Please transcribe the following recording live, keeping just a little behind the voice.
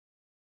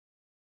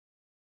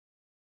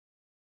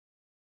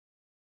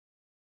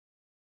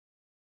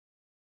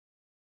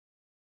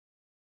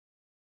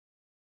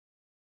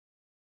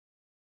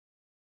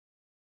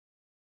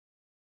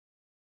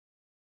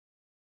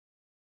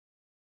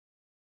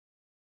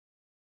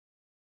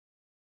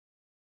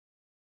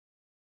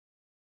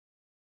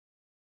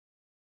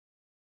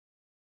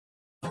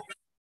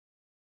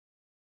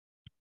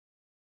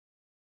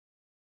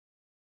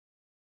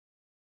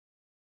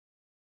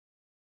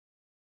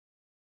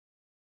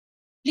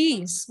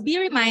Please be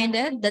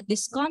reminded that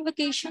this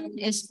convocation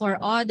is for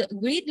odd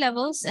grade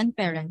levels and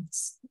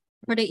parents.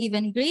 For the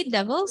even grade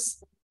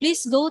levels,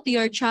 please go to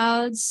your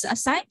child's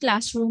assigned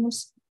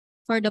classrooms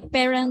for the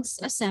parents'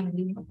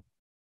 assembly.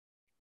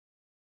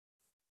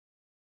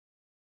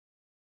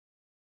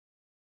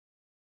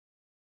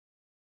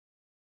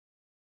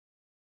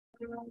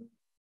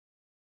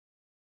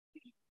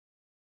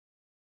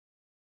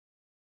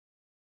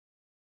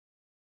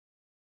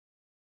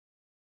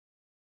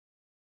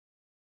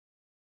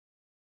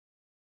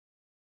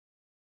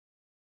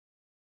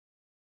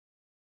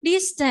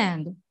 Please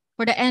stand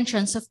for the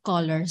entrance of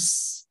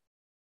callers.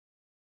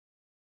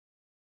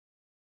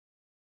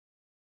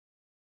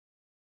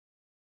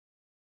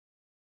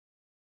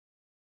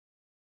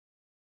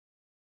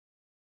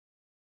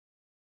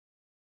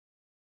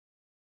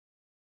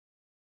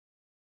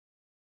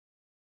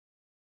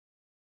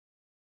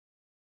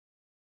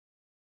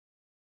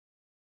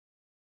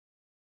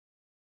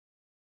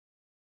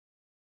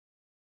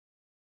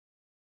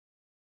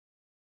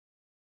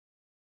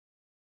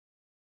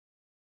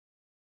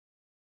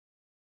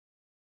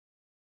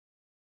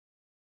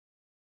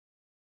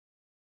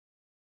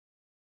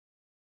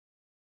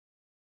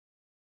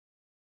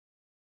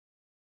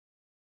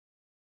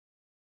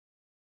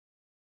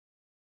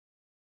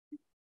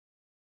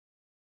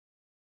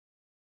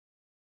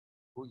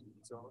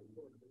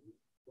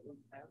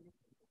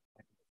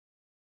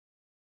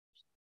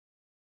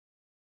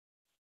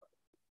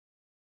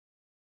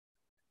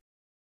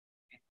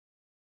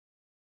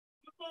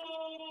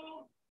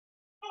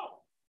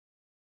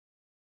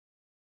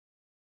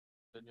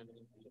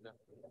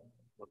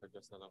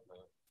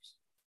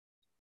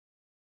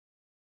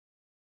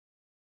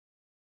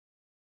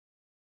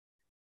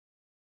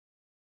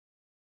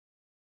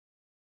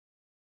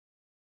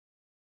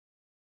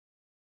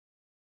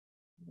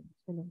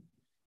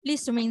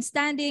 Please remain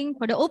standing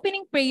for the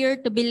opening prayer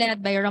to be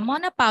led by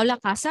Ramona Paula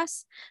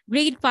Casas,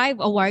 Grade 5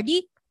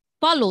 awardee,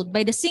 followed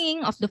by the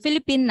singing of the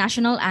Philippine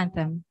National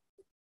Anthem.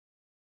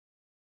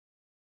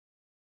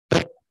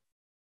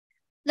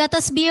 Let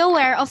us be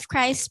aware of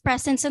Christ's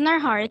presence in our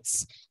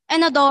hearts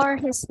and adore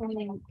his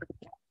name.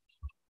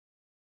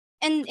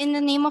 And in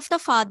the name of the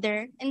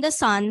Father, and the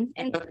Son,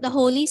 and the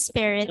Holy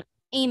Spirit,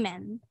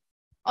 amen.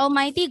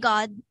 Almighty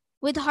God,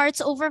 with hearts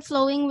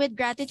overflowing with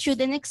gratitude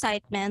and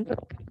excitement,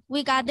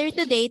 we gather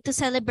today to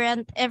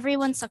celebrate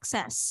everyone's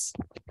success.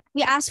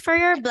 We ask for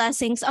your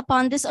blessings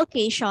upon this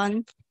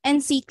occasion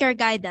and seek your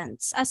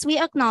guidance as we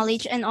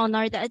acknowledge and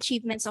honor the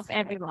achievements of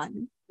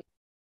everyone.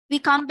 We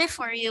come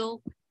before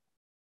you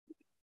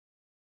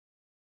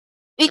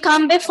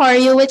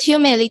with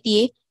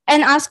humility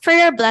and ask for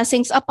your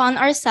blessings upon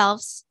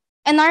ourselves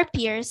and our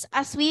peers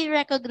as we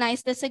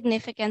recognize the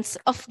significance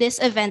of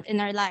this event in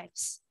our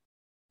lives.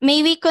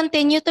 May we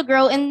continue to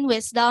grow in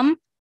wisdom,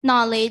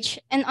 knowledge,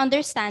 and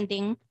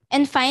understanding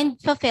and find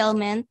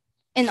fulfillment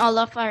in all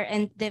of our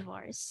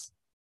endeavors.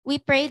 We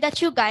pray that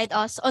you guide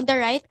us on the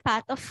right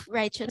path of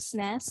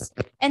righteousness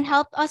and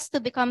help us to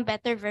become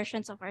better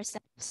versions of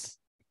ourselves.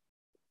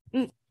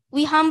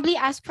 We humbly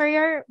ask for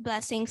your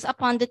blessings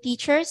upon the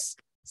teachers,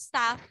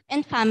 staff,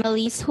 and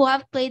families who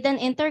have played an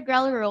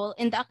integral role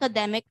in the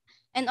academic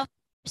and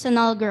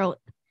personal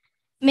growth.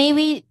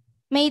 May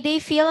they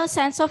feel a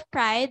sense of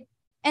pride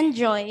and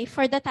joy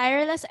for the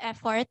tireless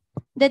effort,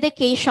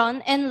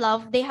 dedication, and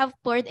love they have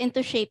poured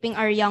into shaping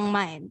our young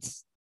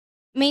minds.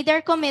 May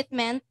their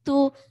commitment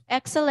to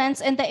excellence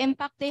and the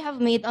impact they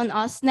have made on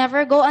us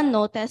never go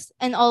unnoticed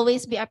and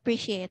always be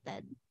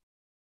appreciated.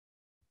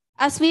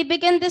 As we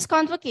begin this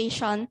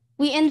convocation,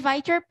 we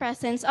invite your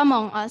presence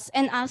among us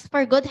and ask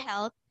for good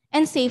health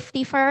and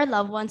safety for our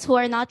loved ones who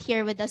are not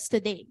here with us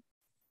today.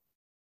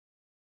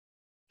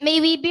 May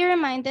we be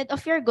reminded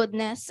of your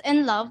goodness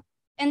and love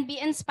and be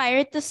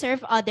inspired to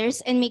serve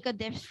others and make a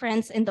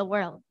difference in the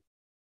world.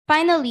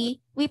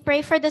 Finally, we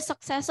pray for the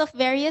success of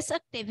various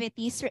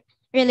activities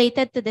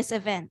related to this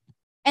event,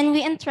 and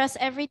we entrust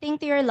everything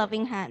to your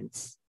loving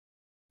hands.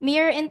 May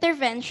your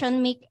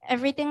intervention make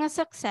everything a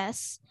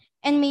success,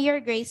 and may your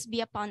grace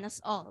be upon us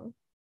all.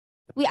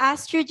 We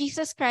ask through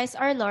Jesus Christ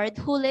our Lord,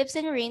 who lives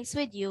and reigns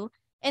with you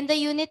in the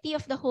unity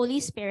of the Holy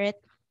Spirit,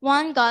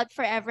 one God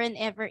forever and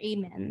ever.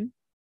 Amen.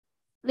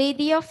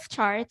 Lady of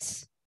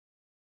Charts,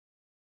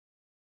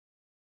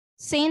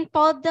 Saint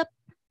Paul the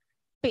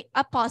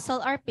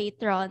Apostle, our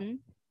patron,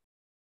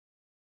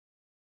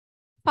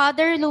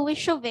 Father Louis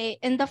Chauvet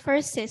and the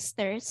First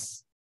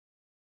Sisters,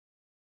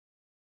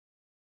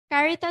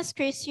 Caritas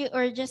Christi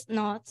urges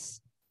notes,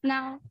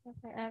 now and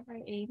forever.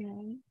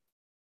 Amen.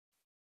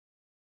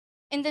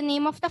 In the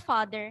name of the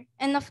Father,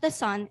 and of the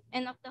Son,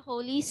 and of the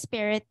Holy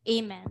Spirit.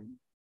 Amen.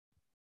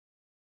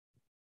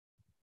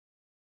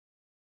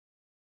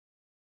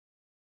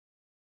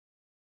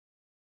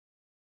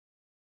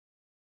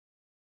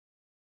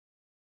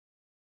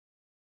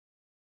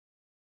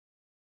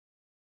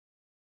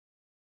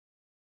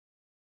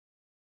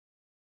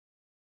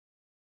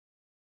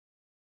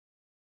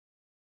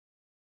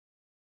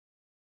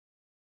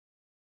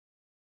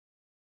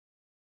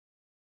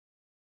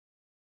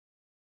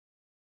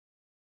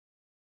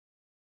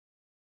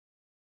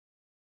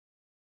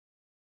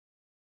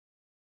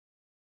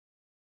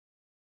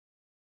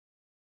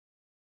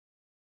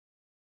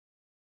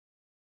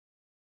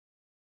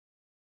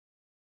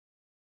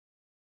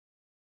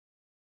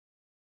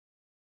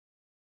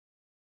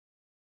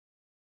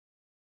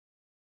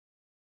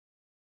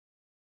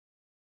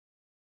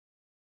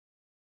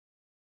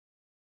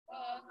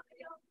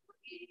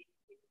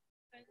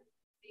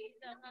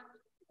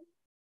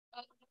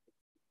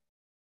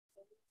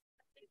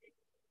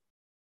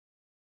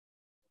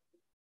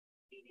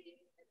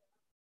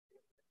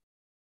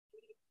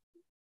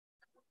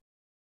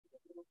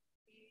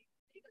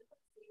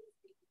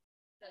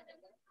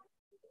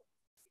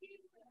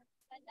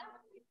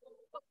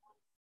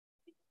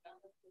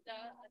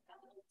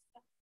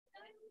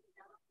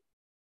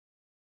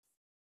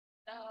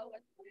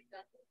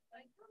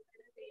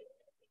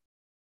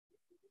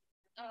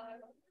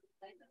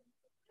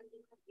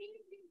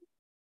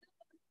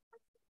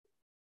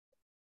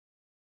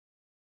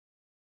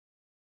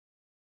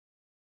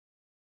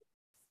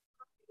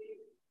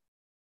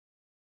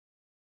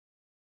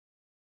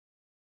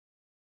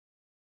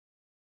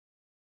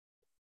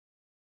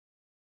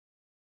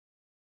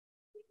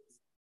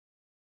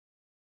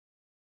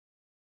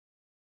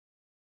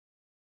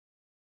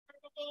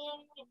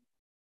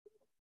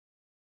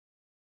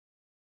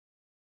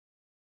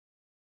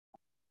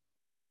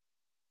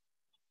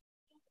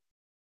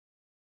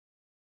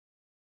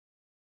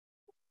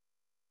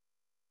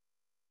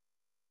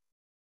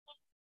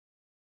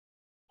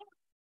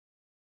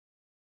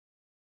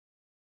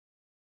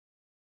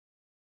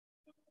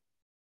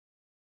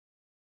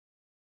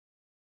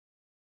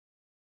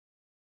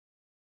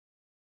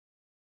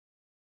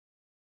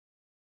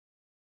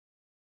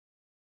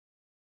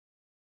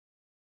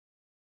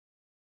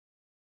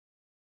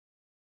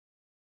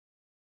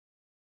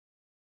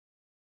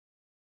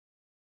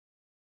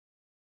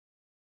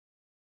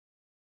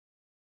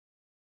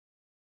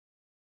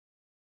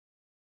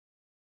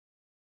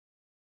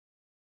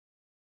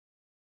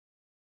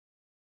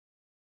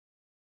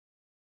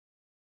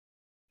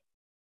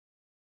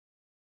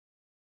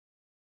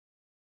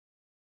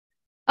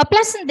 A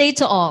pleasant day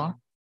to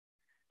all.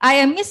 I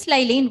am Miss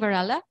Lailane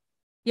Varela,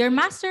 your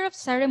Master of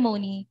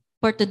Ceremony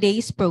for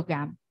today's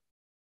program.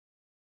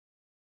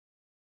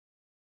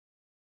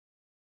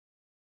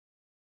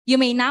 You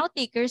may now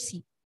take your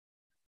seat.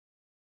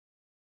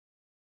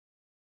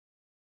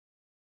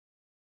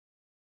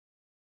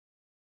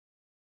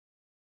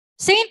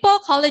 St. Paul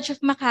College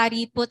of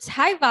Makati puts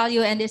high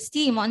value and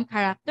esteem on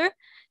character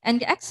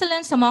and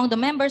excellence among the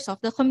members of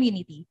the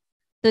community.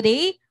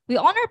 Today, we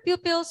honor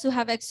pupils who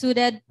have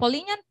exuded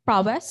Paulinian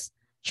prowess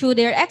through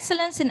their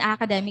excellence in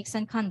academics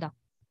and conduct.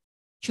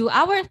 Through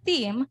our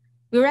theme,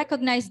 we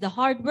recognize the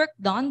hard work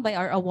done by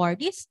our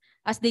awardees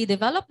as they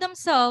develop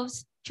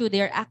themselves through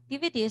their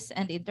activities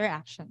and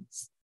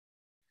interactions.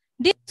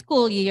 This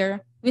school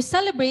year, we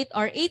celebrate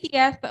our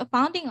 80th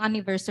founding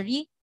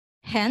anniversary,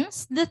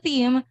 hence the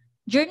theme,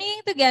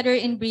 Journeying Together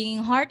in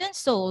Bringing Heart and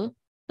Soul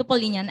to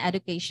Paulinian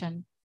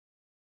Education.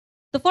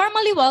 To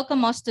formally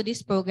welcome us to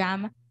this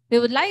program, we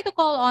would like to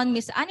call on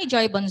Ms. Annie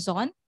Joy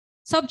Bonzon,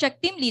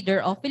 Subject Team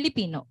Leader of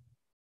Filipino.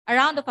 A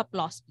round of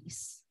applause,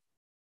 please.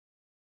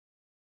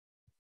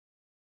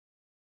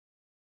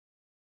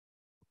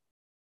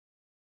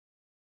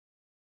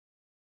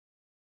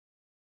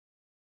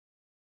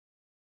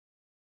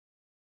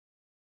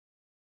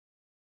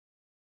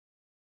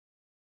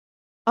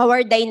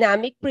 Our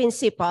dynamic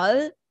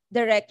principal,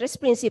 Directress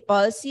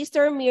Principal,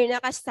 Sister Mirna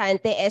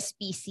Castante,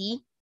 SPC,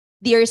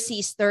 dear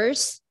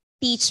sisters,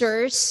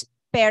 teachers,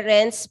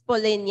 parents,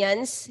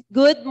 Paulinians,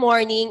 good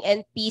morning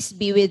and peace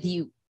be with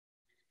you.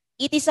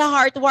 It is a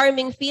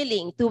heartwarming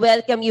feeling to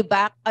welcome you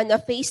back on a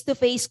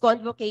face-to-face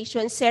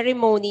convocation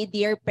ceremony,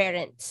 dear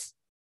parents.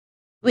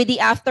 With the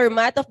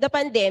aftermath of the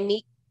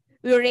pandemic,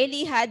 we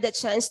really had the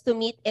chance to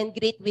meet and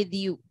greet with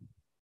you.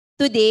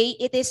 Today,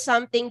 it is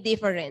something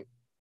different.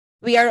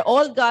 We are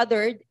all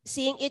gathered,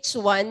 seeing each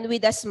one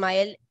with a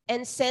smile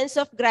and sense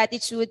of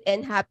gratitude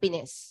and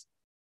happiness.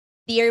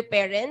 Dear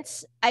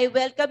parents, I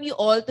welcome you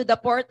all to the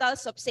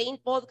portals of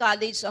St. Paul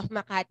College of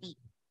Makati.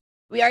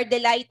 We are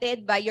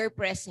delighted by your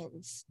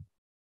presence.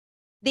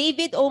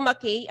 David O.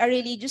 McKay, a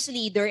religious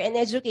leader and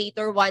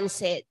educator, once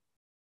said,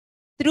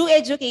 "True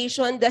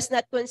education does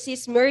not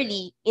consist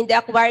merely in the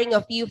acquiring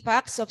of few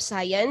facts of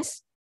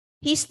science,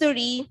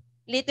 history,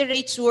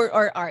 literature,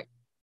 or art,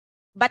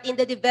 but in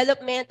the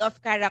development of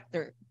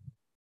character."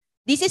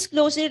 This is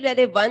closely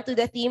relevant to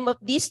the theme of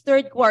this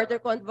third quarter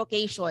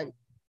convocation,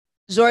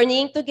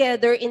 journeying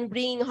together in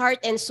bringing heart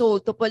and soul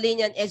to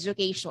Paulinian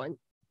education.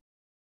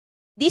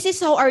 This is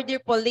how our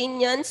dear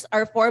Paulinians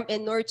are formed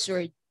and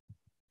nurtured.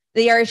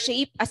 They are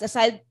shaped as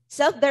a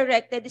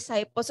self-directed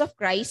disciples of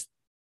Christ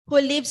who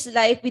lives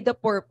life with a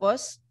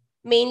purpose,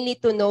 mainly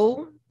to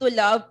know, to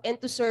love, and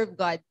to serve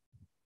God,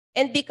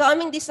 and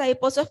becoming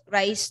disciples of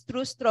Christ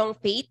through strong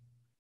faith,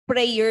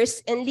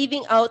 prayers, and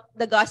living out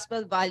the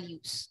gospel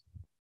values.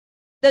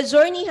 The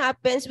journey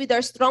happens with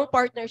our strong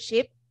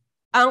partnership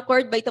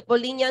anchored by the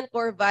Paulinian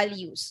core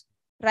values,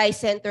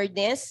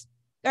 Christ-centeredness,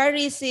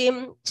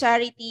 charism,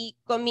 charity,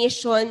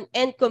 commission,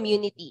 and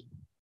community.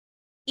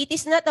 It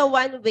is not a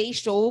one-way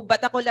show,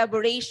 but a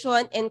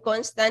collaboration and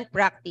constant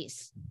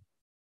practice.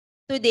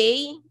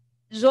 Today,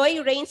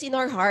 joy reigns in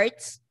our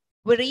hearts.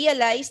 We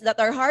realize that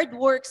our hard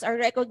works are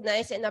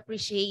recognized and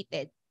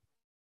appreciated.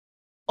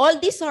 All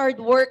these hard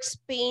works,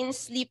 pains,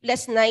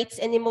 sleepless nights,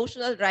 and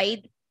emotional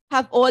ride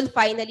have all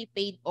finally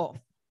paid off.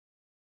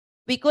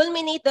 We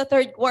culminate the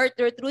third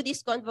quarter through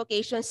this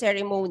convocation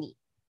ceremony.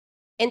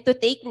 And to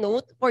take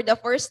note, for the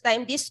first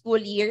time this school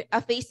year,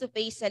 a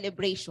face-to-face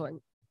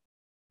celebration.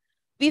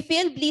 We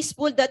feel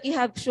blissful that you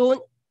have shown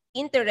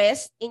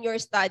interest in your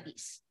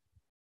studies.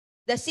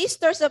 The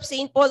Sisters of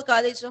St. Paul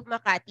College of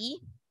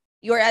Makati,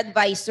 your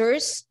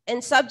advisors,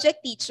 and subject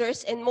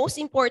teachers, and most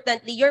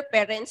importantly, your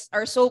parents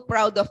are so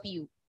proud of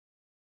you.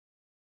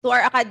 To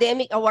our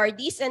academic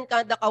awardees and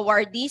conduct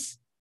awardees,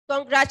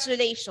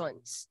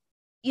 congratulations.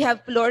 You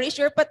have flourished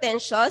your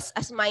potentials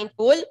as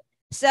mindful,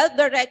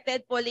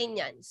 self-directed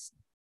Paulinians.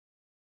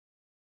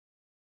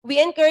 We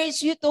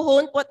encourage you to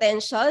hone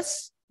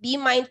potentials, be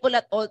mindful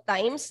at all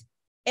times,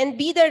 and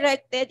be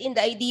directed in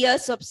the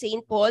ideals of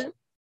St. Paul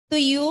to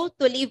you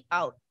to live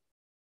out.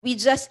 We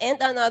just end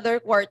another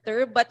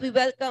quarter, but we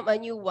welcome a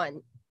new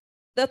one.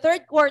 The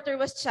third quarter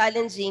was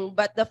challenging,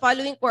 but the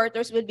following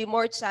quarters will be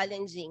more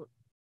challenging.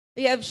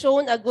 You have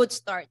shown a good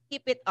start.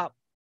 Keep it up.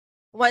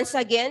 Once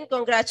again,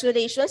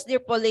 congratulations, dear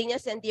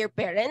Paulinians and dear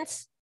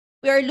parents.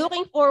 We are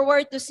looking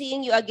forward to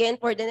seeing you again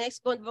for the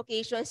next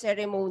convocation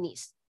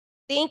ceremonies.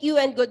 Thank you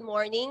and good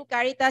morning.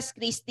 Caritas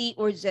Christi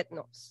Urget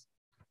Nos.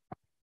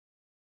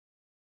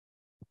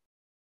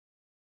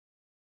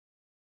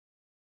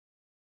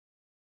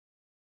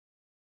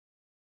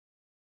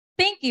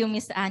 Thank you,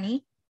 Miss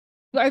Annie.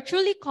 We are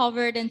truly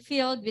covered and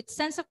filled with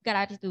sense of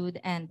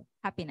gratitude and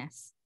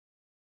happiness.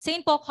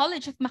 St. Paul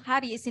College of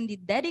Makati is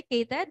indeed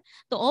dedicated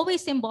to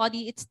always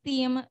embody its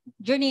theme,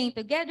 journeying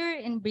together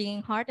in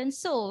bringing heart and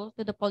soul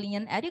to the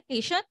Paulinian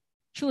education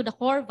through the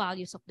core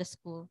values of the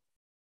school.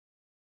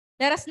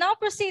 Let us now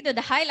proceed to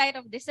the highlight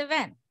of this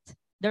event,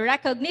 the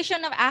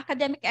recognition of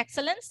academic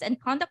excellence and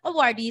conduct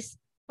awardees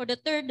for the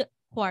third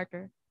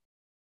quarter.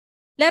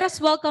 Let us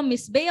welcome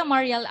Ms. Bea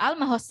Mariel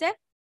Alma Jose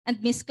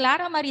and Ms.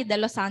 Clara Marie de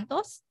los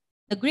Santos,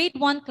 the Grade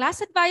 1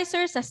 class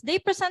advisors, as they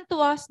present to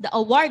us the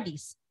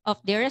awardees of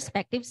their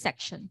respective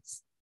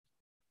sections.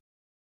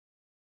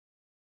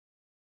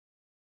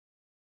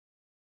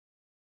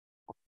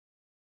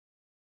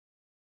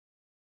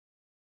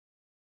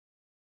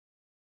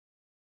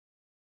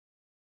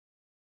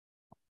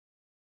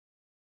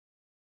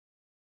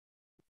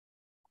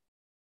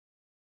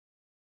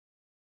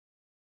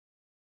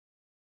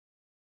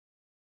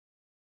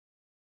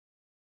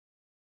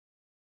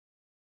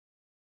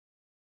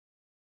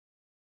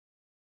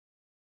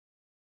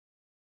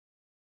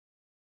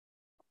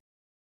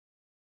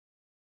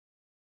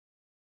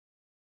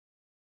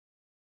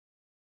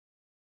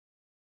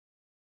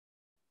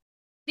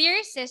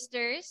 Dear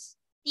sisters,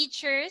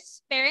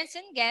 teachers, parents,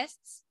 and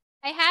guests,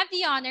 I have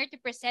the honor to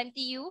present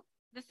to you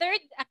the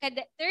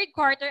third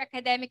quarter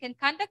academic and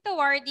conduct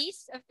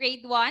awardees of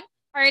Grade 1,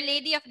 Our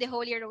Lady of the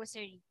Holy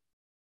Rosary.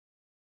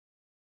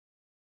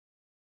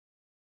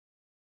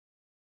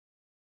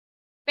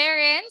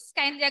 Parents,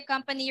 kindly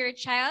accompany your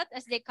child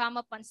as they come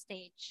up on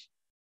stage.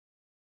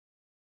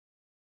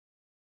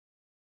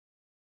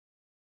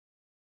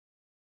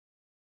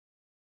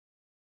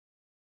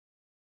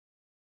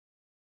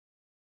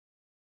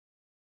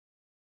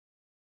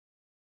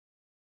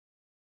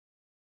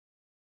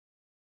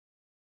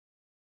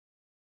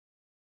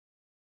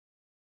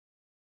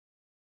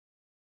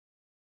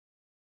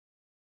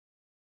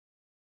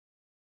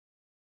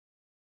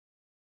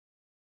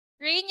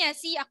 Reina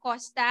C.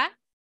 Acosta,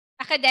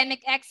 Academic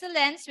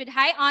Excellence with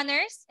High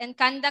Honors and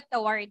Conduct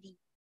Awardee.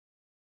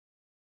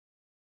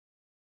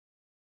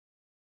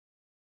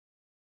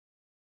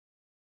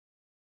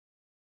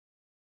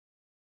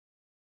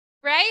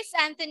 Bryce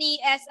Anthony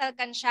S.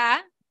 Alcancia,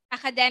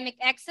 Academic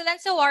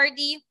Excellence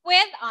Awardee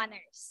with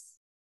Honors.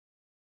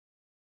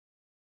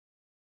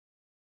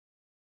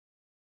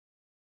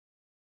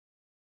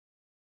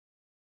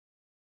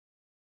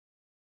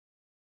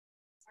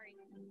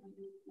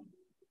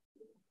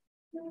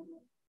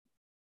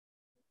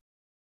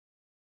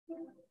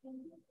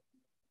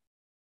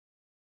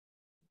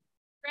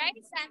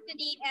 Bryce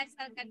Anthony S.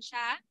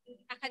 Alcancia,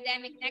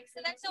 Academic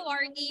Excellence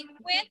Awardee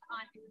with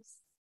Honors.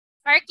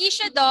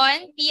 Marquisha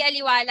Don P.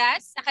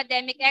 Aliwalas,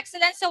 Academic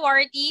Excellence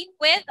Awardee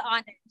with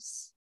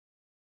Honors.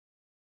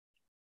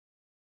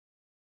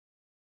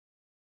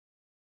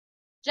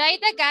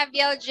 Jaida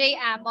Gabriel J.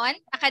 Amon,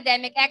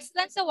 Academic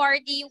Excellence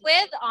Awardee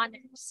with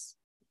Honors.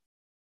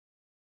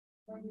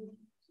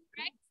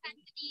 Bryce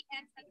Anthony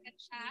S.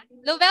 Alcancia.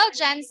 Lovell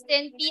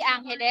Johnston P.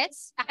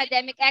 Angeles,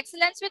 Academic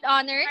Excellence with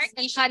Honors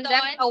and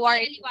Conduct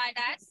Awardee.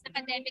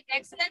 Academic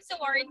Excellence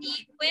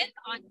Awardee with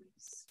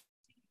Honors.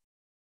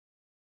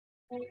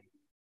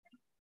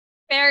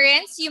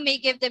 Parents, you may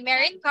give the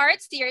merit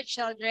cards to your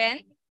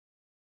children.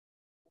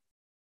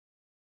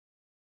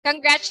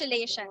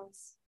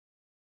 Congratulations.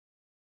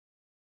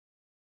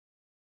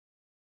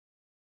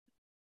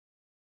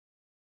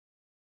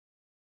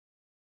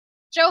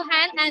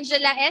 Johan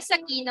Angela S.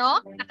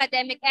 Aquino,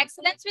 Academic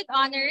Excellence with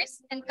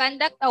Honors and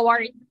Conduct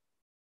Award.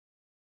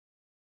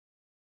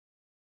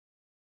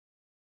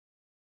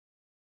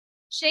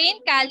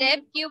 Shane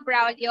Caleb Q.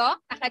 Braulio,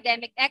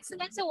 Academic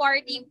Excellence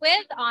Awardee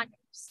with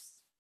Honors.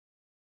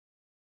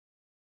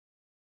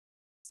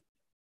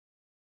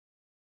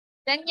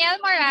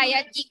 Daniel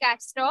Maraya T.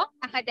 Castro,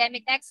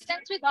 Academic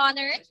Excellence with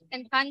Honor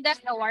and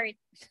Conduct Award.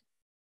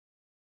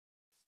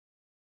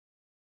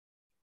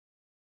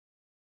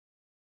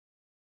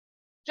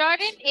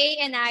 Jordan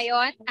A.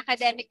 Enayon,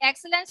 Academic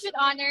Excellence with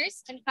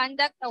Honors and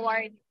Conduct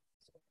Award.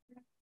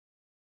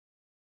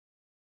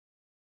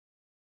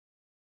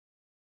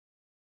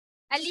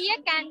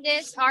 Aliyah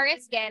Candice R.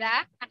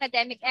 Esguera,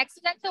 Academic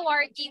Excellence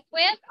Awardee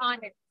with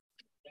Honor.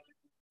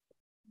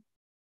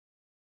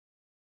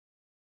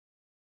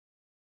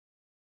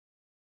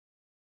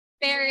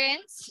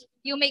 Parents,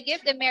 you may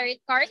give the merit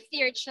card to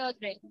your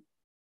children.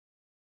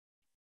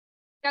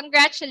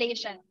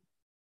 Congratulations.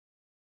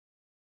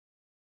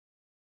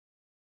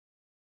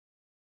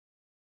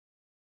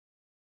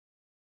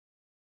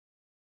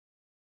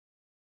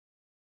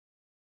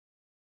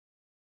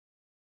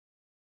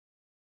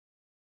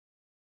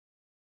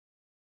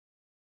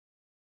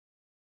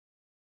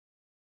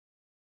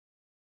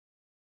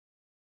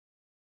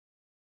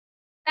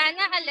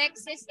 Tana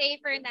Alexis A.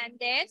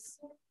 Fernandez,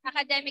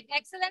 Academic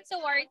Excellence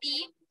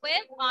Awardee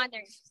with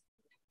Honors.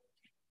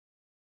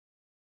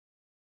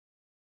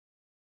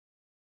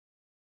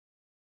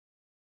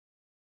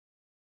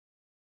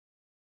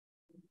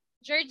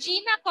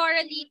 Georgina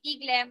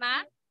Coraliti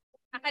Glema,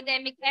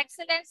 Academic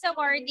Excellence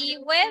Awardee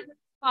with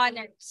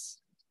Honors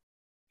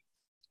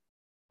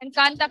and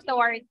Conduct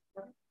Award.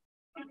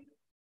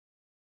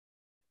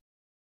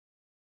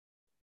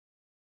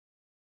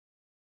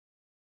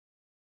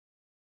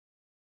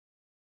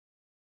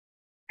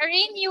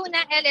 Erin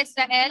Yuna L.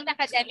 Israel,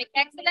 Academic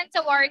Excellence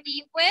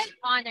Awardee with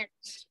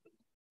Honors.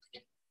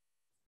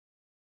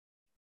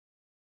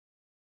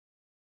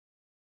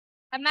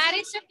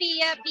 Amari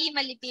Sofia P.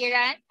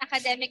 Malipiran,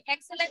 Academic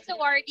Excellence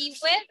Awardee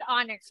with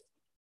Honors.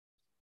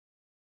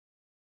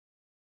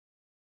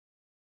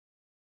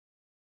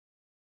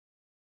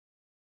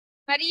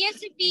 Maria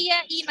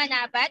Sofia E.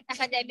 Manabat,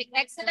 Academic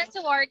Excellence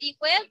Awardee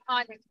with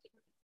Honors.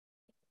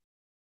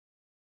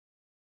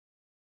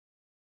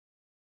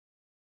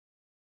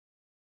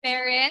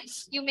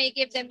 Parents, you may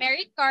give the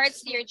merit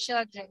cards to your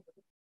children.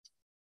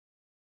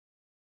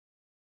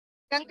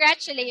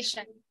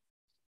 Congratulations.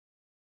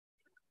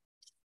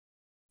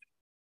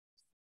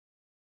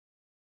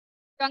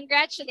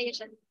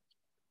 Congratulations.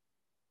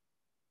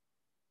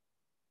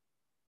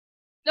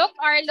 Luke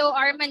Arlo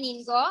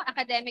Armaningo,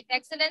 Academic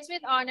Excellence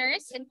with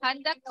Honors and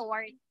Conduct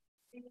Award.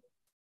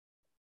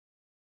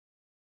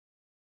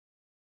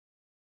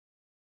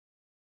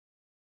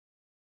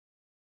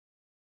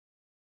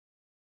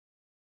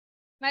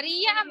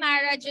 Maria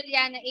Amara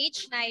Juliana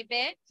H.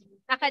 Naibe,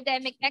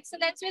 Academic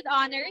Excellence with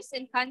Honors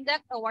and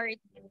Conduct Award.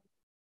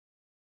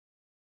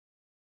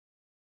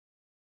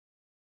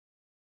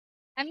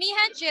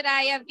 Amihan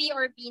Jiraya V.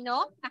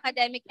 Urbino,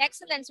 Academic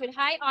Excellence with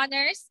High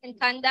Honors and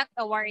Conduct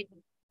Award.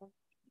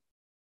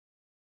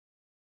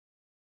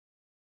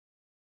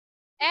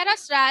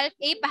 Eros Ralph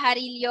A.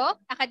 Pajarillo,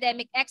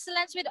 Academic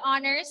Excellence with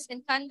Honors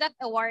and Conduct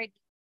Award.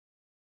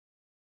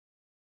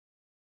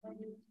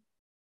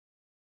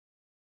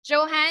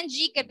 Johan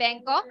G.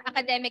 Kebenko,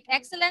 Academic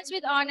Excellence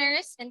with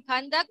Honors and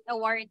Conduct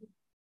Award.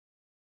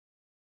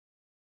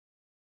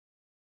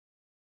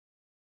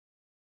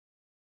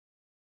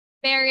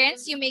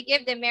 Parents, you may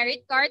give the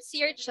merit cards to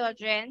your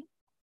children.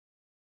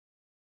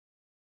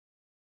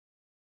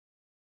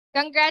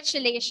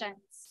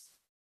 Congratulations.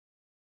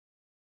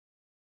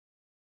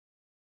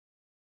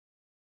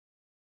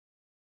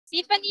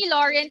 Tiffany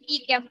Lauren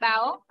E.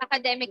 Kiambao,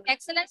 Academic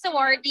Excellence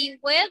Awardee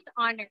with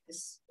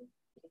Honors.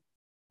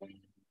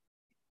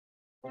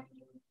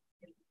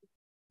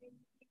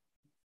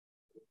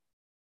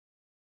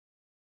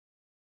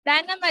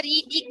 Dana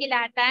Marie D.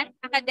 Kilatan,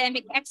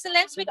 Academic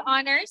Excellence with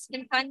Honors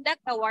and Conduct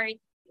Award.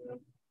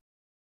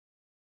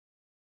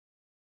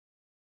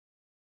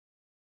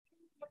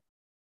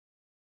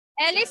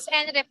 Ellis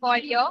N.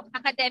 Repolio,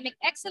 Academic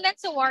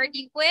Excellence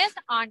Awardee with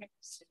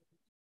Honors.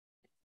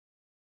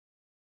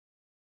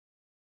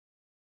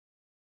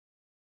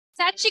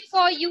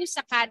 Sachiko Yu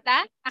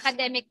Sakata,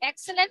 Academic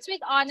Excellence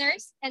with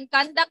Honors and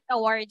Conduct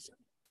Award.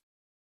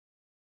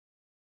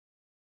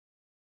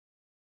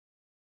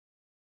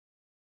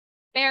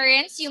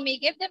 Parents, you may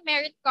give the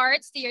merit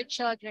cards to your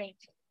children.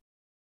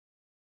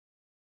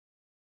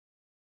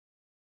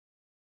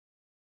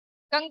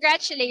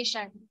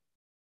 Congratulations.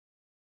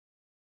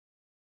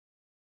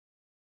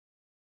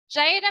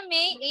 Jaira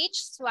May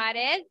H.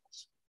 Suarez,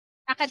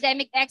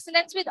 Academic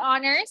Excellence with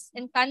Honors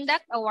and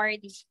Conduct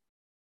Awardee.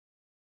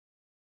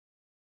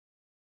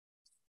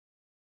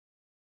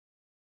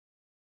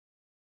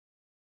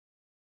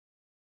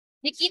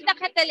 Nikita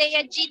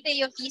Catalea G.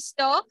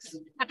 Teofisto,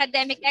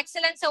 Academic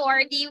Excellence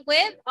Awardee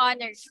with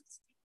Honors.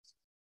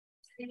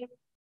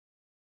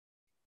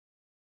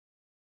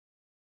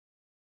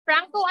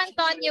 Franco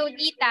Antonio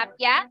D.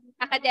 Tapia,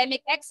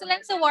 Academic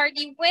Excellence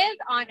Awardee with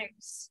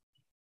Honors.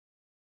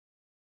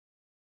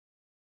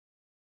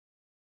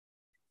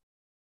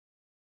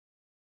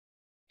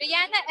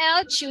 Rihanna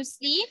L.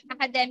 Chusley,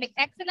 Academic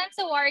Excellence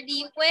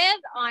Awardee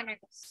with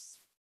Honors.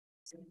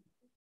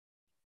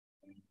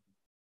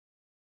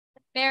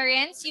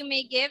 Parents, you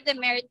may give the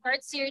merit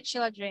cards to your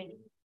children.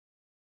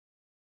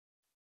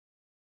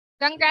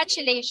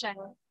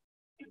 Congratulations.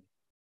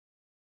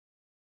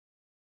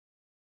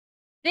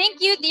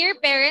 Thank you, dear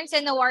parents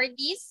and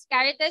awardees,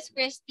 Caritas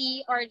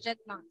Christi or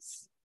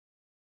Jetmans.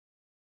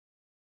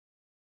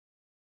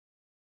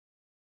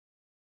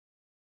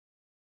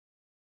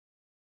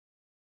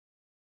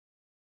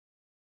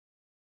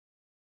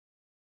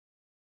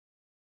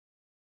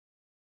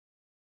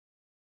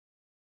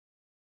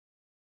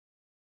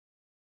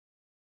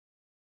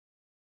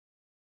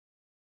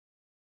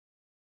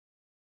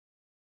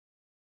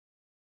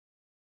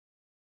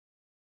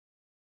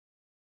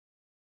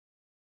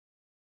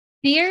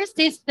 Dear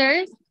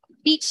sisters,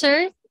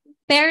 teachers,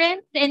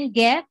 parents, and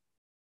guests,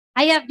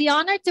 I have the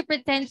honor to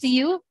present to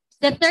you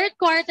the third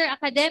quarter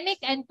academic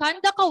and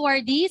conduct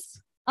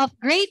awardees of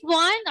Grade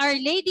 1, Our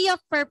Lady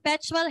of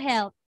Perpetual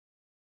Health.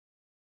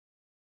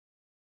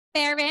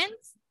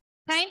 Parents,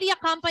 kindly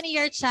accompany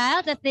your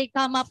child as they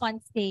come up on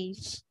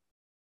stage.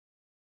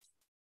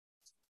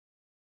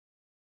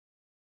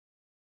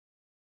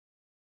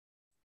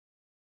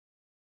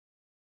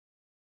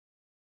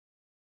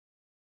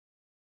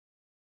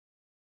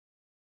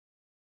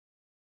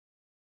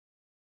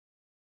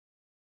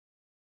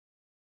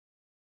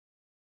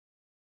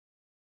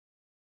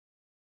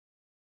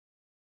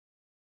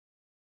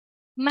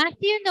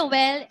 Matthew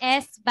Noel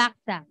S.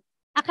 Bacta,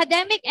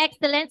 Academic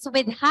Excellence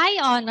with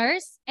High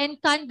Honors and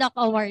Conduct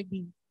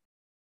Awardee.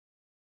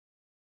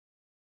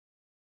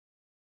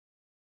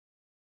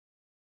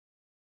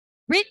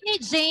 Brittany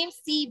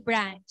James C.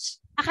 Branch,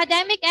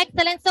 Academic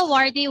Excellence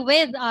Awardee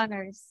with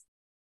Honors.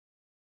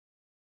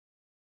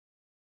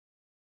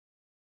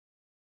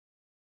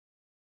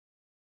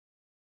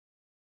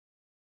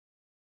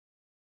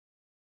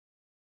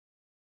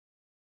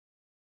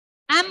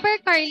 Amber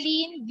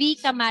Carlene V.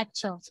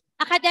 Camacho,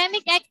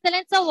 Academic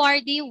Excellence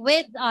Awardee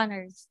with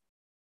Honors.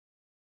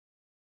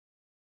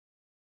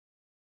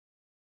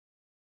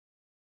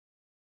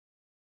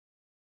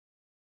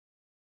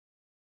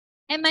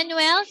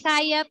 Emmanuel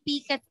Kaya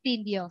P.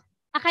 Castillo,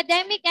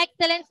 Academic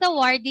Excellence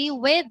Awardee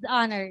with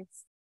Honors.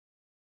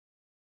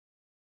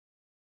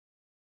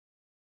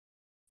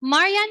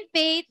 Marian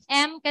Faith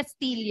M.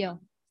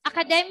 Castillo,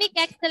 Academic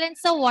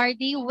Excellence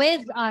Awardee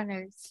with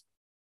Honors.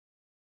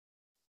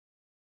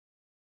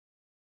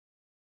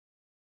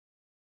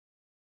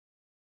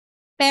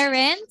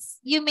 Parents,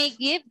 you may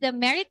give the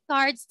merit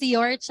cards to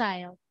your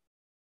child.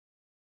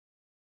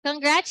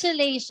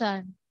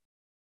 Congratulations.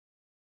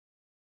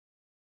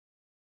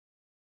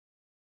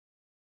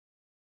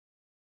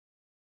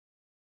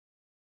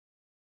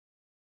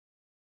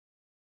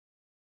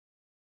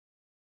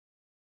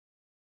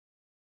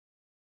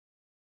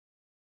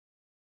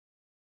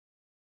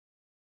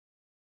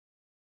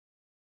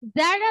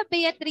 Zara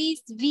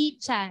Beatriz V.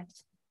 Chan,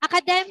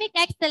 Academic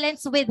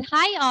Excellence with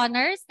High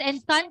Honors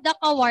and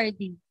Conduct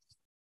Awardee.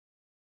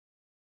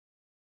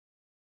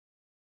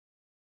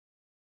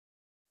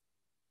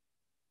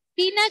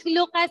 Tinag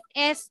Lucas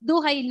S.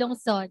 Duhay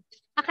Lungsod,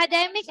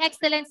 Academic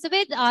Excellence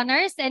with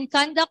Honors and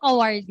Conduct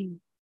Awardee.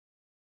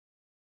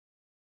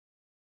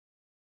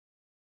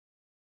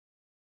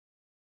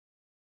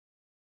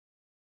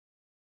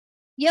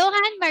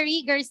 Johan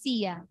Marie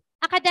Garcia,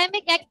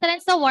 Academic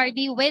Excellence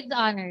Awardee with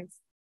Honors.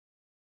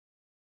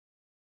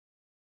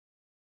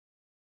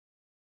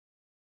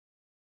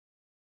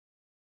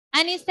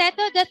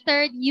 Aniceto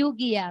III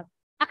Yugiab,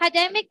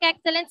 Academic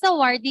Excellence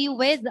Awardee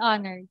with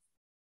Honors.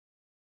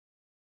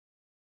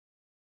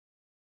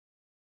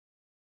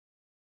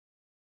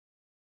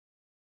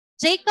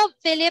 Jacob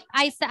Philip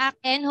Isaac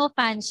N.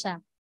 Hofansha,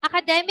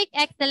 Academic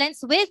Excellence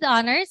with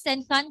Honors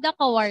and Conduct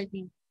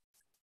Awardee.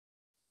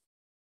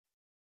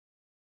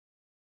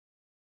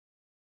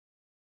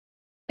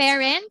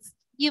 Parents,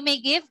 you may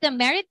give the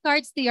merit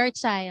cards to your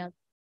child.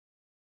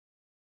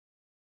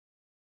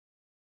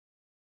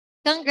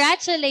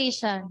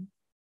 Congratulations.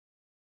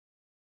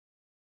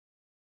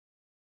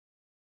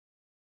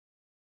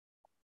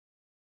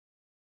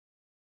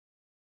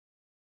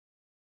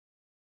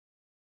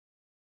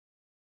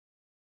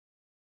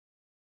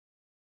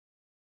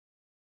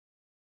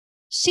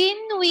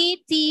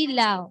 Shinwi T.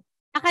 Lau,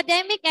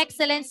 Academic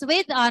Excellence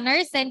with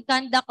Honors and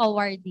Conduct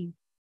Awardee.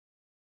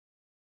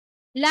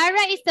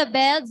 Lara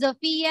Isabel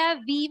Zofia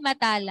V.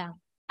 Matalang,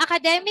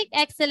 Academic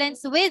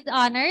Excellence with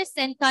Honors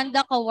and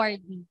Conduct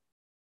Awardee.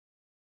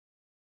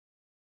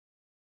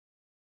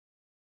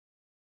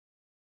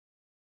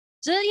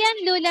 Julian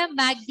Lula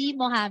Magdi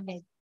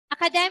Mohammed,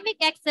 Academic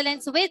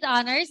Excellence with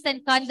Honors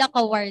and Conduct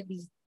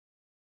Awardee.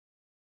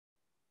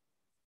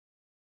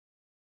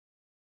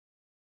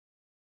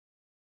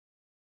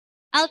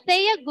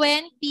 Althea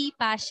Gwen P.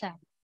 Pasha,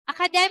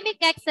 Academic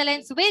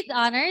Excellence with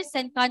Honors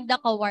and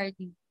Conduct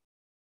Awardee.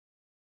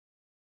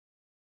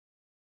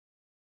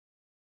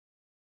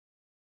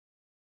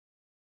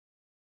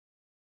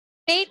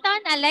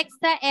 Peyton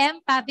Alexa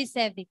M.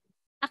 Pavisevic,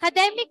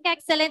 Academic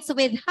Excellence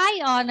with High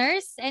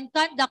Honors and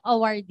Conduct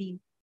Awardee. .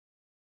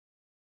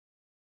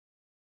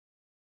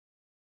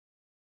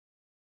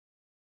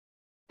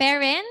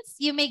 Parents,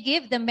 you may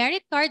give the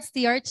merit cards to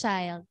your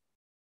child.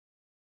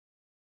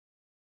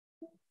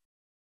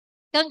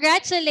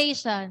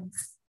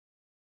 Congratulations!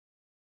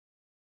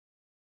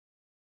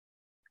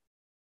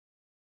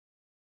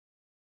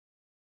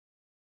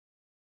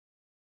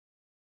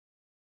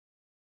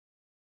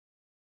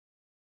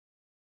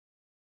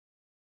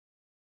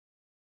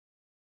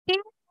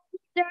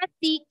 Kendra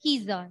T.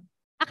 Kizon,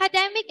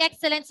 Academic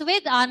Excellence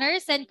with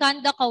Honors and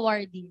Conduct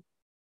Awardee.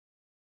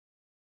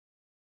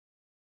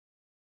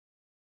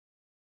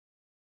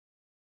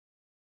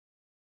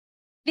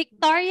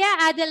 Victoria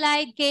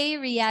Adelaide K.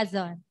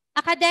 Riazon,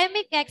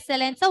 Academic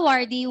Excellence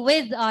Awardee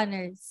with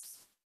Honors.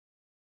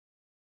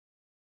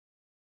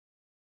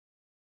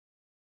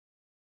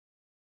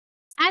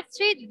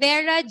 Astrid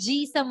Vera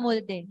G.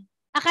 Samulde,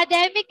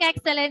 Academic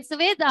Excellence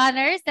with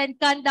Honors and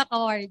Conduct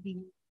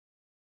Awardee.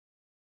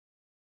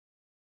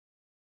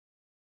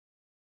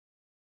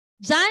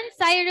 John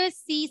Cyrus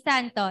C.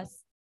 Santos,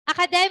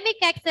 Academic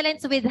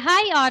Excellence with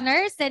High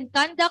Honors and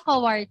Conduct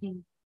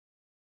Awardee.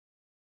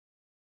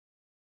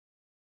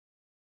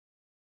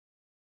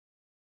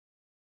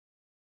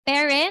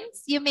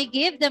 Parents, you may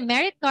give the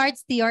merit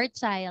cards to your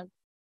child.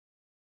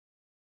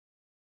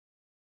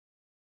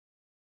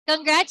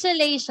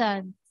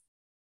 Congratulations!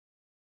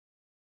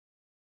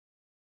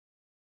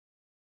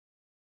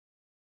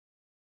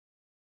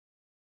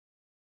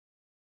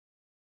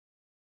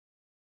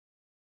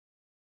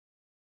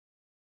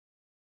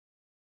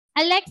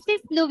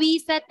 Alexis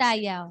Luisa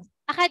Tayaw,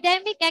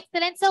 Academic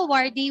Excellence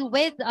Awardee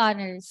with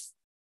Honors.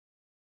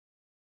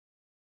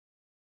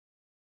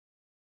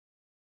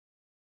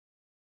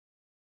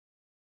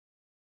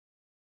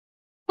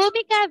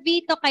 Kumika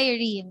Vito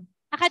Kairin,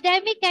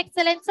 Academic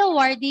Excellence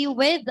Awardee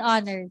with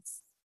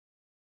Honors.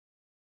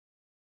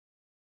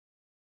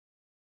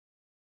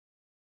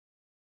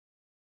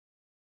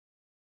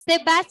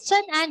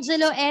 Sebastian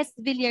Angelo S.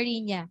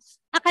 Villariña,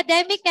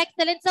 Academic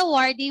Excellence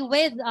Awardee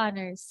with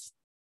Honors.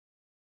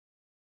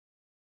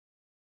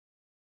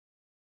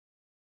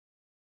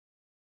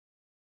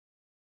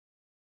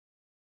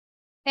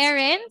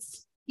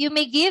 Parents, you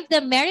may give the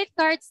merit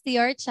cards to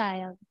your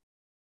child.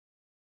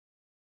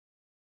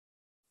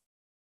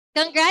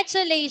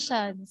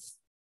 Congratulations!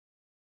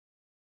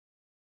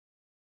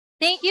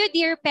 Thank you,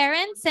 dear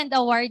parents and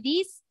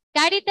awardees.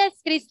 Caritas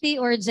Christi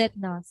Urget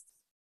Nos.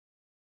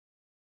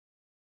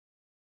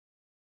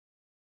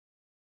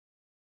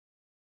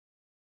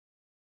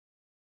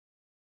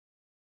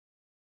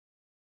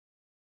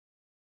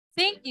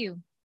 Thank you,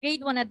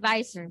 Grade 1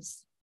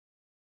 advisors.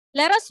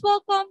 Let us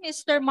welcome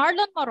Mr.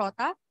 Marlon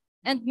Morota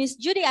and Ms.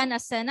 Judy Ann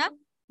Asena,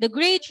 the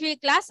Grade 3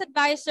 class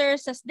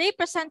advisors, as they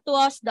present to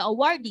us the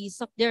awardees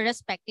of their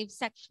respective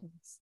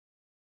sections.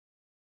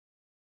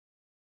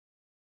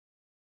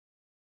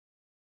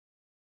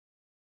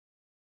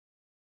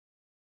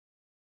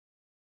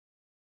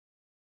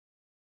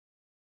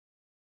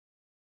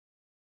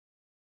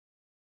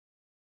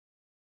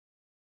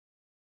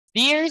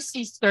 Dear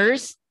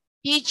sisters,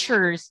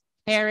 teachers,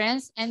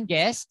 parents, and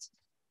guests,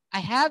 I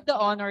have the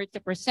honor to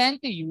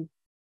present to you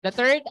the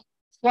third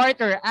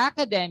quarter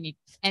academic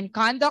and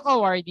conduct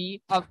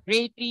awardee of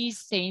Grade 3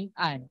 St.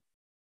 Anne.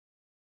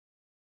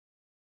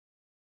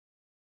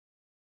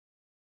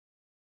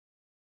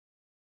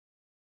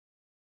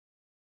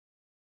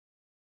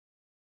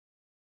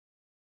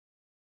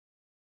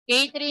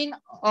 Catherine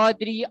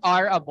Audrey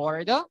R.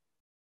 Abordo,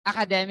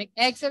 Academic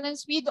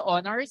Excellence with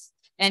Honors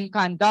and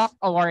Conduct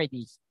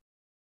Awardee.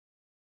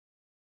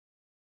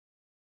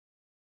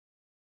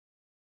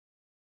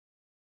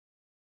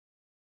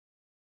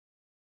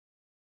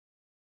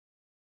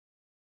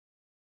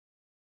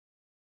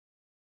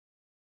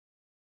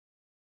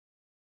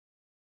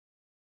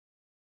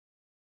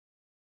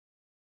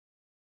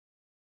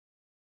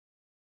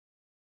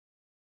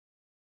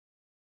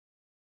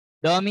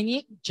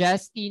 Dominic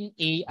Justin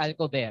A.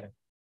 Alcover,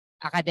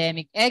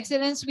 Academic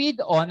Excellence with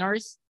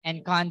Honors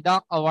and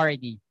Conduct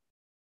Awardee.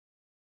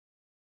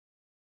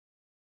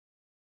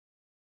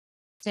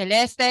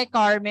 Celeste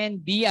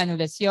Carmen B.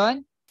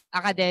 Anulacion,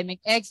 Academic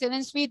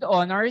Excellence with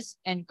Honors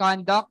and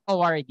Conduct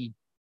Awardee.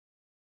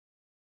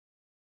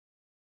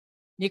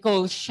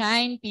 Nicole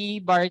Shine P.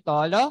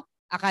 Bartolo,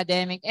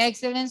 Academic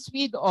Excellence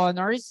with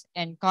Honors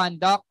and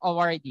Conduct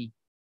Awardee.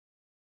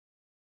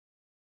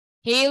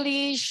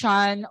 Haley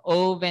Sean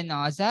O.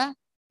 Venosa,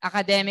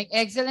 Academic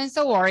Excellence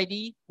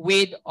Awardee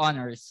with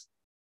Honors.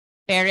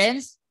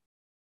 Parents,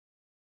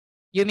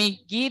 you may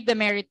give the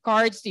merit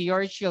cards to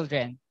your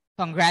children.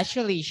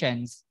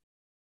 Congratulations.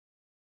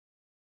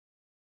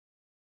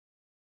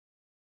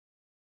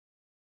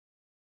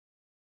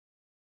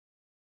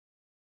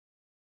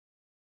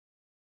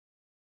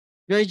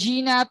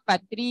 Georgina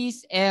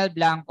Patrice L.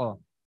 Blanco,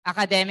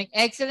 Academic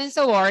Excellence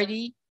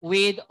Awardee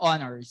with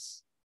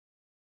Honors.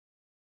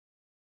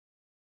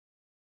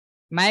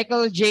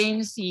 Michael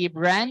James C.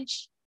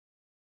 Branch,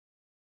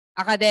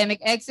 Academic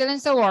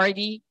Excellence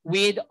Awardee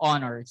with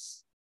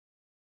Honors.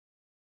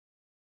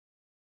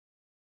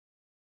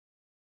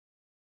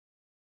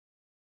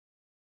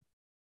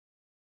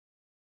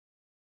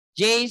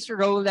 Jace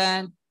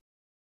Roland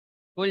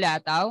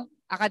Bulataw,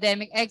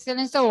 Academic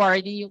Excellence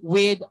Awardee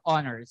with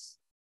honors.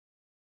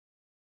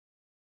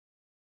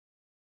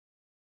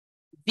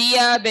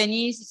 Dia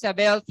Benice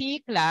Isabel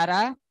T.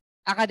 Clara,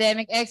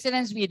 Academic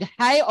Excellence with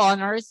High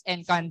Honors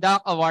and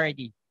Conduct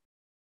Awardee.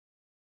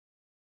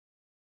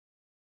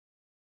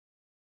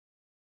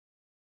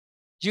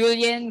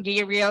 Julian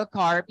Gabriel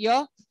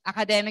Carpio,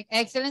 Academic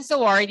Excellence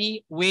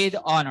Awardee with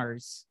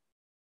honors.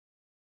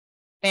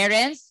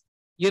 Parents,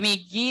 you may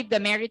give the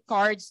merit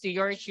cards to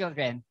your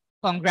children.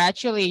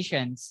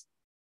 Congratulations.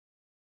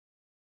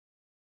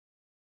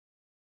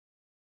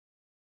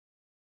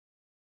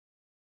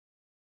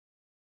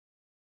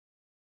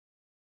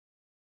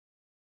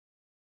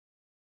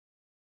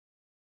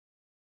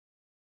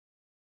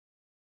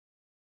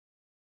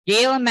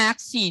 Gail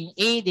Maxine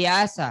A.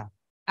 Diasa,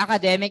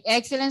 Academic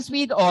Excellence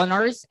with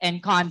Honors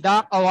and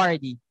Conduct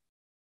Awardee.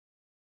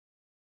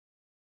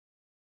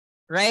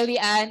 Riley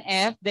Ann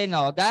F.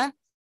 Denoga,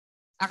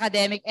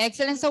 Academic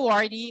Excellence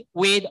Awardee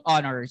with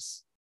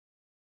Honors.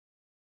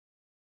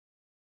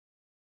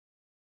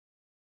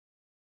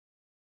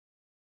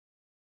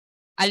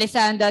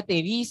 Alessandra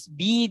Tevis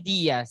B.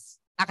 Diaz,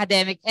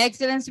 Academic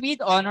Excellence with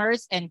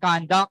Honors and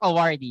Conduct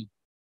Awardee.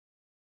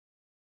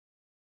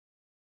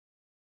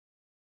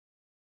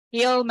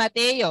 Hill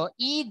Mateo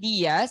E.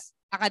 Diaz,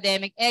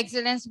 Academic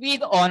Excellence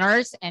with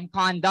Honors and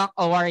Conduct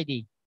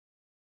Awardee.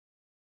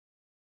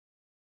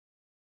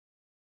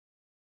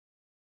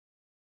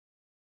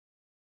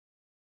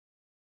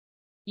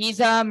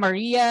 Isa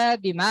Maria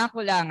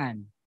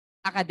Dimaculangan,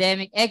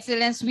 Academic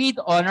Excellence with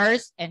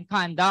Honors and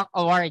Conduct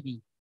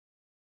Awardee.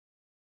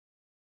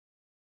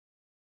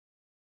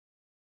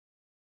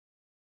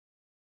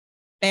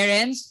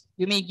 Parents,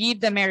 you may give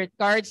the merit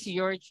cards to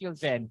your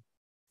children.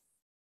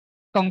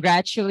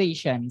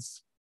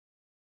 Congratulations.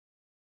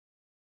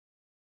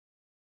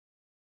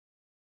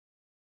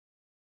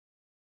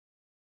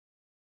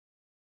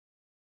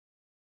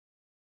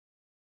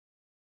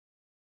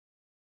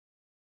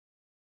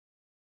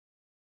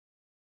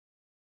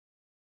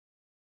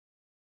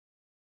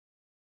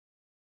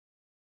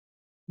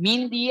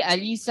 Mindy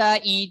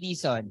Alisa E.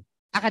 Dison,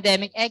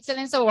 Academic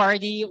Excellence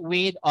Awardee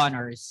with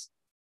Honors.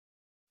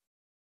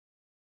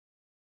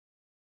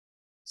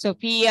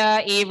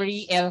 Sophia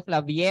Avery L.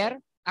 Flavier,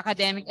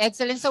 Academic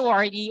Excellence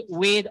Awardee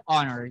with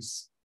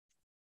Honors.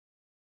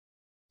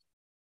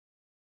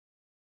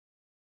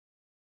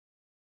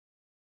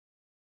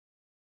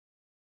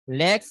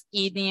 Lex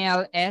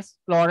Edniel S.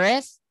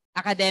 Flores,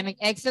 Academic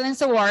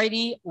Excellence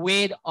Awardee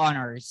with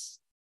Honors.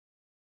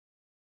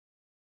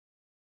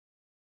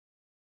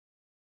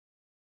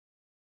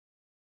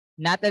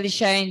 Natalie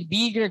Shine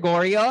B.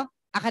 Gregorio,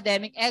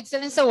 Academic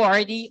Excellence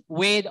Awardee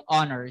with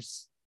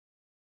Honors.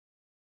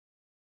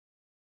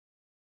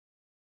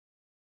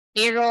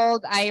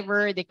 Harold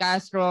Ivor De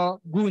Castro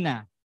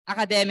Guna,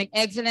 Academic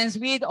Excellence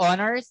with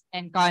Honors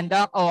and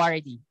Conduct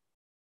Awardee.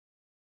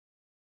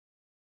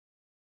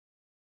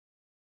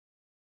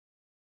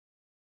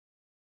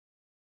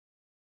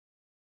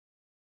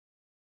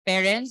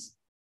 Parents,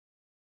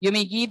 you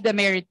may give the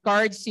merit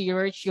cards to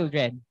your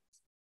children.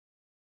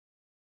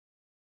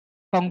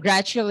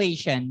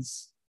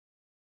 Congratulations.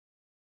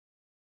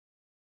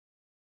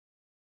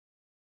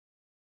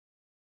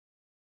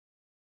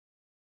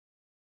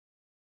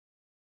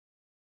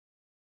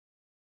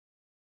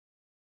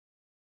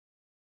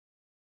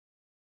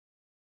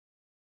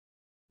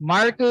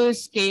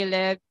 Marcus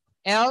Caleb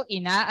L.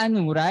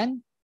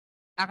 Inaanuran,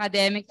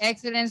 Academic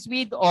Excellence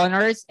with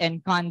Honors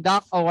and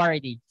Conduct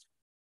Awardee.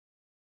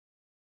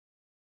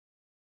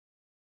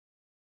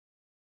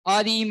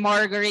 Audie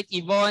Margaret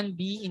Yvonne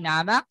B.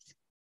 Inamak,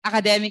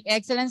 Academic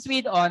Excellence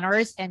with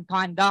Honors and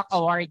Conduct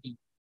Awardee.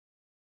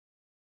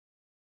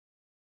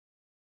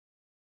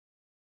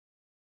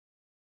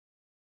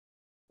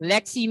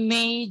 Lexi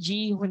May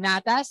G.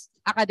 Hunatas,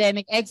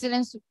 Academic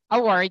Excellence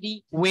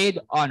Awardee with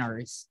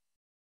Honors.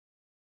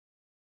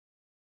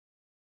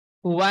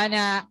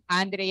 Juana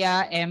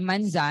Andrea M.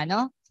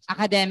 Manzano,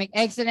 Academic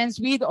Excellence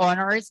with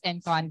Honors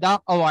and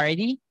Conduct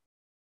Awardee.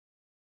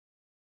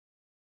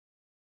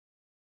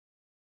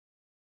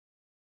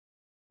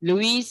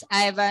 Luis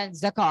Ivan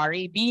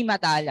Zachary B.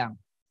 Matalang,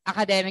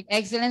 Academic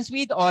Excellence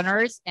with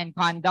Honors and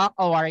Conduct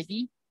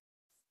Awardee.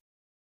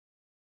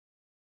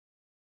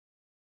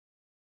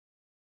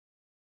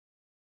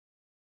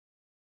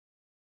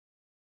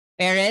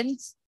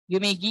 Parents, you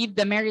may give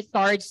the merit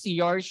cards to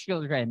your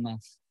children.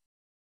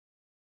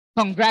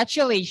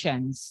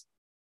 Congratulations.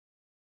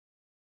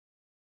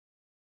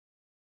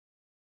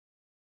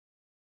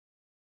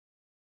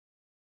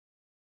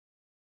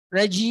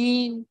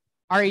 Regine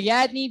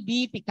Ariadne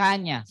B.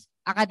 Picaña,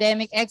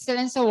 Academic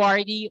Excellence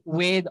Awardee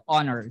with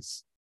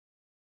Honors.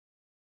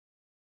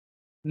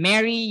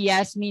 Mary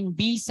Yasmin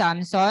B.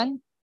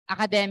 Samson,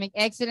 Academic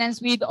Excellence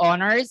with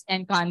Honors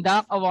and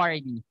Conduct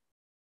Awardee.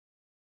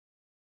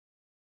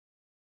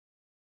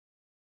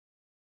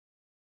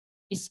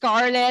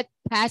 Scarlett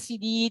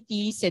Cassidy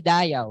T.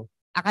 Sedayaw,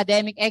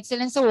 Academic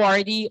Excellence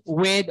Awardee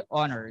with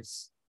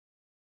Honors.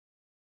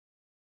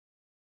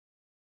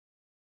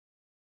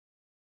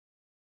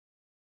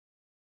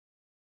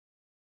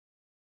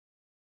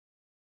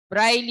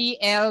 Briley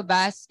L.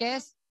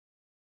 Vasquez,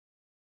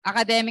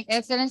 Academic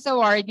Excellence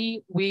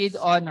Awardee with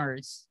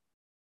honors.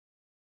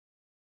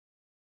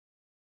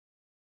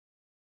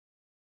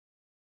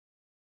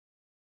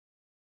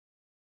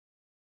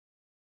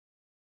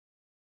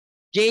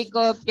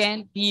 Jacob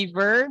Kent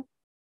Beaver,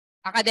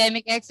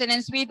 Academic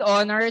Excellence with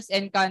Honors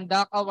and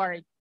Conduct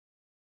Award.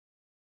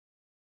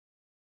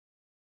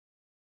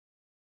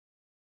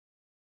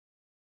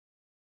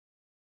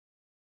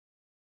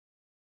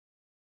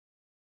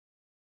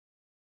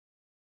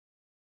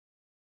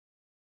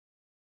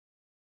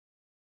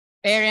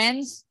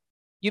 Parents,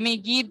 you may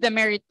give the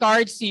merit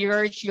cards to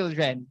your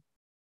children.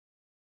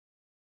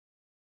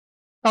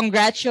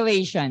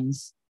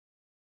 Congratulations.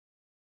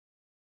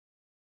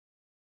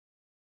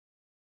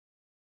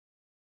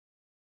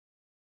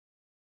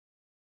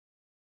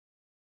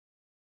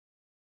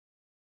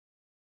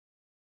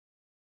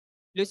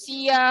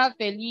 Lucia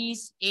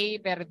Feliz A.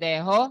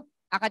 Verdejo,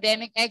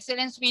 Academic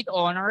Excellence with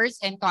Honors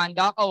and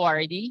Conduct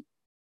Awardee.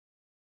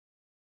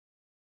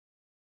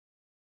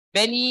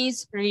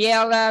 Benice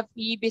Riela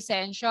P.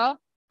 Vicencio,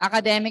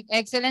 Academic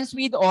Excellence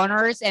with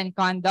Honors and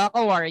Conduct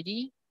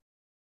Awardee.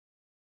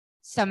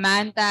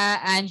 Samantha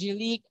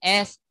Angelique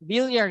S.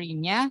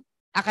 Villariña,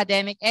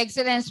 Academic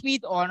Excellence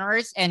with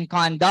Honors and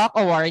Conduct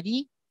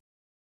Awardee.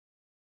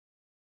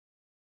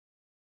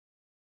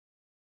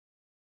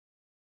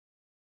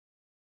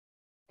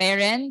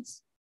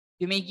 Parents,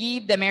 you may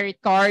give the merit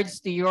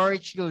cards to your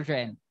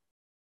children.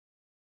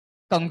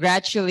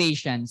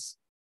 Congratulations.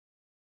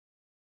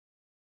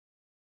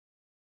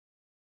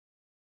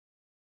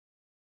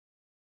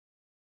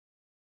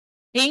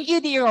 Thank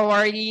you, dear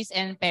awardees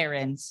and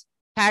parents.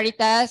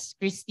 Caritas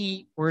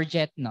Christy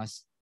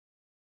Urgetnos.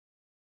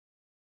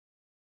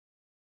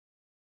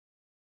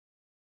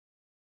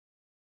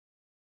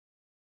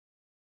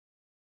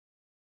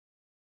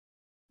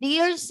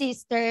 Dear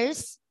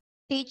sisters,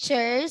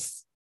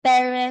 teachers,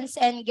 parents,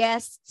 and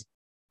guests,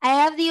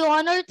 I have the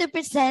honor to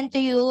present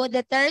to you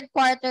the third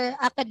quarter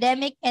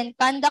academic and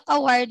conduct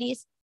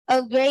awardees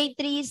of Grade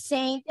 3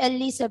 St.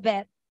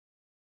 Elizabeth.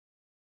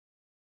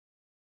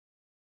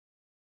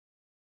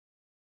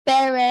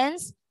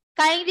 Parents,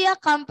 kindly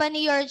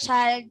accompany your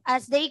child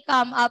as they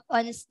come up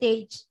on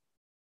stage.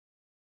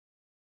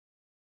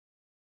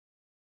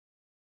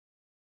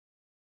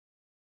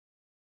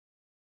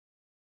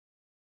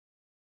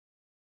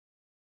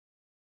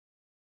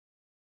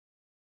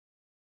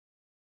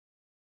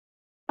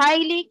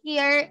 Kylie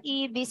Kier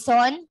E.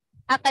 Bison,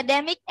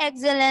 Academic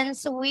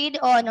Excellence with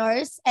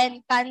Honors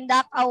and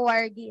Conduct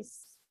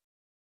Awardees.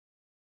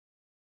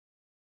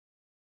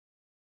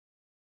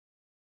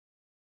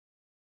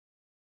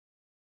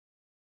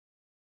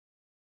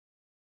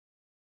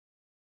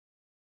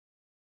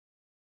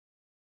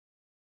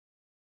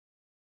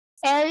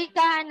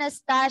 Erica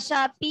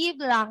Anastasia P.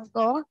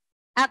 Blanco,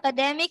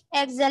 Academic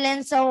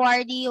Excellence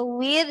Awardee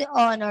with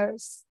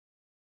Honors.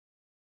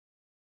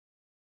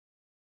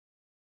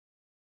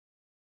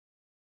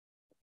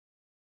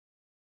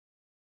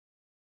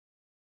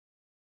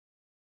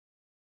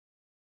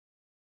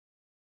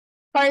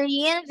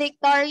 Corinne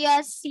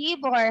Victoria C.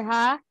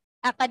 Borja,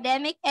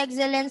 Academic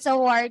Excellence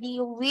Awardee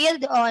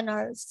with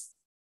Honors.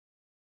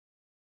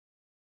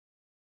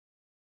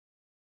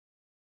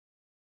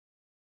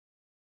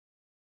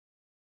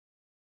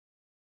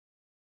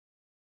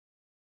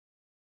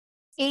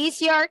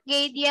 Ace York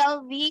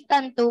Gadiel V.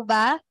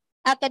 Cantuba,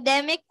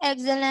 Academic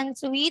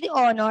Excellence with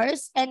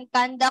Honors and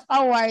Conduct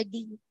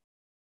Awardee.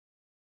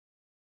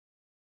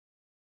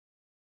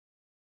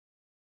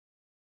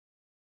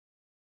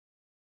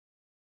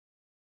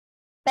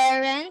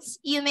 Parents,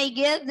 you may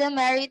give the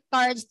merit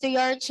cards to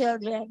your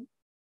children.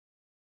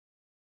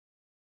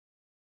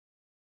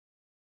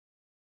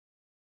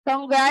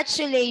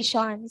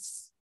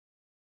 Congratulations.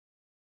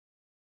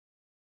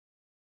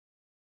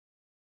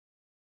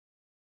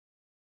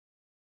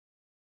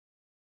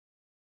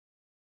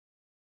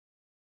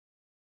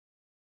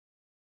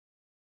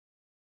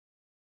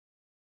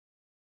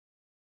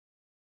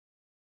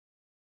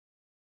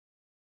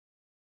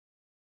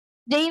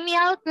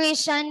 Damiel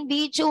Christian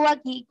B.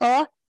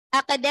 Chuakiko,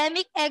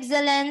 Academic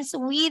Excellence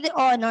with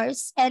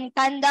Honors and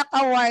Conduct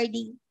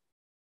Awardee.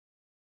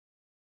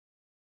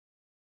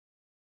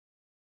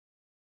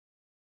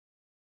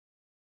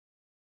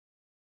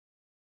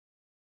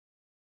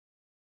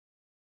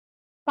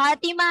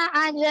 Fatima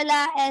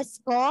Angela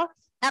Esco,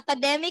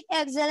 Academic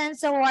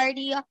Excellence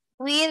Awardee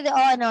with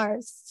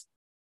Honors.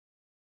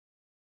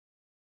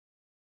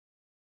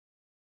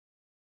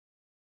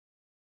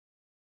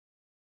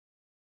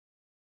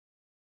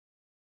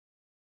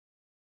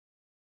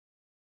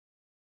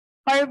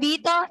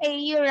 Corbito A.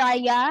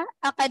 Uraya,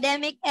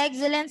 Academic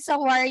Excellence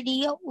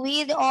Awardee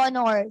with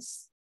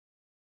Honors.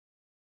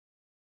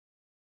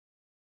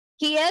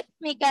 Kiet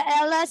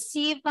Micaela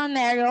C.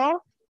 Pamero,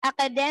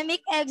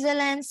 Academic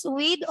Excellence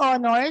with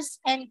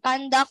Honors and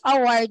Conduct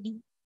Awardee.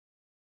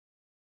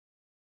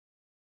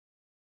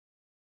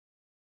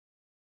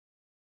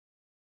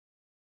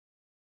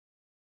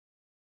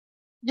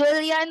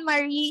 Julian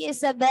Marie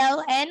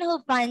Isabel N.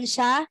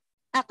 Hufansha,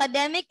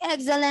 Academic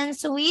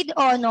Excellence with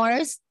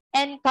Honors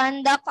and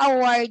Conduct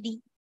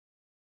Awardee.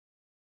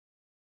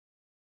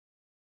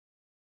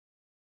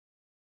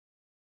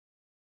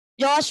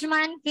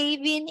 Joshman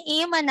Kevin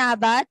E.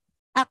 Manabat,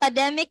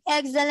 Academic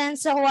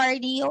Excellence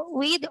Awardee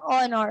with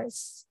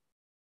Honors.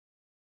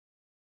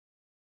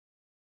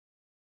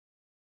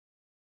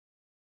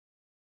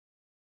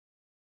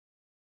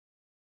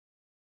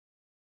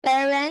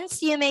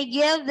 Parents, you may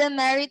give the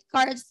merit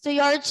cards to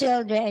your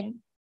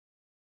children.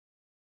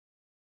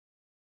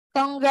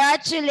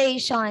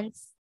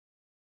 Congratulations.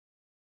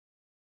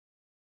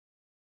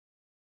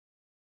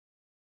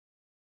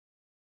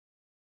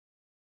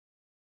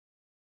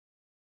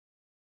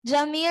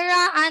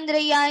 Jamira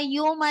Andrea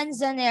U.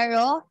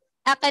 Manzanero,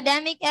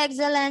 Academic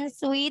Excellence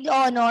with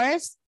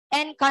Honors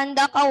and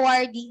Conduct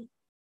Awardee.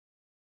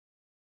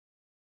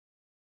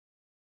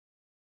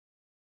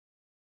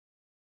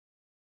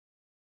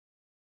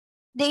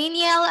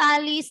 Daniel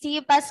Ali C.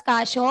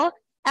 Pascasio,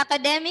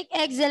 Academic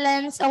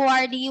Excellence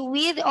Awardee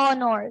with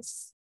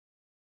Honors.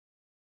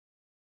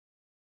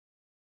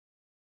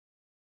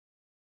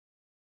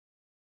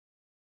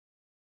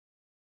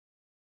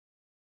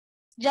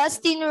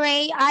 Justin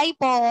Ray I.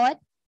 Poot,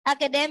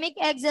 Academic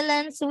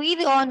Excellence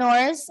with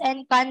Honors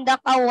and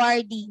Conduct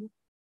Awardee.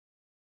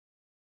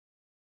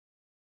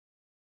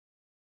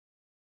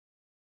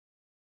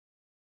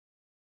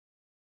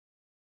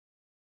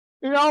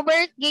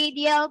 Robert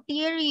Gadiel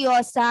T.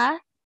 Riosa,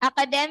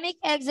 Academic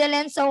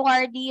Excellence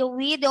Awardee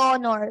with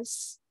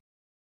Honors.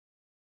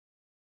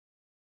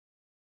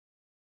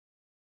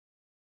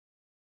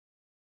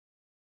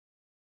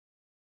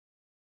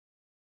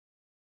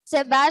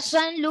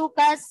 Sebastian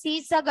Lucas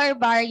C.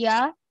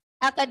 Sagarbarria,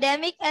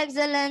 Academic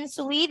Excellence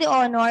with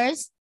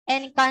Honors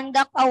and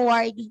Conduct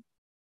Awardee.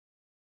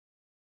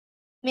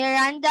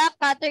 Miranda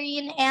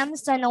Catherine M.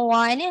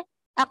 Sanawan,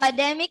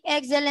 Academic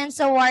Excellence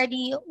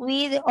Awardee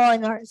with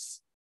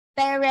Honors.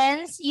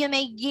 Parents, you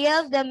may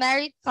give the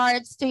merit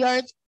cards to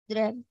your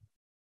children.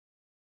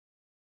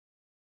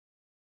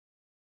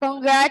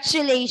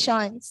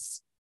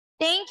 Congratulations.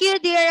 Thank you,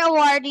 dear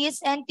awardees,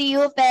 and to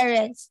you,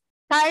 parents.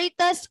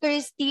 Caritas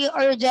Christi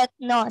Urjet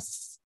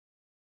Nos.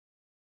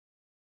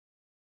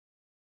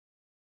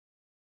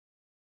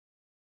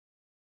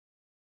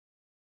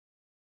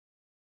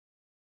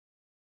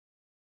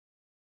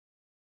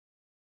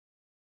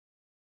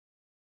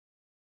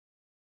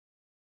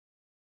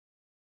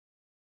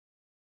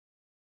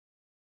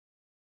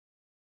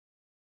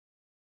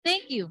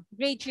 Thank you,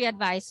 grade 3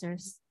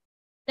 advisors.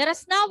 Let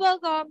us now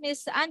welcome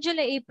Ms.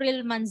 Angela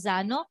April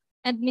Manzano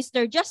and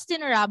Mr.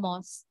 Justin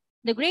Ramos,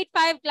 the grade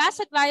 5 class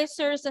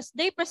advisors, as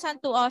they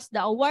present to us the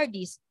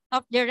awardees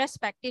of their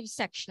respective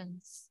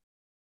sections.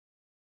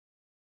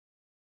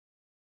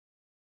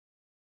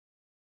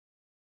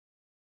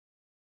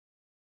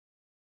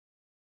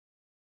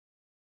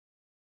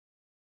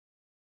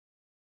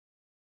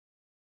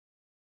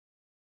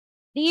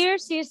 Dear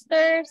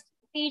sisters,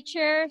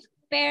 teachers,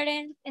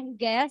 parents, and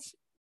guests,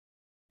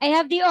 I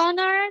have the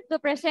honor to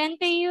present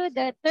to you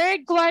the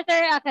third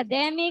quarter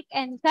academic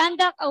and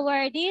conduct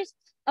awardees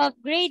of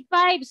grade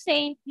 5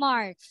 St.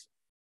 Mark's.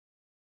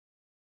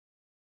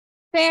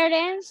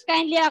 Parents,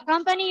 kindly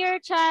accompany your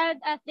child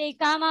as they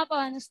come up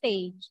on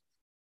stage.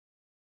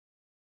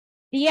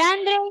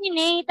 DeAndre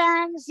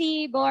Nathan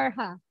C.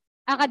 Borja,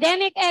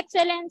 Academic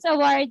Excellence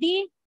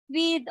Awardee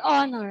with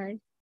honors.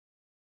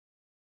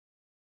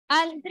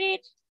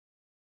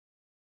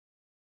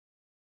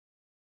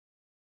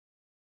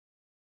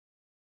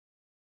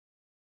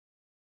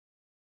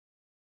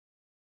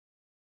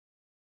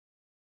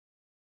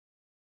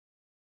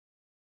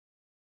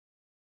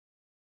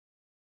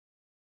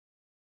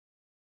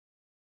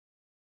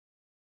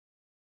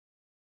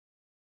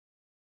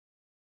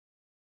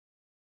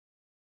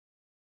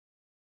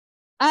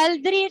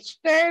 Aldrich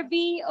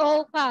Kirby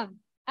Ocam,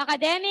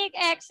 Academic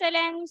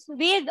Excellence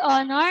with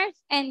Honors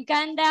and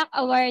Conduct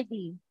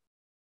Awardee.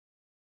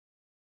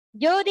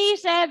 Jody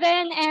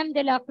 7 M.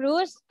 De La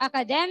Cruz,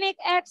 Academic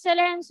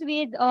Excellence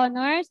with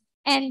Honors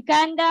and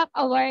Conduct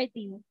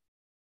Awardee.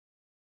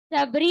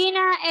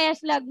 Sabrina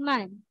S.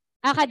 Lagman,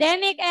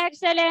 Academic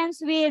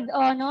Excellence with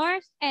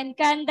Honors and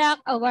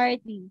Conduct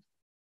Awardee.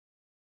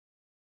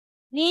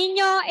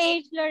 Nino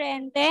H.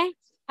 Lorente,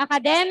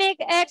 Academic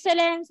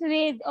Excellence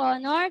with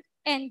Honors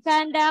and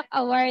Conduct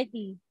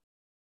Awardee.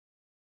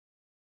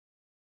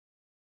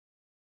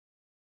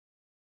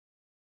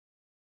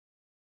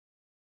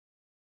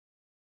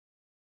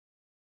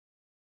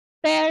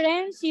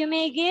 Parents, you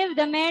may give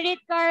the merit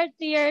card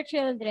to your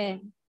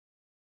children.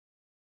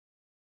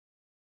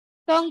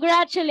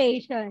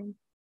 Congratulations.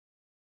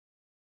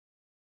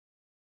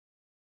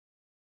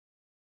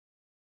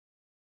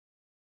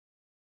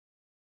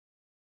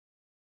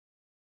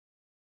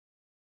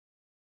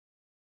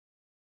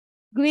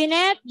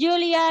 Gwyneth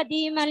Julia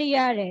D.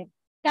 Maliare,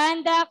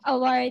 Conduct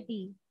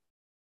Awardee.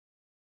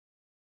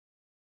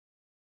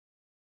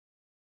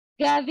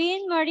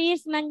 Gavin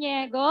Maurice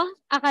Maniego,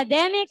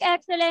 Academic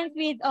Excellence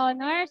with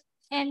Honors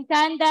and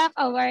Conduct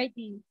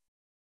Awardee.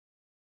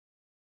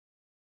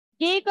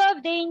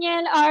 Jacob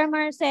Daniel R.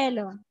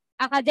 Marcelo,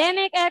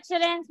 Academic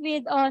Excellence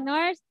with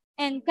Honors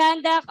and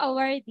Conduct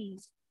Awardee.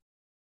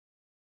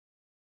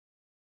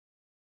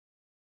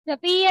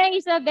 Sophia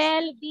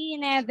Isabel B.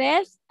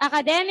 Neves,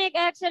 Academic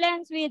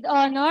Excellence with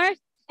Honors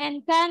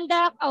and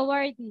Conduct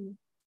Awardee.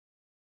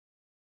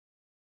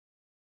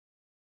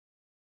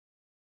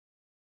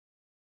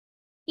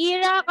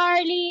 Ira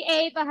Carly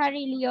A.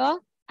 Pajarillo,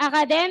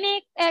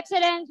 Academic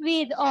Excellence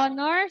with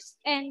Honors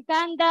and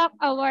Conduct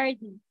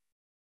Awardee.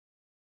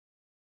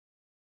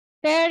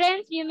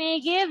 Parents, you may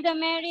give the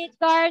merit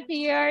card to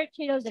your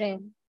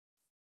children.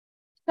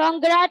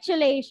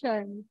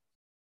 Congratulations.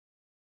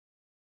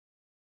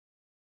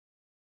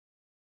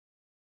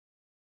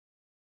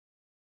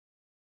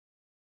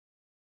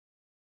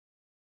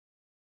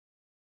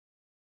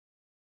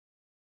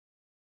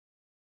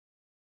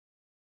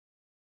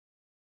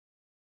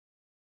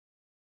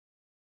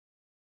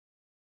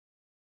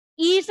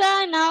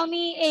 Isa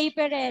Naomi A.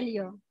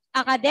 Perelio,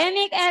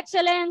 Academic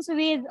Excellence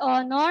with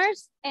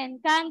Honors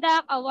and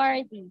Conduct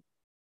Awardee.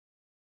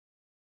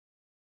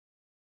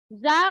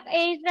 Zach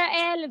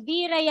Israel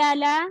V.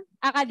 Rayala,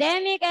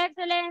 Academic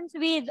Excellence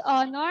with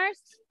Honors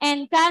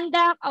and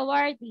Conduct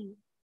Awardee.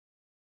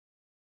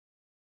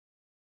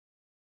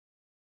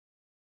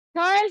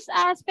 Charles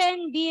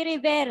Aspen B.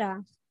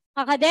 Rivera,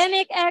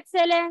 Academic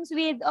Excellence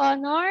with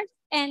Honors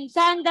and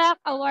Conduct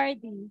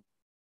Awardee.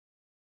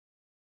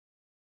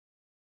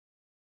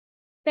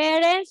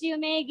 Parents, you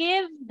may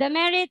give the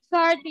merit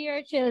card to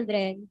your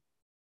children.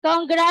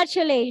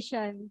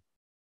 Congratulations.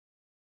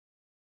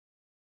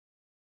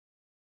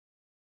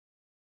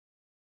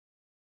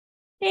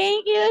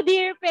 Thank you,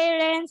 dear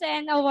parents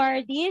and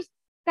awardees.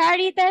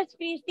 Caritas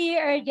Christi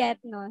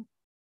Ergetnos.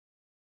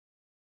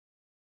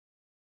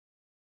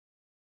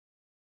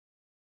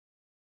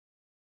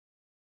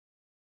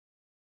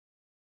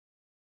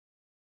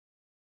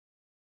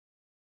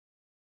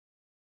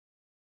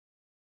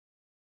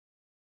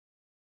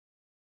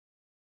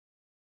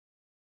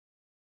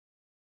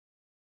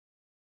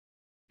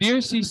 Dear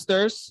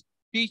sisters,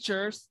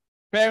 teachers,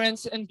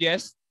 parents, and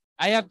guests,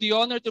 I have the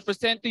honor to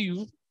present to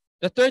you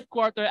the third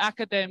quarter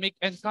academic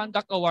and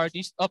conduct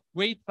awardees of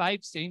grade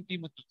 5 St.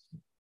 Timothy.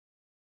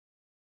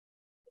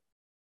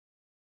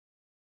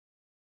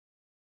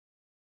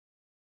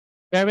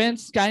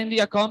 Parents, kindly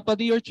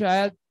accompany your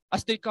child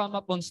as they come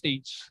up on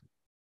stage.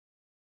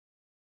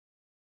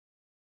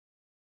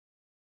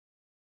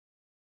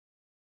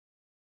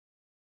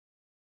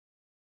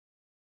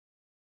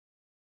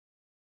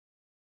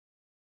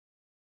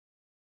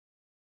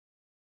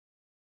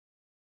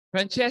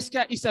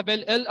 Francesca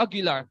Isabel L.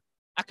 Aguilar,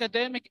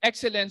 Academic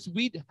Excellence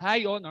with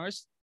High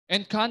Honors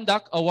and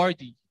Conduct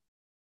Awardee.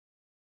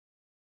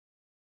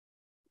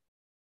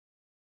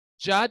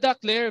 Jada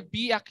Claire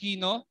B.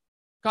 Aquino,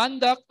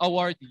 Conduct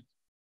Awardee.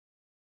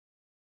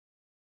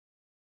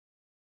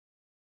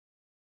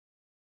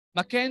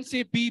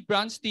 Mackenzie B.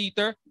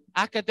 Brandstater,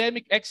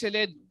 Academic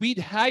Excellence with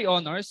High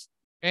Honors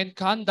and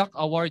Conduct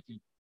Awardee.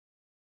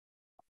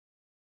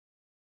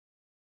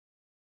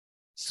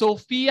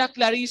 Sophia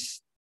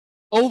Clarice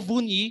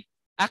Ovuni,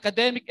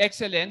 Academic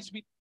Excellence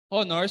with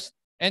Honors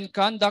and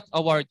Conduct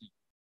Awardee.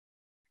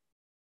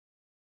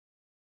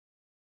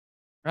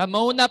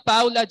 Ramona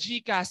Paula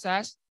G.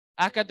 Casas,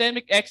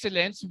 Academic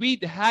Excellence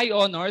with High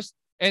Honors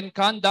and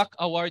Conduct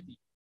Awardee.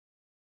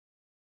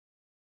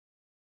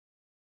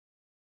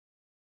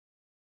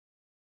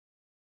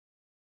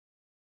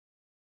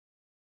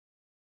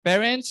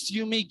 Parents,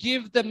 you may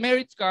give the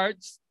merit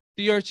cards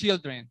to your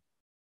children.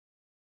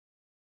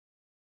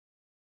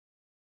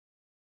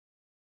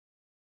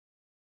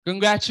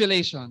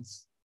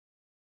 Congratulations.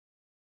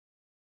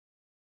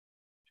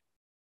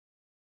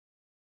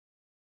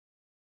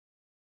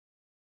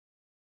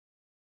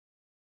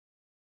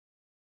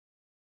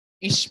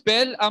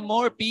 Ishbel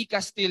Amor P.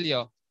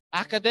 Castillo,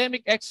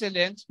 Academic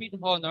Excellence with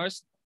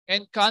Honors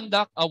and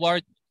Conduct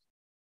Award.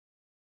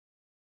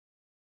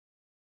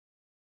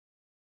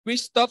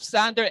 Christoph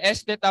Sander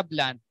S. de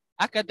Tablan,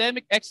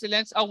 Academic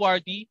Excellence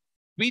Awardee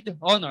with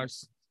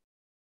Honors.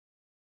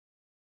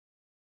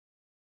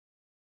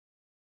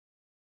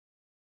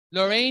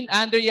 Lorraine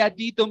Andrea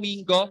D.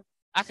 Domingo,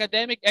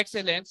 Academic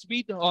Excellence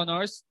with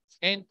Honors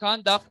and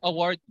Conduct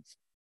Award.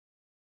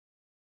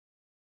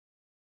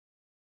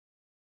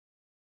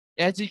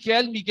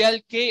 Ezekiel Miguel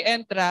K.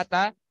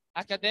 Entrata,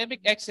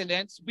 Academic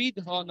Excellence with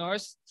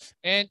Honors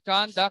and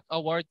Conduct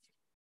Award.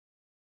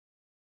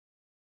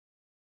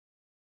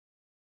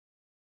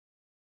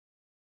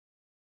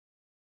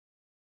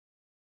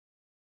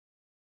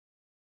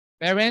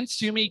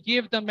 Parents, you may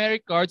give the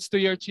merit cards to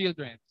your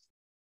children.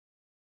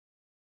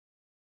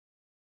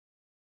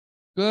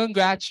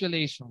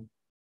 Congratulations.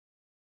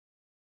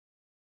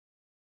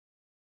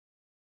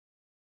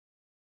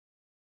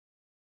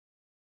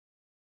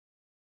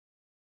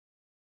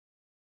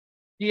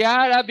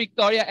 Kiara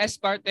Victoria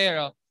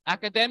Espartero,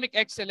 Academic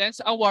Excellence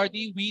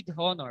Awardee with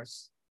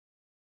Honors.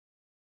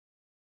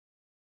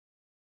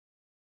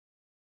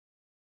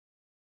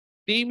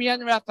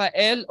 Damian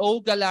Rafael O.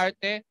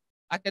 Galarte,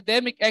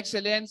 Academic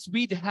Excellence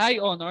with High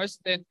Honors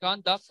and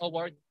Conduct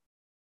Award.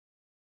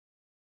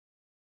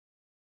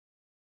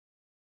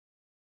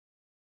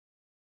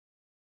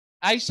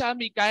 Aisha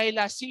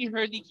Mikaela C.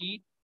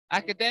 Herlicky,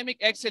 Academic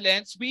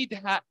Excellence with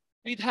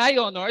High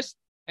Honors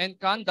and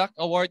Conduct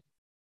Award.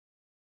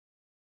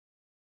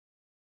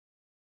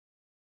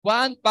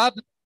 Juan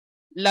Pablo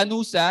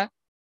Lanusa,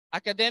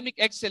 Academic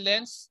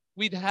Excellence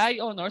with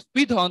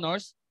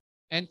Honors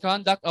and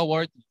Conduct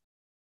Award.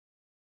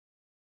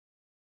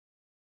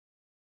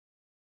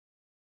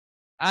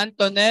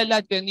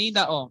 Antonella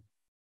Ganina,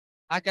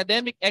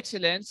 Academic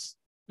Excellence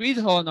with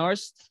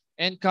Honors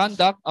and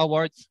Conduct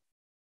Award.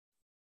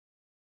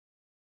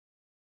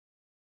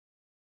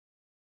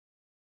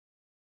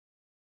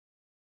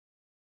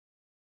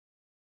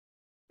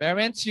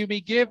 Parents, you may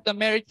give the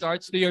merit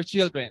cards to your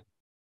children.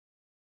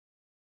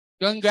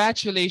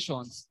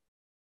 Congratulations.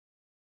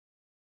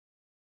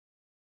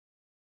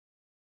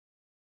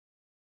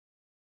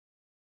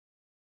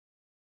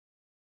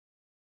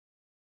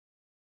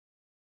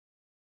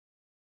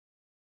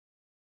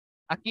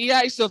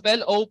 Akia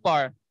Isobel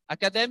Opar,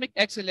 Academic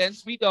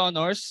Excellence with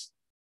Honors.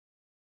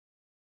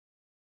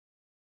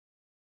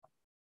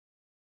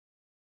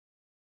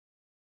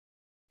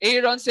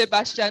 Aaron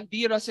Sebastian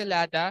D.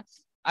 Roselada,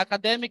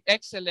 Academic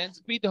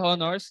Excellence with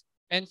Honors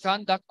and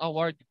Conduct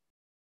Award.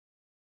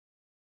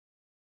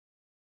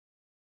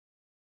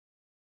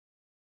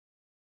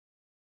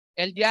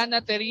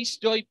 Eliana Therese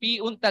Joy P.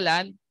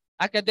 Untalan,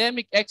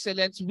 Academic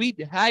Excellence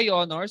with High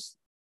Honors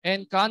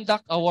and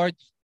Conduct Award.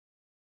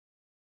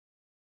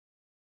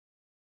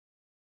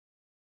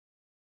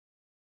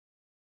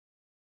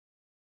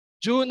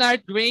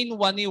 Junard Dwayne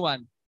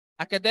Waniwan,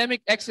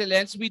 Academic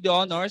Excellence with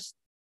Honors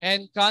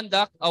and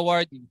Conduct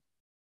Awardee.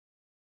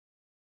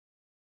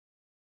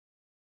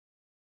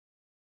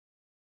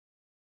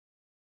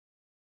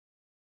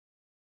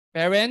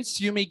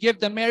 Parents, you may give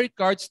the merit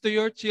cards to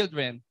your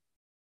children.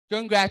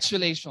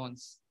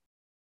 Congratulations.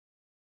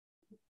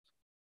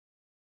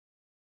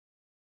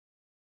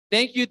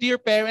 Thank you, dear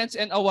parents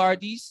and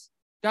awardees.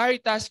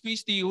 Caritas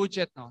Christi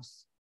Ujet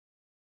Nos.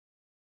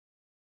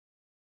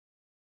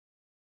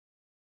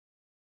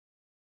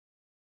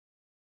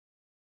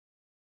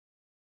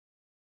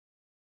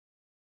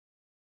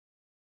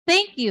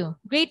 Thank you,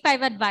 Grade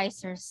 5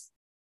 advisors.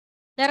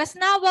 Let us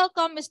now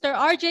welcome Mr.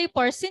 RJ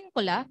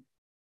Porcincula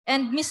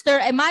and Mr.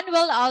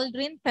 Emmanuel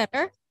Aldrin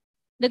Fetter,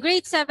 the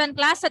Grade 7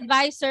 class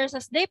advisors,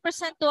 as they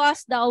present to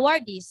us the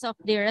awardees of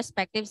their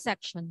respective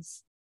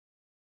sections.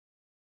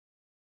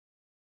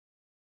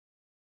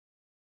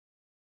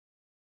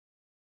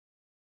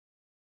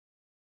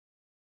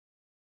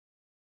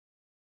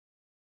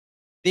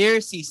 Dear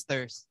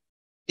sisters,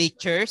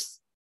 teachers,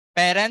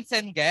 parents,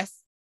 and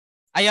guests,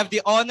 I have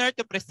the honor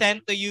to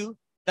present to you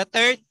the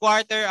third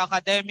quarter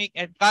academic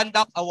and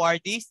conduct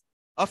awardees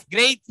of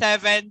Grade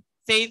 7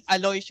 St.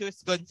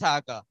 Aloysius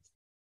Gonzaga.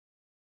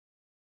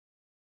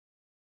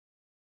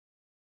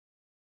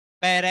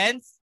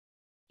 Parents,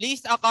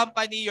 please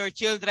accompany your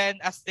children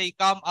as they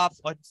come up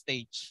on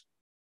stage.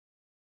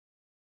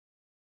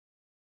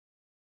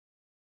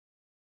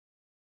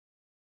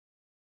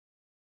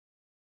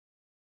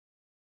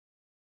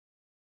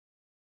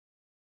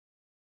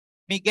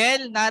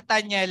 Miguel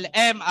Nathaniel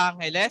M.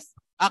 Angeles,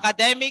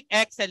 Academic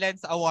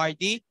Excellence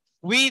Awardee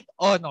with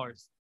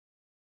Honors.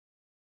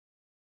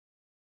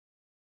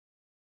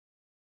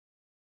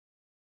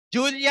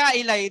 Julia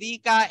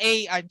Ilairica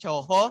A.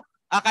 Anchojo,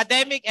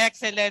 Academic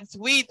Excellence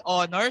with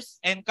Honors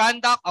and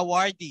Conduct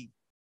Awardee.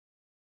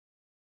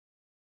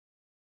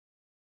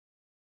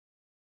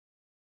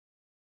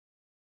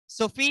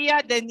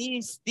 Sofia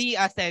Denise D.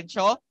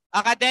 Asensio,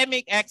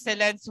 Academic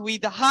Excellence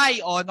with High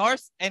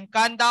Honors and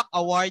Conduct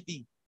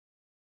Awardee.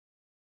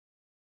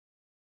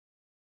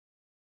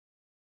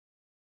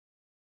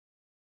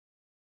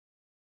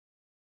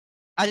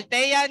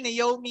 Althea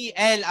Naomi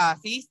L.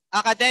 Asis,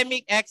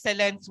 Academic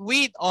Excellence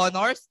with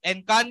Honors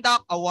and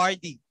Conduct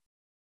Awardee.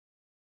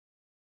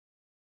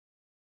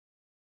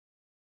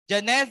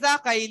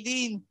 Janeza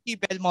Kailin P.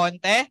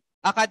 Belmonte,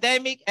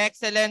 Academic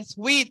Excellence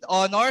with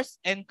Honors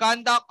and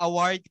Conduct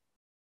Awardee.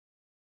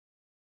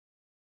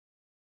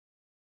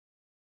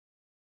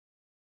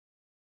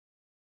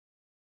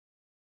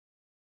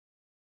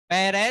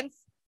 Parents,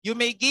 you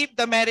may give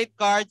the merit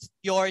cards to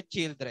your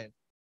children.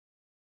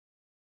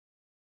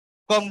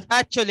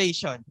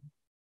 Congratulations.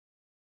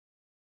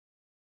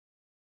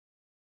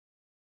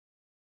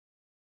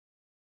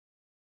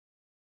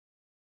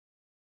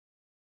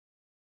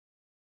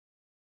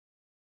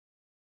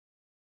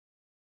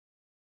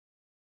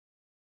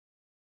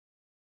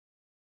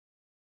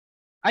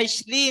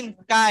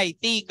 Aislinn Kai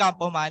T.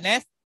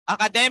 Campomanes,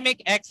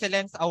 Academic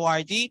Excellence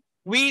Awardee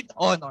with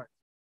Honor.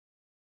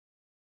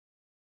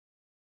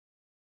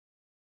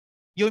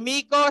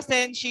 Yumiko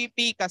Senshi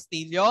P.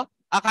 Castillo,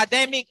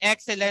 Academic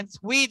Excellence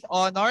with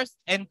Honors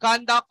and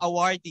Conduct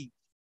Awardee.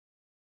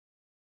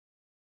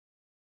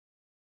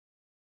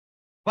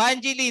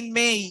 Vangeline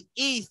May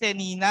E.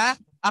 Senina,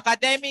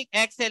 Academic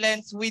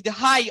Excellence with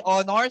High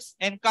Honors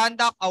and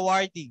Conduct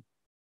Awardee.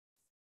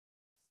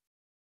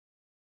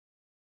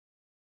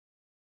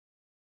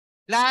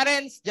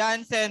 Clarence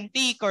Johnson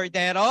T.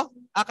 Cordero,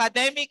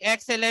 Academic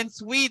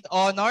Excellence with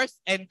Honors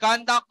and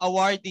Conduct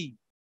Awardee.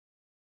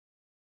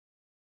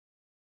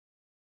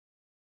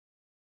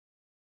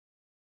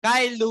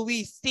 Kyle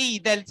Luis C.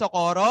 Del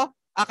Socorro,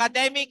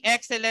 Academic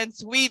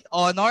Excellence with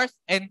Honors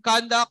and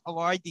Conduct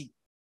Awardee.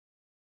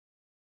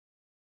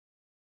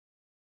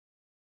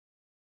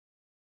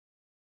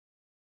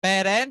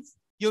 Parents,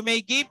 you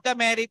may give the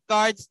merit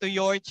cards to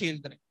your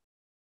children.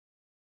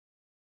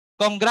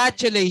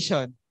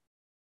 Congratulations.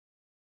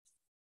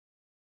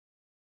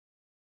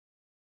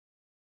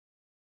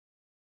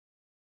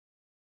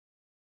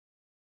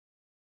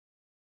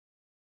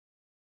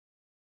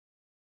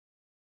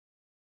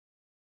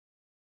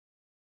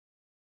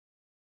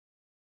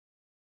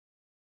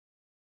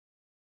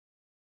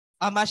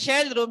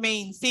 Michelle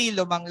Romaine C.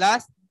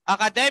 Lumanglas,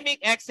 Academic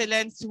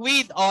Excellence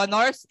with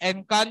Honors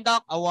and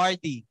Conduct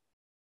Awardee.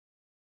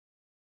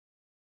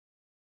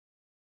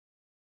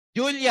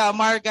 Julia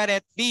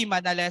Margaret B.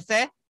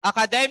 Manalese,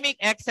 Academic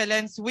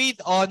Excellence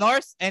with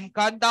Honors and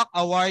Conduct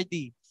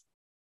Awardee.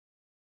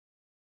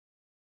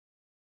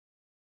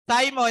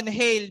 Simon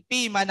Hale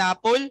P.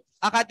 Manapul,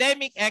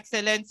 Academic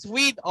Excellence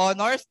with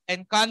Honors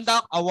and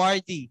Conduct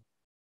Awardee.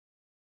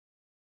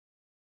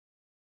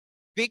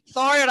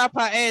 Victor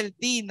Rafael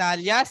D.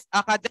 Nalias,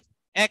 Academic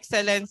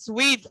Excellence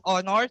with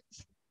Honors.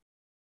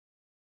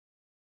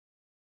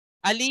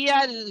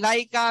 Aliyah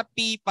Laika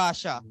P.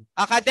 Pasha,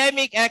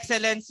 Academic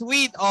Excellence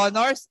with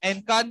Honors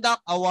and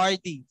Conduct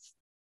Awardee.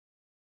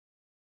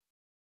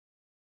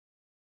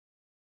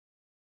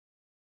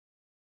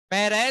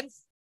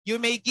 Parents, you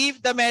may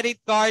give the merit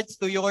cards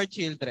to your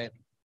children.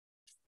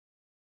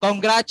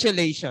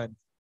 Congratulations.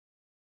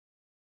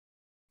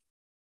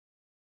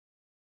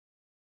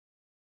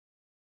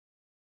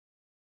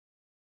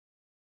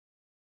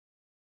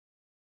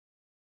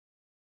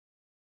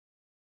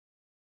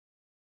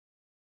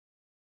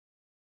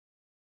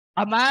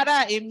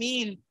 Amara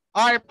Emil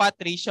R.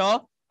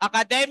 Patricio,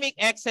 Academic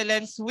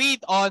Excellence with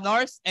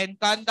Honors and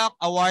Conduct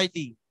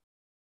Awardee.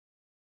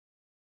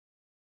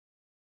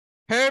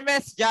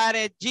 Hermes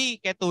Jared G.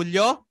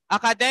 Ketulio,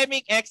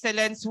 Academic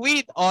Excellence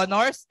with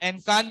Honors and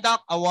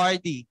Conduct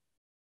Awardee.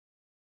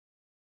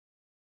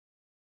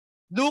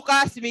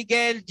 Lucas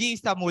Miguel G.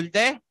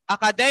 Samulde,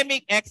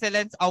 Academic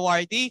Excellence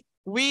Awardee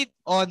with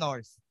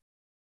Honors.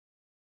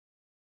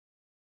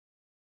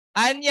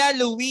 Anya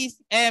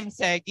Luis M.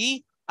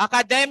 Segi,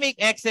 Academic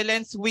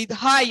Excellence with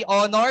High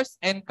Honors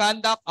and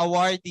Conduct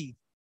Awardee.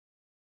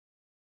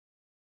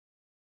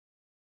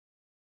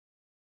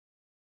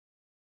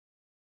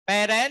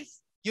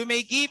 Parents, you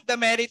may give the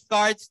merit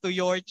cards to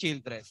your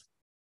children.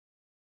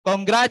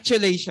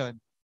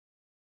 Congratulations.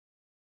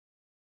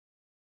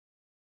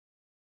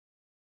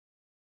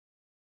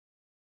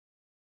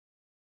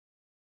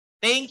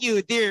 Thank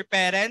you, dear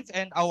parents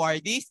and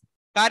awardees.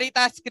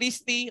 Caritas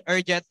Christi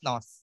Urgent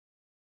Nos.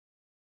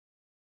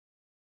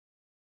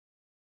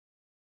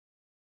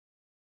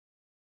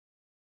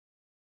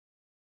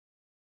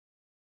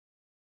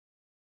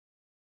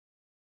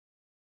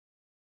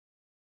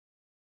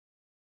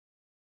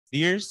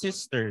 Dear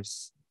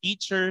sisters,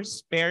 teachers,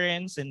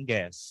 parents, and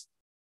guests,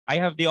 I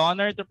have the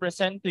honor to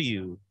present to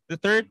you the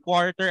third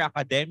quarter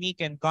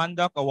academic and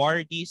conduct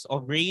awardees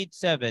of grade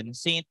 7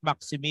 St.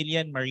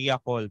 Maximilian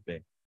Maria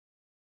Colbe.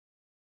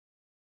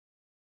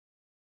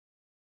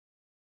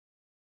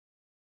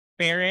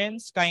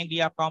 Parents, kindly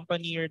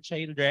accompany your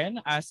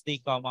children as they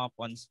come up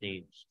on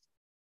stage.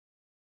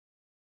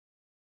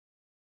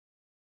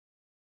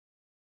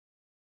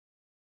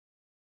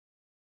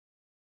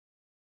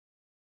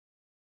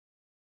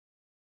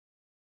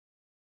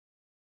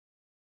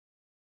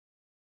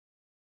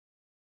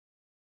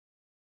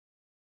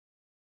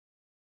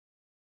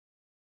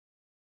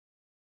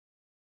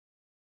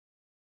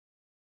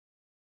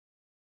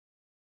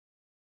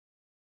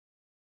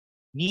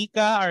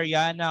 Nika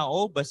Ariana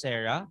O.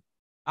 Basera,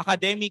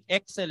 Academic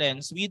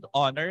Excellence with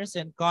Honors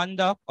and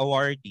Conduct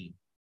Awardee.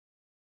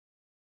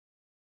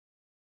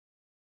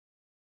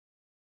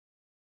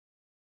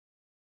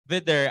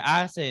 Vidar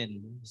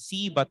Asen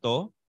C.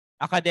 Bato,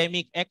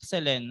 Academic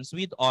Excellence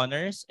with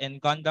Honors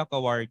and Conduct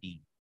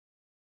Awardee.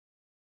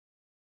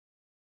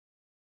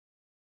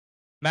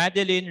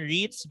 Madeline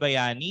Reitz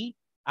Bayani,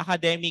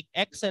 Academic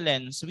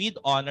Excellence with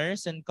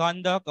Honors and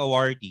Conduct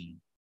Awardee.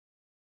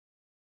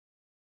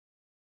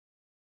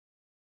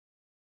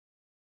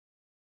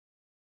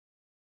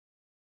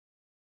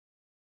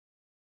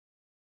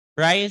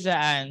 Riza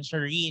Ann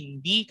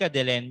Shireen D.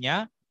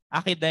 Cadelenya,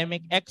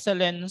 Academic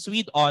Excellence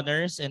with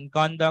Honors and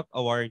Conduct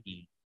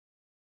Awardee.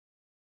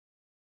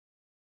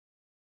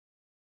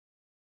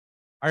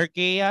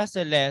 Arkea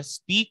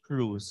Celeste P.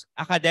 Cruz,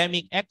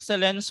 Academic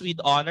Excellence with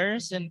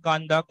Honors and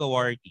Conduct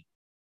Awardee.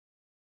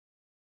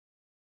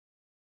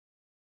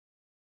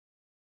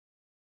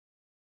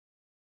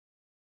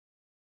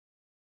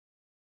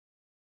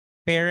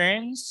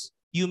 Parents,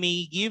 you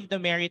may give the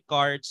merit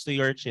cards to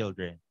your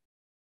children.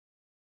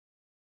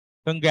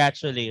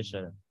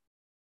 Congratulations.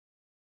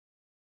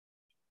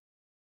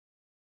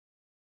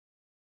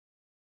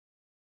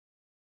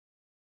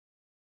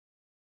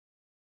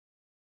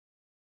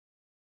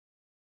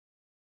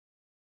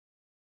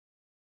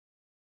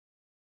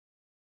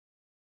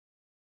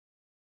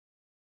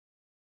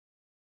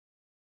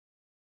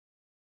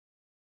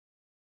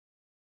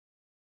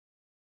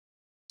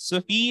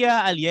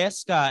 Sofia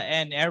Aliesca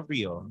and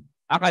Evrio,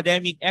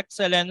 Academic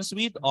Excellence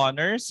with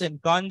Honors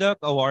and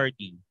Conduct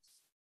Awardee.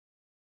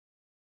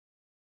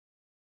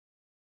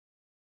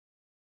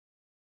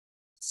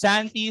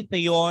 Santi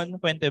Theon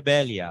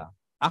Fuentebella,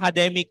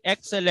 Academic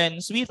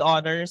Excellence with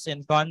Honors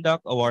and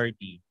Conduct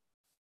Awardee.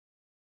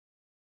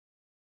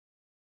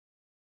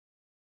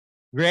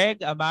 Greg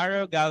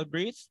Amaro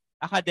Galbraith,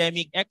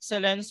 Academic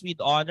Excellence with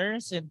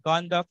Honors and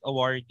Conduct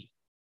Awardee.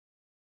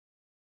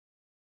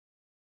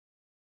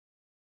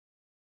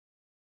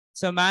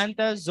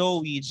 Samantha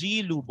Zoe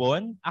G.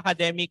 Lubon,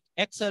 Academic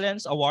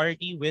Excellence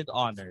Awardee with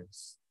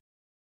Honors.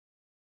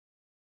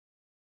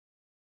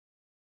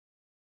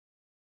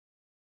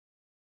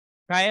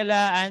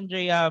 Kyla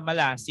Andrea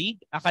Malasig,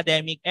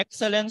 Academic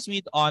Excellence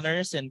with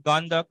Honors and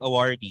Conduct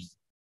Awardee.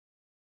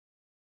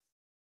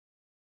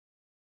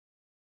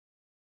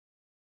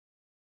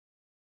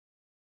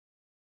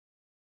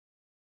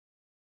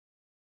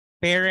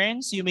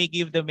 Parents, you may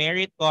give the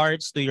merit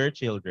cards to your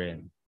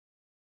children.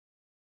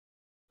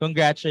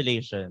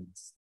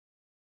 Congratulations.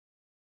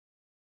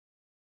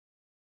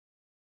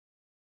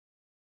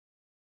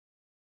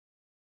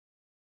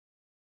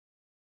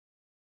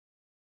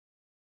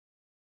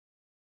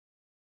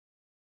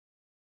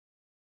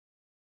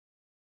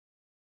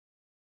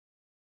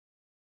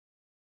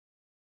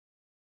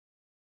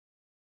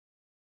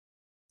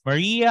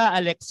 Maria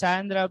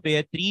Alexandra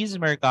Beatriz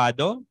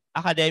Mercado,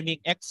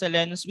 Academic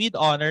Excellence with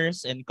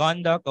Honors and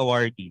Conduct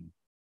Awardee.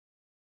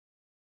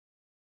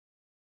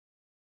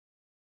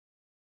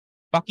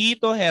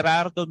 Paquito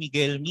Gerardo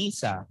Miguel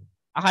Misa,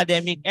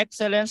 Academic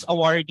Excellence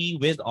Awardee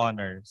with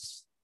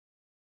Honors.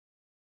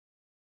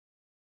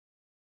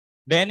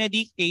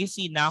 Benedict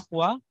Casey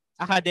Nakwa,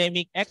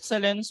 Academic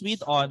Excellence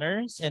with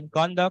Honors and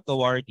Conduct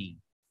Awardee.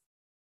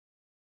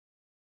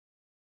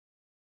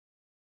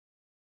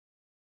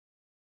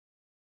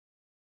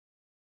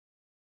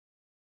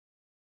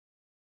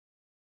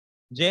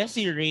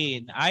 Jessie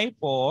Rain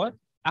Aipot,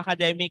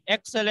 Academic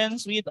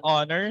Excellence with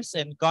Honors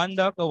and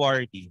Conduct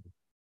Awardee.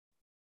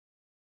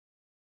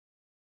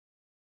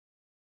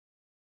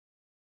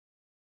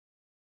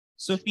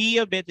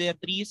 Sofia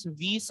Beatriz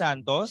V.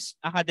 Santos,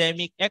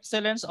 Academic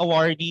Excellence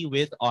Awardee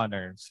with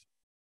Honors.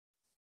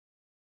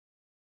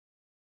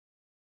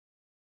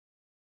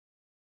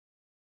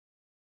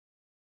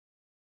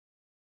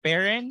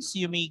 Parents,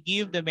 you may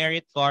give the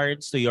merit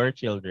cards to your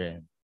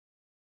children.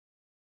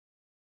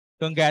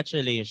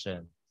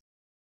 Congratulations.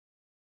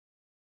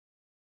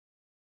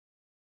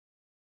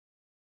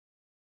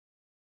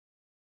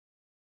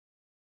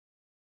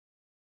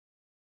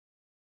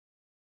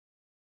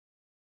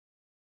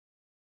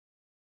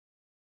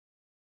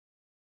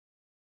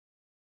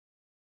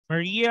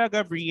 Maria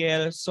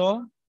Gabriel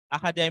So,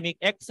 Academic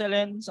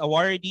Excellence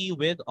Awardee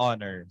with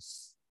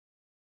Honors.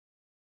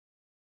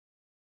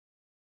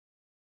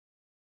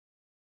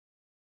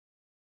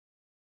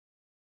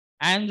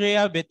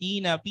 Andrea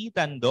Bettina P.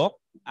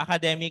 Tandok,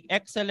 Academic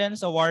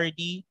Excellence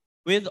Awardee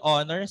with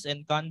Honors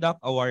and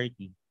Conduct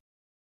Awardee.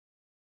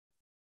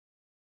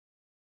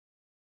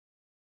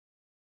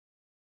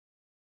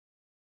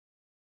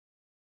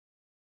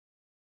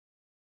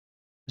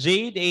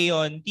 Jade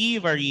Ayon T.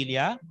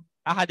 Varilla,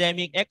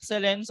 Academic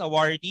Excellence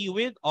Awardee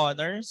with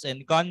Honors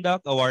and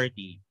Conduct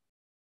Awardee.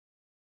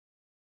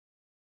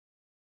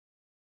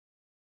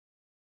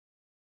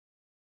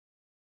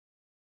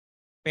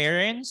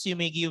 Parents, you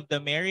may give the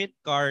merit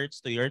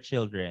cards to your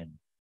children.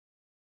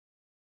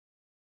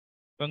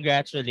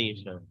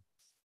 Congratulations.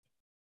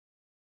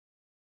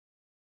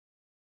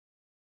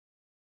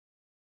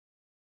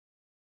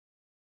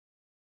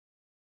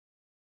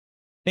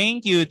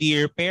 Thank you,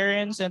 dear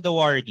parents and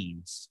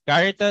awardees.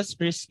 Caritas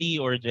Christi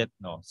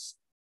Orgetnos.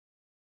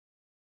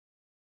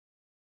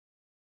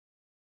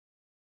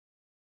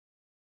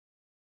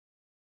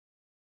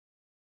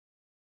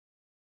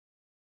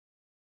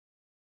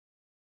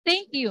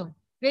 Thank you,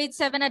 Grade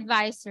 7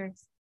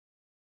 advisors.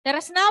 Let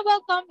us now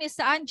welcome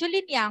Ms.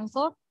 Angeline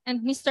Yanko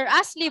and Mr.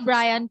 Ashley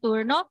Brian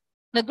Turno,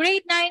 the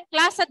Grade 9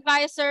 class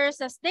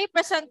advisors, as they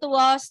present to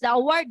us the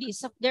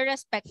awardees of their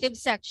respective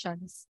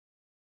sections.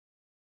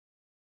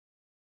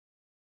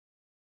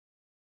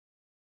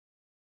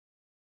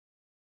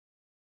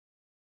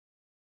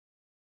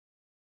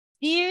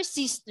 Dear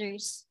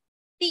sisters,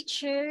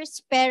 teachers,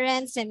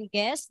 parents, and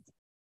guests,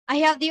 I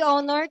have the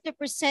honor to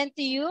present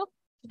to you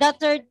the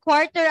third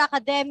quarter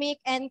academic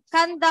and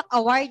conduct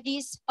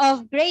awardees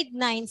of Grade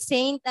 9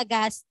 St.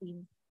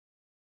 Augustine.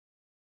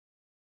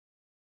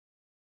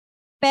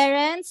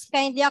 Parents,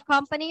 kindly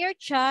accompany your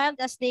child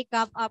as they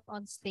come up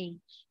on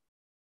stage.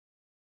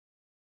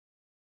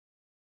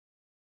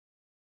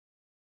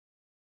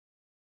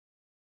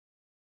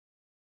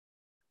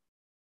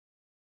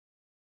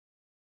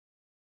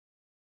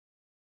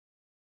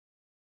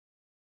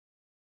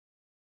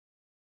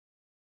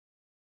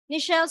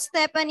 Michelle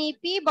Stephanie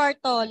P.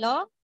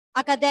 Bartolo,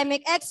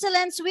 Academic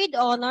Excellence with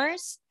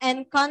Honors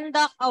and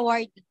Conduct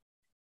Awardee.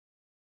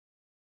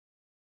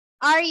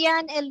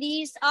 Arian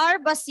Elise R.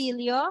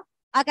 Basilio,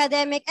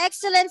 Academic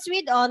Excellence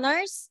with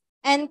Honors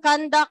and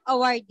Conduct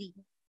Awardee.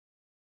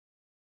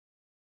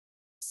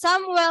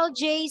 Samuel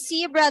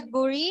J.C.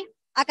 Bradbury,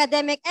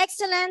 Academic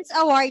Excellence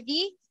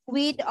Awardee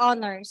with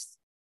honors.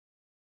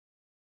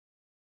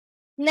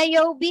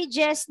 Nayobi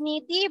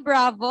Jesniti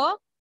Bravo,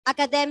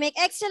 Academic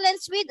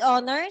Excellence with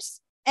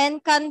honors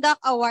and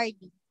Conduct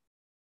Awardee.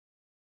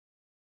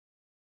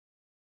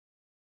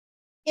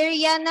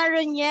 Iriana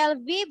Roniel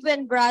V.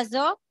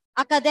 Benbrazo,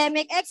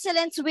 Academic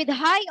Excellence with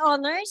High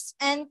Honors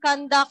and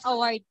Conduct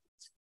Award.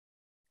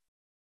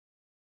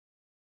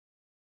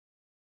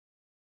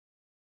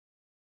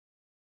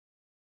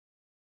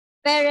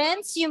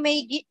 Parents, you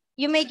may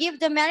give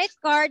the merit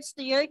cards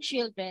to your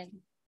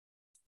children.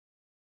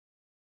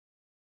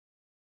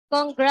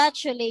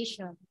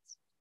 Congratulations.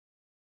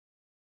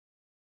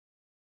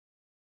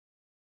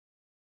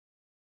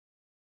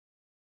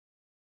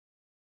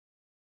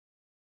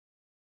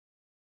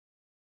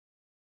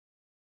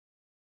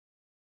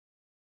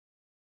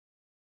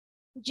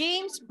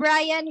 James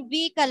Brian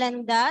V.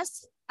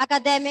 Calandas,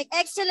 Academic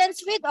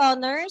Excellence with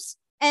Honors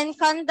and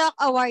Conduct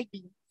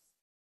Awardee.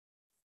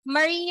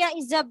 Maria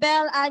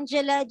Isabel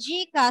Angela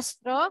G.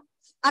 Castro,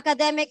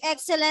 Academic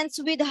Excellence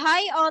with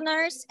High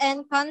Honors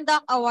and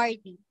Conduct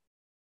Awardee.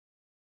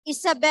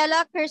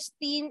 Isabella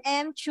Christine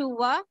M.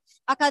 Chua,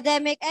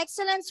 Academic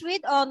Excellence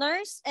with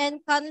Honors and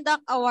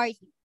Conduct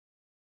Awardee.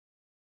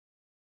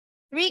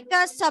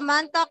 Rica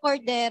Samantha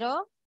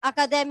Cordero,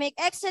 Academic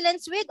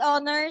Excellence with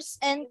Honors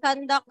and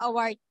Conduct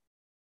Award.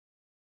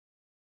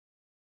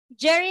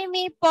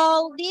 Jeremy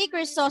Paul D.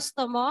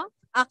 Crisostomo,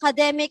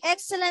 Academic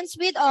Excellence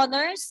with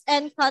Honors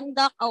and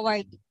Conduct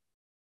Award.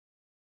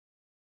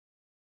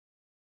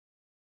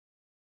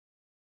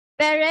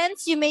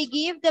 Parents, you may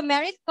give the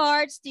merit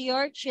cards to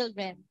your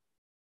children.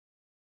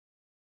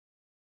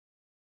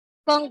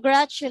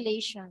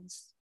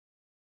 Congratulations.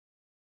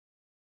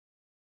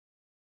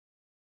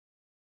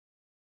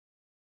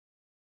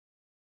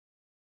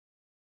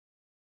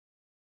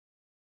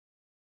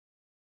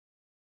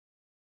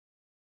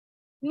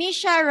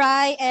 Misha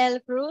Rai L.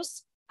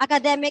 Cruz,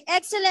 Academic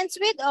Excellence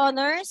with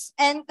Honors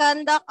and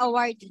Conduct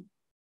Awardee.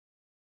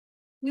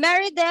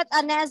 Meredith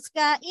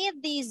Anesca E.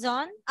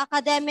 Dizon,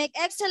 Academic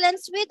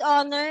Excellence with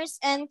Honors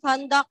and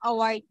Conduct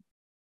Awardee.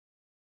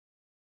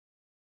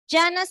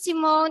 Jana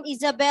Simone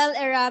Isabel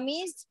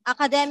Eramis,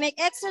 Academic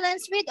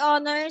Excellence with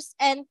Honors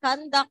and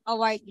Conduct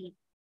Awardee.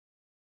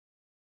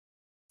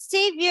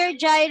 Xavier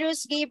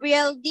Jairus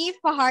Gabriel D.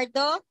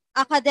 Fajardo,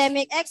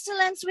 Academic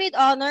Excellence with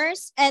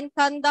Honors and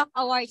Conduct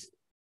Awardee.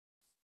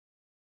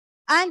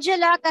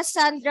 Angela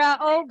Cassandra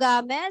O.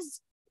 Gamez,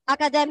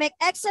 Academic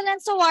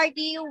Excellence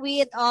Awardee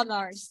with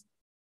Honors.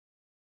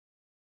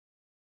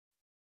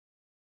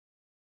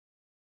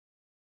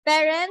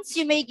 Parents,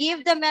 you may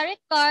give the merit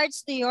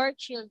cards to your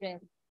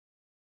children.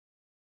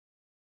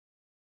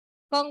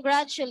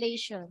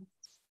 Congratulations.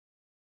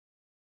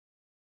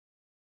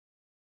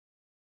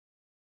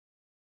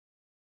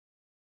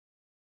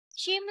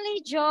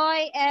 Chimley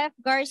Joy F.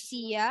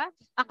 Garcia,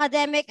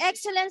 Academic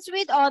Excellence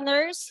with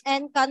Honors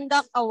and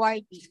Conduct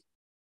Awardee.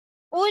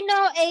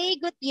 Uno A.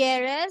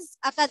 Gutierrez,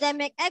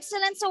 Academic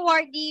Excellence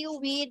Awardee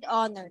with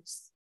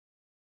Honors.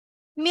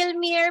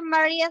 Milmir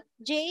Maria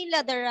J.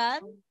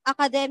 Ladaran,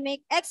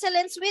 Academic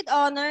Excellence with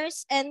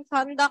Honors and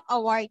Conduct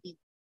Awardee.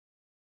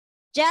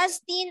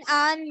 Justine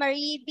Ann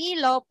Marie B.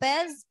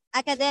 Lopez,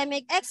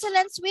 Academic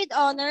Excellence with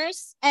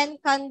Honors and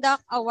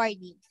Conduct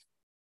Awardee.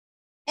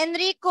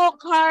 Enrico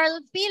Carl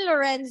P.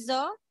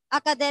 Lorenzo,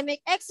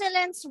 Academic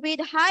Excellence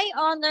with High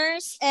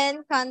Honors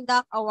and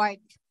Conduct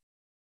Awardee.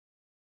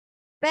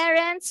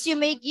 Parents, you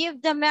may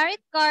give the merit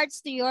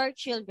cards to your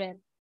children.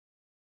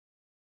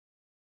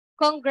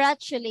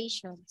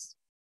 Congratulations.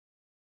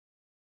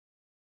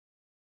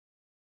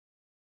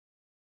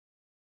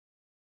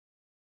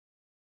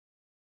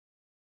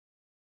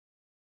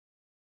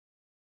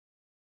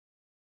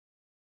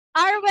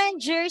 Arwen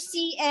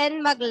Jersey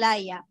N.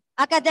 Maglaya,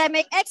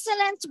 Academic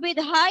Excellence with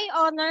High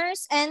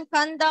Honors and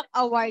Conduct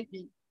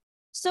Awardee.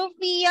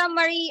 Sophia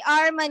Marie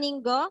R.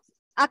 Maningo,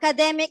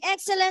 Academic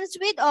Excellence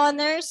with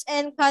Honors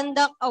and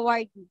Conduct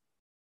Awardee.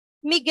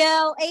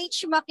 Miguel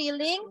H.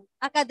 Makiling,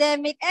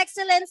 Academic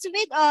Excellence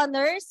with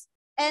Honors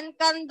and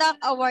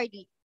Conduct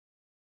Awardee.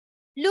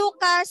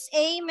 Lucas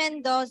A.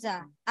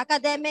 Mendoza,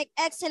 Academic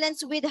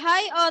Excellence with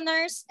High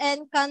Honors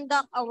and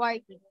Conduct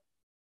Awardee.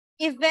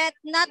 Yvette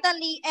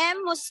Natalie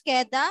M.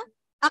 Mosqueda,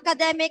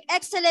 Academic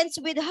Excellence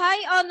with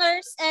High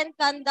Honors and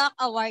Conduct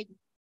Awardee.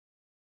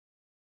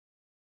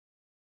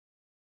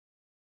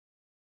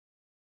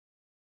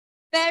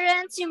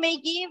 Parents, you may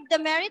give the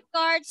merit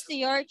cards to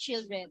your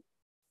children.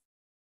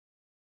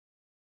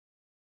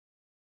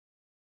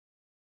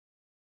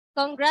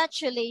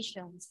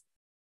 Congratulations.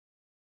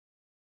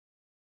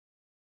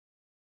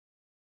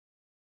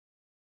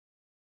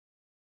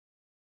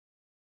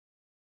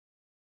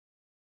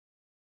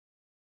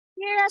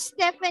 Kira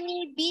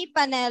Stephanie B.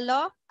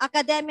 Panelo,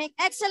 Academic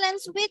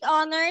Excellence with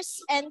Honors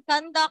and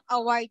Conduct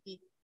Awardee.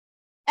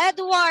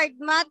 Edward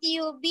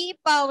Matthew B.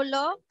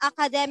 Paulo,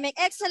 Academic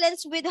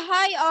Excellence with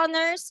High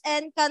Honors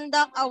and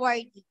Conduct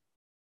Awardee.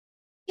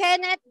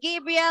 Kenneth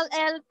Gabriel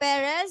L.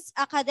 Perez,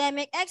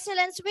 Academic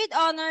Excellence with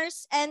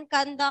Honors and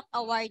Conduct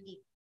Awardee.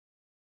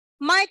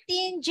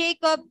 Martin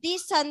Jacob D.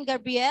 San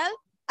Gabriel,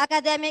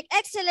 Academic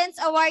Excellence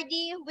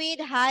Awardee with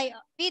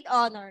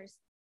Honors.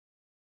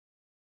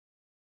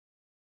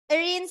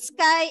 Erin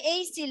Sky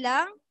A.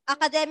 Silang,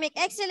 Academic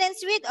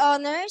Excellence with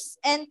Honors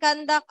and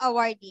Conduct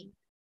Awardee.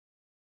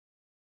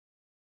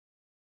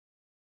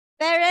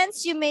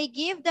 Parents, you may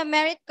give the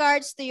merit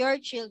cards to your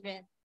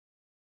children.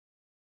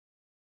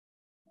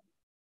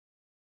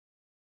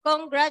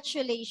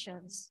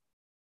 Congratulations.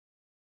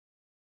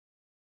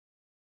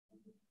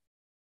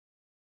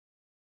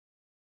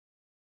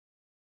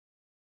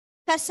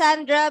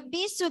 Cassandra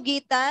B.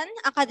 Sugitan,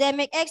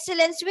 Academic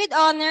Excellence with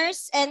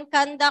Honors and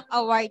Conduct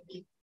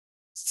Awardee.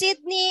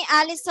 Sydney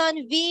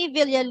Allison V.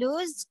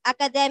 Villaluz,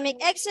 Academic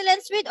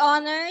Excellence with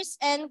Honors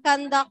and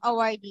Conduct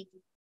Awardee.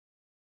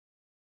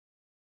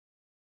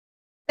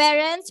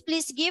 Parents,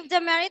 please give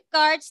the merit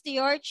cards to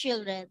your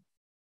children.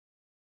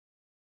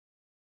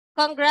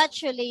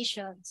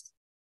 Congratulations.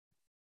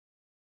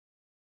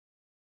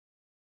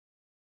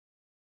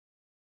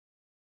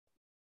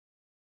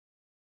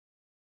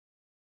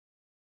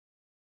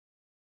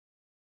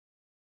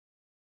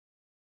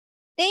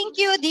 Thank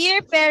you,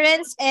 dear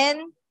parents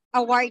and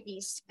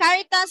awardees.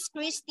 Caritas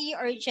Christi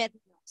or Jet.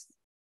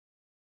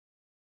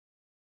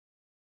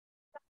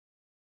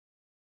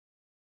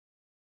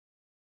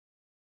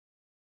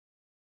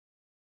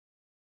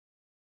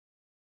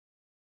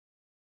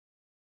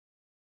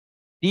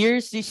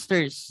 Dear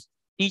sisters,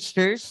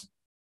 teachers,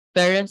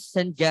 parents,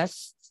 and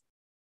guests,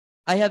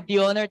 I have the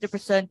honor to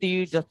present to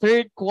you the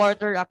third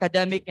quarter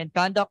academic and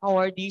conduct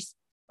awardees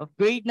of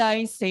grade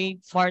 9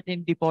 St.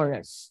 Martin de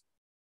Porres.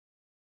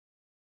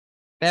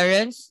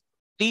 Parents,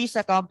 please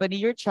accompany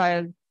your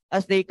child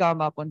as they come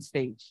up on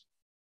stage.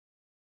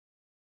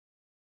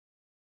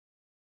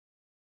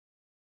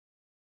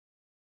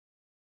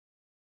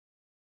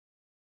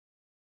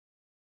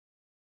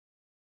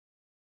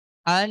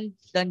 And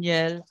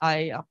Danielle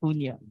I.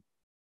 Acuña,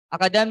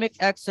 Academic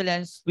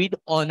Excellence with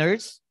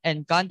Honors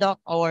and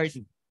Conduct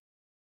Awardee.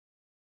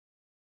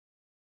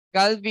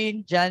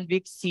 Calvin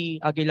Janvic C.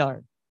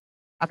 Aguilar,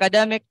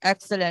 Academic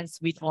Excellence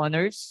with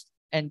Honors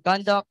and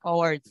Conduct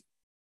Awardee.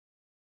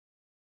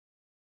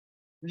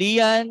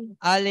 Lian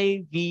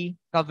Ale V.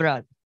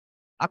 Cabral,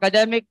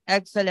 Academic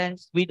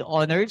Excellence with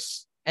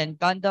Honors and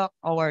Conduct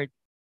Award.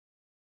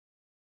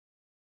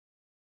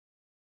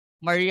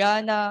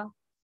 Mariana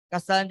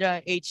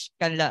Cassandra H.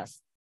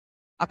 Canlas,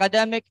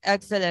 Academic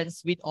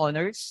Excellence with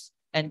Honors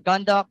and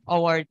Conduct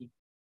Awardee.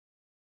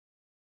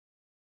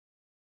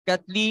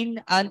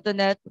 Kathleen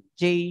Antoinette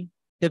J.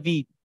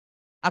 David,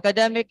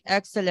 Academic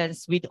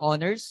Excellence with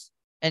Honors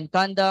and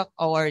Conduct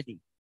Awardee.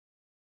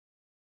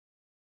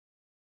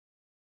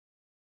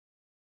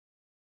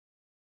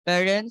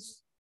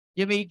 Parents,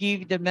 you may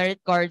give the merit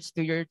cards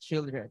to your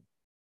children.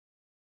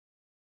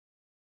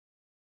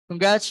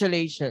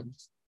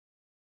 Congratulations.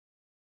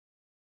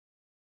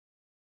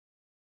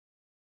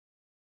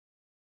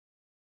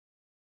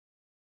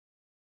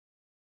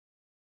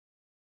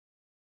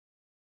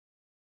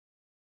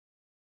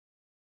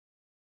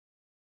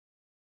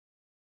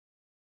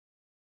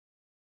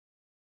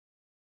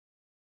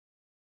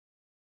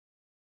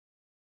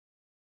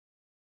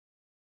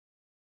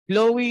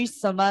 Chloe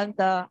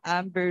Samantha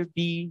Amber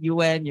B.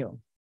 Eugenio,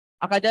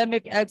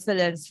 Academic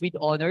Excellence with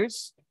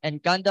Honors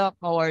and Conduct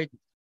Award.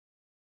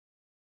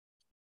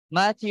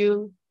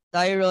 Matthew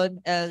Tyron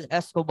L.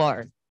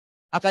 Escobar,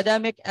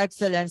 Academic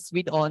Excellence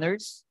with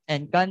Honors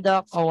and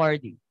Conduct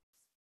Awardee.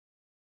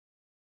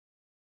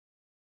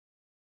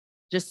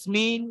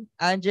 Jasmine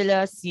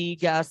Angela C.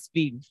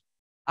 Gaspin,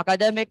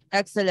 Academic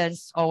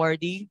Excellence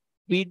Awardee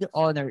with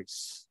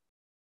Honors.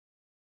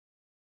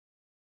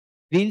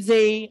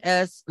 Lindsay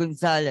S.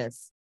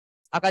 Gonzalez,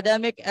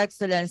 Academic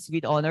Excellence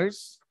with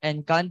Honors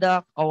and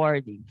Conduct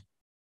Awardee.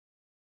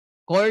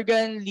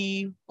 Corgan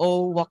Lee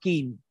O.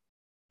 Joaquin,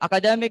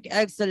 Academic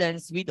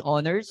Excellence with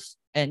Honors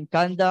and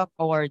Conduct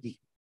Awardee.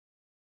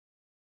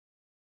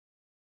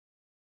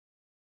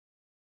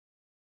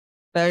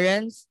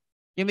 Parents,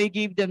 you may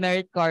give the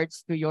merit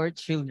cards to your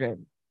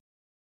children.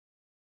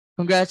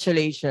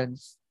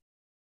 Congratulations.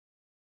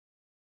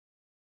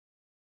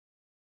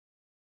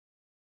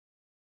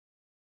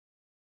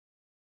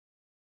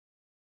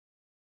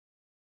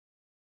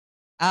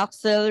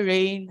 Axel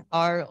Rain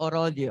R.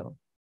 Orodio,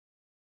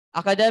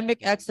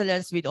 Academic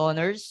Excellence with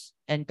Honors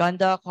and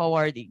Conduct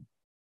Awardee.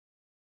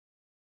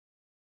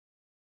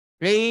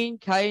 Rain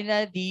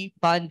Kaina D.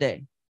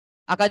 Pande,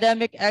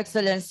 Academic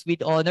Excellence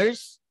with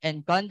Honors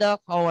and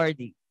Conduct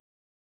Awardee.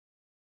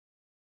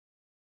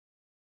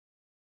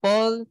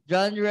 Paul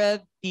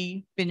Janrev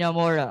T.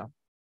 Pinamora,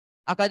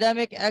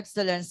 Academic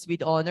Excellence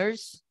with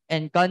Honors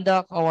and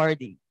Conduct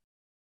Awardee.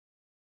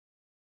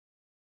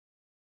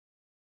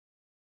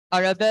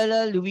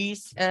 Arabella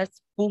Luis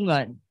S.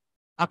 Pungan,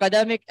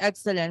 Academic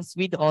Excellence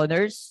with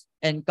Honors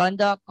and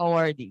Conduct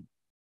Awardee.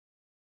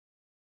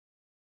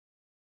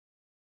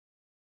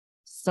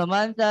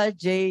 Samantha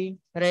J.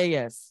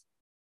 Reyes,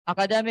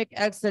 Academic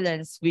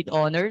Excellence with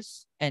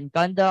Honors and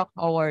Conduct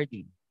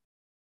Awardee.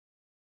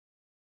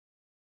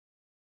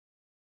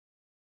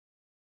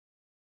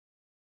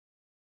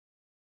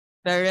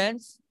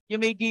 Parents, you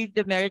may give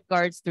the merit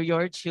cards to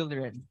your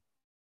children.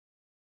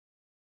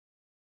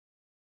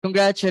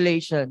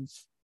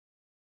 Congratulations.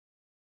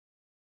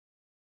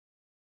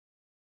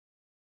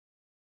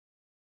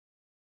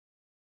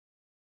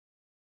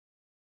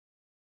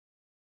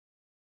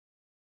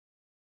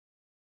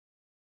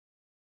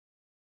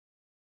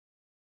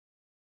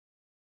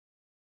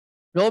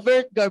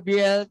 Robert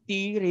Gabriel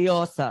T.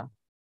 Riosa,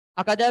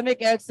 Academic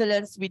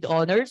Excellence with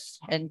Honors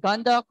and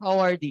Conduct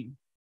Awardee.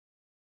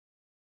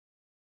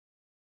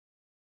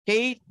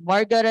 Kate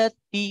Margaret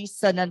P.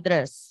 San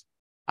Andres,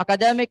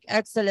 Academic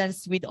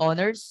Excellence with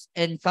Honors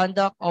and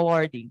Conduct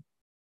Awardee.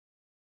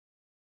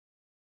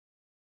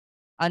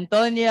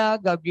 Antonia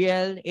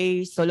Gabriel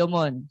A.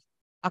 Solomon,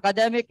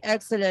 Academic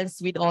Excellence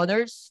with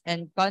Honors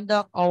and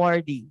Conduct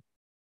Awardee.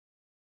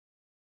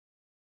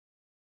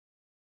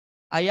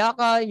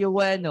 Ayaka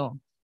Yueno,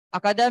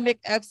 Academic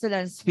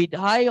Excellence with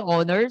High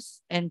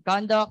Honors and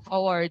Conduct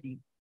Awardee.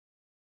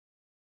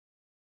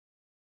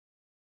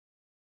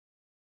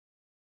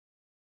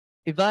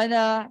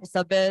 Ivana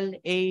Isabel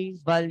A.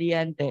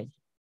 Valiente,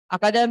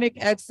 Academic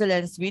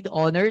Excellence with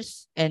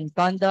Honors and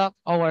Conduct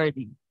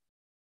Awardee.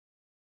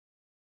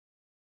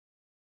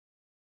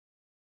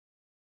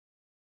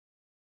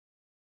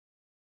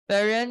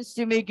 Parents,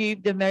 you may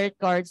give the merit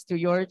cards to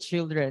your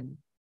children.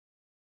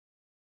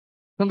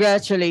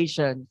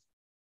 Congratulations.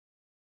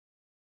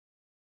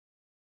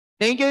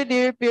 Thank you,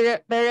 dear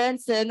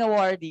parents and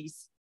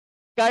awardees.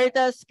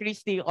 Caritas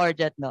Christi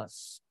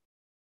Orjetnos.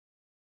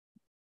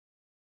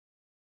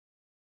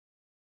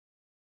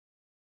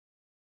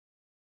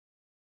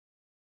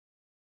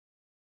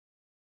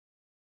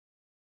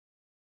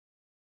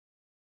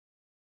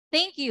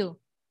 Thank you,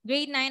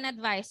 Grade 9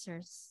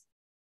 advisors.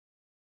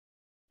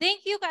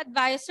 Thank you,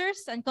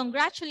 advisors, and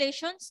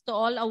congratulations to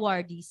all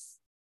awardees.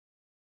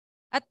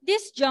 At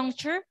this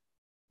juncture,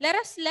 let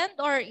us lend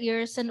our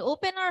ears and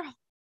open our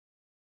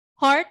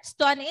hearts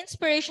to an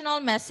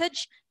inspirational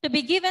message to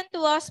be given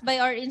to us by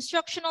our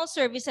Instructional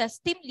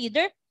Services Team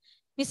Leader,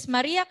 Ms.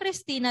 Maria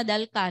Cristina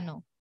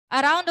Dalcano.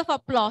 A round of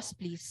applause,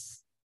 please.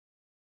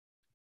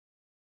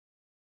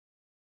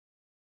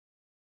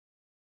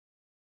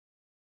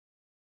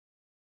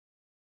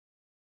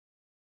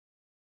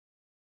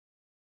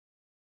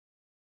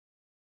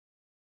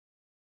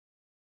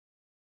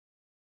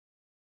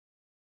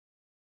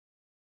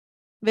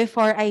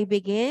 Before I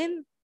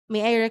begin,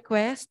 may I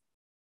request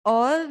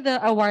all the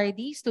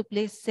awardees to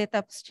please sit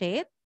up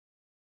straight?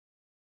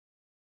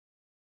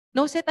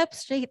 No, sit up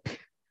straight.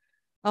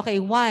 Okay,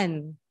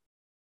 1,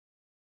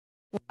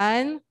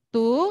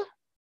 2,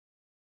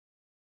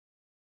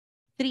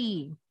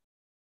 3.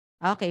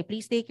 Okay,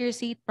 please take your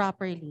seat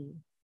properly.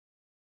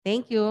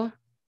 Thank you.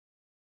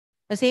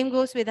 The same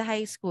goes with the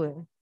high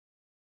school.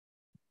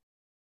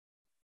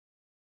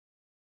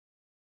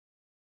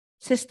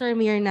 Sister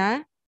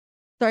Mirna,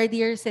 to our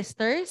dear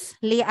sisters,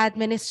 lay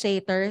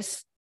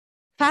administrators,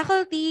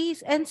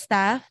 faculties and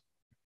staff,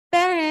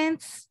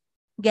 parents,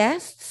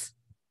 guests,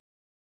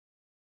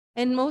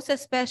 and most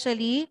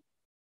especially,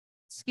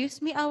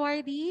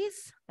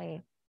 awardees. Okay.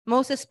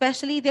 Most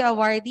especially the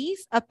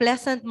awardees, a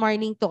pleasant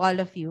morning to all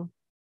of you.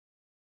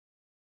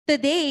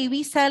 Today,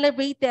 we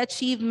celebrate the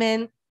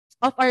achievement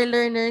of our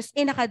learners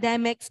in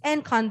academics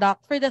and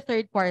conduct for the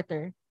third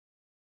quarter.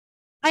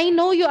 I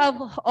know you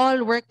have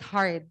all worked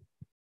hard,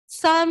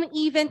 some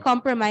even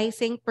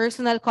compromising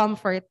personal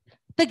comfort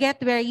to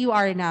get where you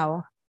are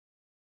now.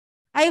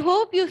 I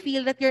hope you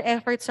feel that your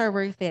efforts are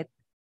worth it.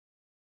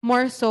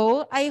 More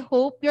so, I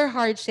hope your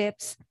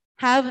hardships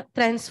have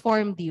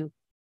transformed you.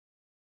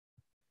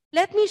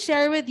 Let me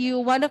share with you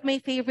one of my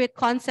favorite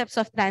concepts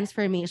of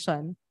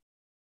transformation,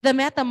 the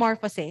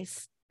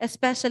metamorphosis,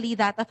 especially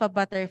that of a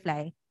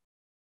butterfly.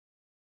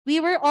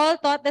 We were all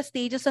taught the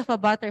stages of a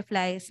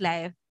butterfly's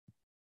life,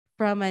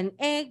 from an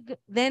egg,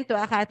 then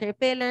to a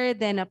caterpillar,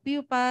 then a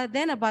pupa,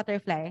 then a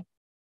butterfly.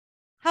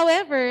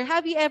 However,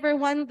 have you ever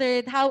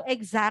wondered how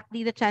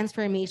exactly the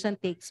transformation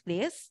takes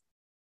place?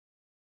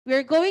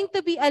 We're going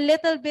to be a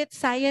little bit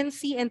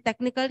sciencey and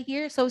technical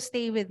here, so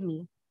stay with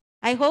me.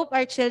 I hope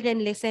our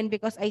children listen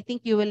because I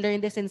think you will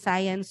learn this in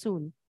science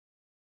soon.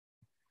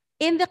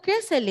 In the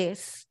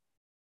chrysalis,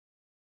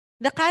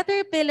 the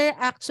caterpillar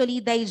actually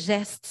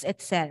digests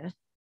itself.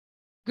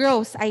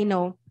 Gross, I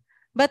know,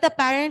 but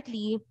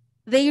apparently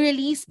they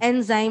release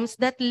enzymes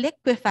that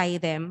liquefy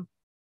them.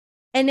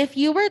 And if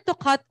you were to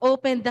cut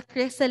open the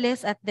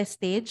chrysalis at this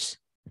stage,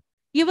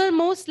 you will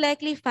most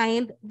likely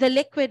find the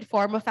liquid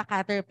form of a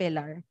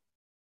caterpillar.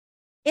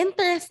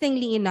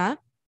 Interestingly enough,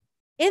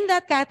 in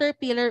that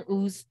caterpillar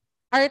ooze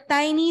are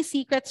tiny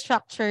secret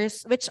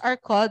structures which are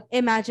called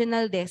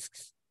imaginal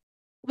discs,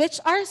 which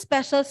are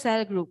special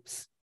cell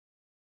groups.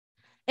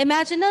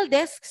 Imaginal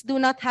discs do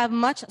not have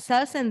much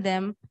cells in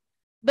them,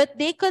 but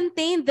they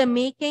contain the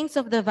makings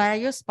of the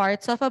various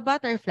parts of a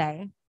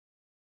butterfly.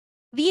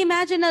 The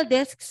imaginal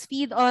discs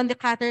feed on the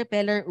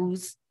caterpillar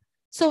ooze,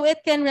 so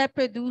it can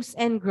reproduce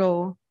and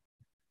grow.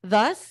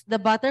 Thus, the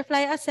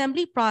butterfly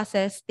assembly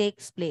process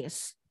takes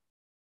place.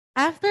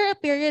 After a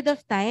period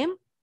of time,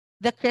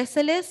 the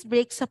chrysalis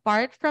breaks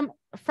apart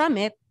from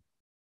it,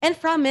 and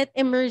from it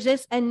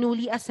emerges a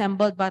newly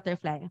assembled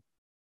butterfly.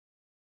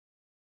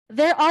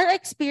 There are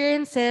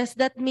experiences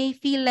that may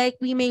feel like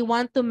we may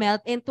want to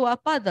melt into a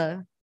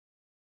puddle.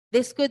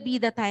 This could be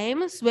the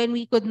times when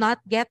we could not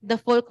get the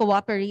full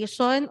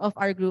cooperation of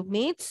our group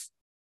mates,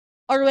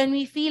 or when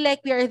we feel like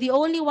we are the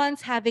only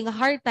ones having a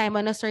hard time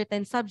on a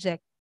certain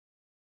subject.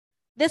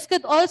 This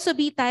could also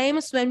be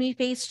times when we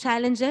face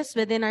challenges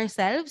within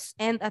ourselves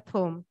and at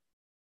home.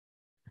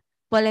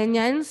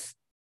 Polenians,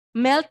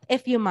 melt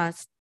if you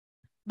must.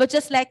 But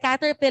just like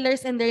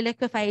caterpillars in their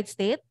liquefied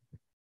state,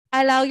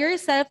 allow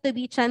yourself to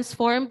be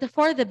transformed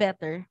for the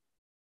better.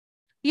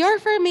 Your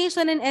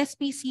formation in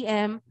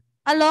SPCM,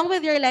 along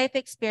with your life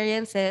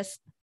experiences,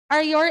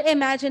 are your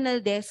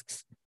imaginal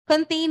discs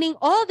containing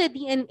all the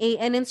DNA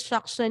and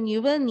instruction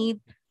you will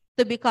need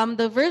to become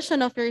the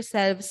version of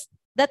yourselves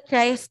that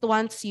Christ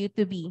wants you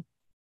to be.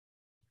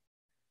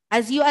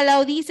 As you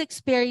allow these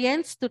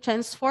experiences to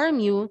transform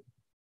you,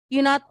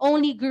 you not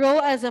only grow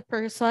as a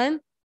person,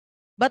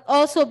 but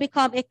also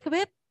become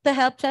equipped to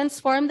help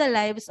transform the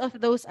lives of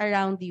those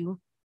around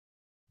you.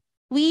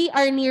 We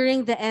are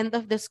nearing the end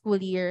of the school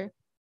year,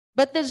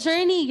 but the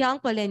journey, young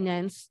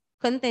Polenians,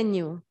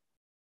 continue.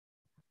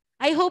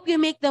 I hope you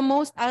make the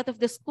most out of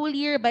the school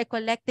year by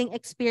collecting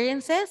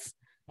experiences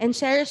and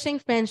cherishing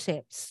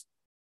friendships.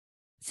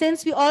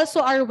 Since we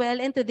also are well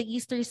into the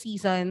Easter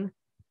season,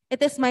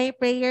 it is my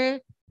prayer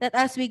that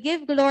as we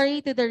give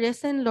glory to the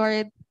risen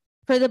Lord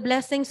for the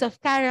blessings of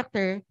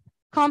character,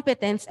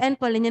 competence, and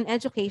Polinian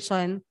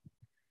education,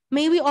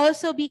 may we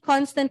also be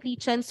constantly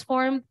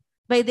transformed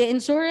by the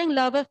enduring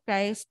love of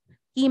Christ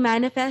He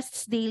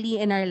manifests daily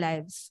in our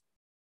lives.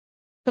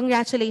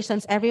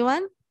 Congratulations,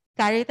 everyone.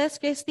 Caritas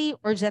Christi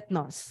or Jet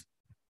Nos.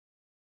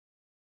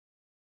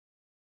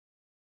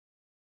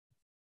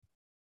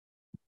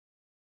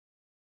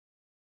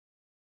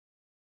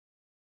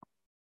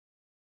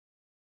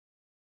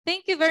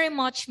 Thank you very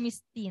much,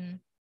 Ms.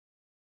 Tin.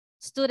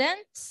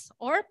 Students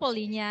or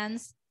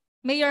Polinians,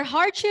 may your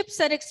hardships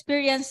and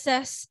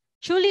experiences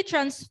truly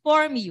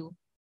transform you,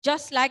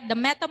 just like the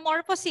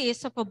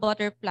metamorphosis of a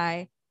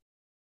butterfly.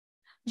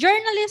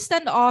 Journalist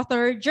and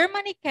author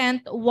Germany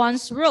Kent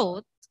once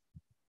wrote,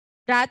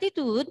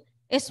 "Gratitude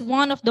is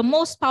one of the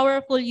most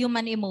powerful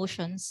human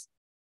emotions.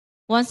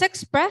 Once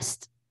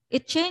expressed,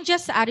 it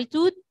changes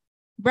attitude,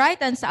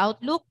 brightens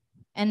outlook,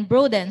 and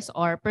broadens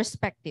our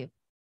perspective."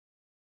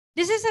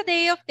 This is a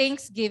day of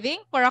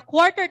thanksgiving for a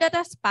quarter that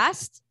has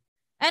passed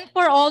and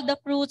for all the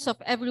fruits of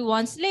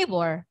everyone's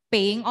labor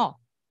paying off.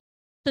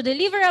 To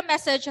deliver a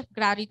message of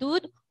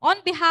gratitude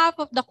on behalf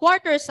of the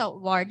quarter's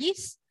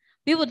awardees,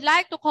 we would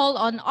like to call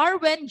on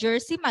Arwen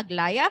Jersey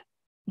Maglaya,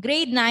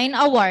 Grade 9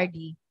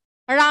 awardee.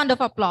 A round of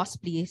applause,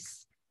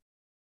 please.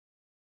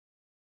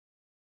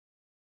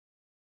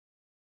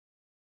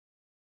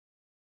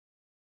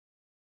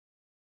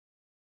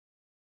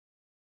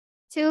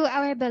 To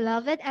our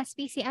beloved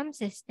SPCM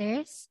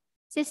sisters,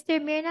 Sister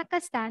Mirna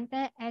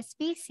Castante,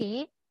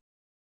 SPC,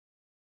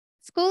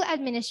 school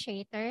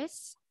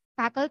administrators,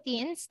 faculty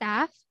and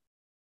staff,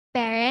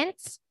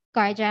 parents,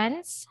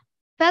 guardians,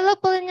 fellow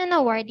Polinian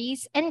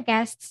awardees and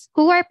guests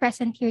who are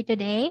present here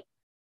today,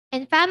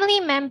 and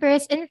family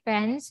members and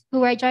friends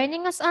who are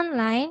joining us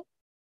online,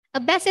 a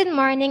blessed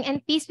morning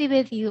and peace be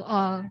with you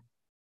all.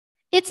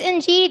 It's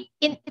indeed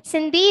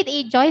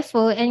a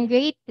joyful and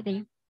great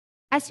day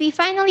as we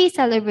finally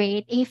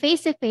celebrate a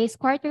face-to-face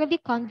quarterly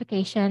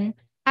convocation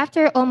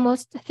after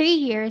almost 3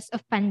 years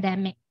of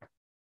pandemic.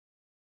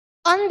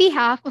 On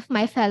behalf of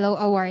my fellow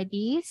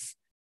awardees,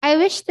 I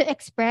wish to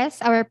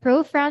express our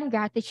profound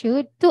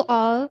gratitude to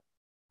all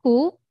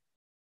who,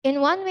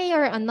 in one way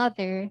or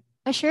another,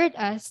 assured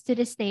us to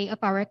this day of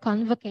our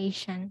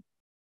convocation.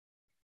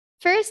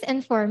 First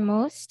and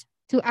foremost,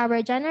 to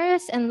our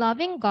generous and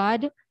loving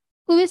God,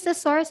 who is the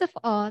source of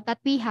all that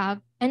we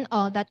have and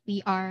all that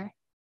we are.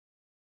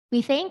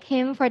 We thank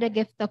Him for the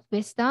gift of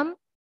wisdom,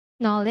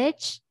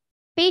 knowledge,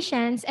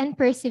 patience, and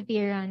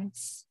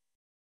perseverance.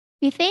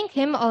 We thank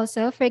Him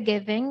also for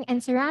giving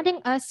and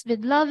surrounding us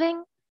with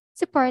loving,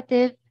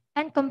 supportive,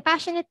 and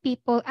compassionate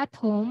people at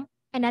home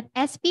and at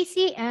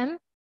SPCM,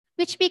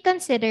 which we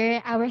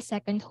consider our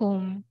second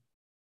home.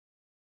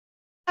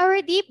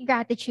 Our deep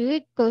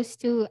gratitude goes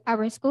to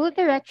our school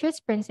director's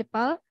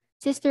principal,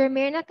 Sister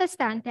Mirna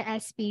Castante,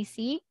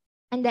 SPC,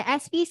 and the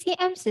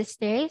SPCM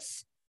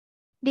sisters,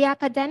 the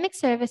Academic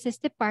Services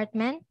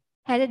Department,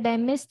 headed by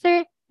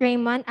Mr.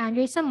 Raymond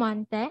Andre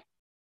Samonte,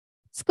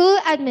 school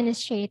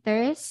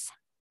administrators,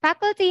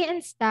 faculty,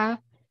 and staff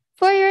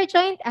for your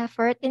joint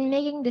effort in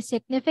making this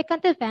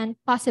significant event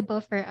possible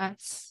for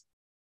us.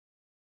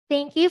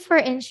 Thank you for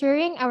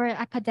ensuring our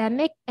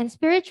academic and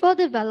spiritual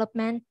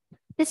development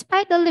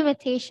despite the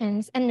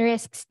limitations and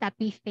risks that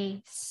we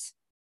face.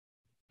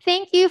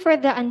 Thank you for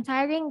the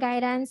untiring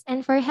guidance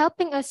and for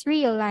helping us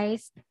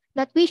realize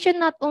that we should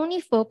not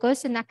only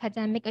focus on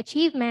academic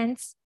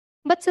achievements,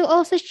 but to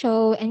also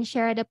show and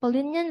share the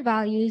Paulinian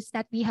values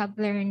that we have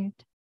learned.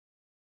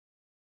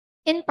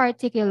 In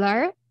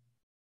particular,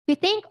 we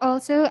thank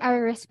also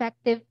our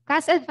respective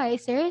class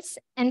advisors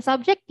and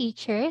subject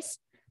teachers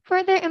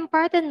for their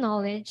imparted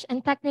knowledge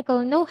and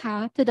technical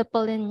know-how to the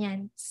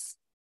Paulinians.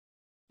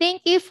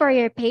 Thank you for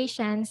your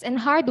patience and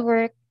hard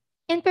work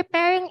in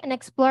preparing and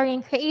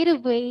exploring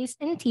creative ways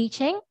in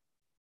teaching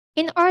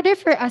in order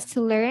for us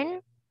to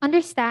learn,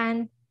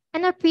 understand,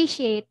 and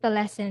appreciate the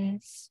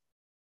lessons.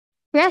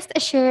 Rest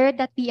assured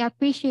that we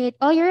appreciate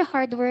all your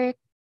hard work,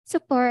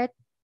 support,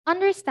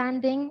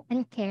 understanding,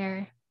 and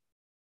care.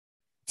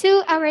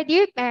 To our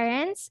dear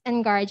parents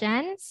and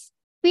guardians,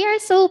 we are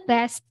so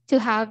blessed to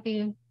have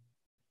you.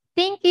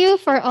 Thank you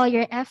for all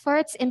your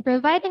efforts in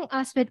providing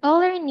us with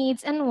all our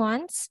needs and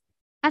wants,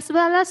 as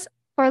well as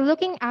for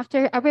looking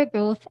after our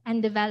growth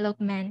and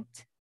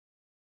development.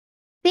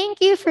 Thank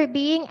you for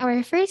being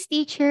our first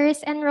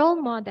teachers and role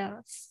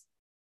models.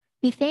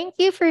 We thank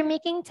you for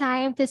making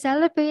time to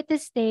celebrate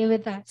this day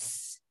with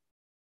us.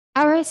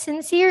 Our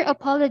sincere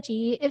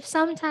apology if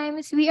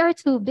sometimes we are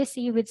too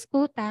busy with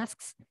school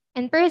tasks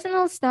and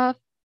personal stuff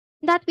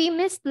that we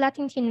missed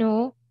letting you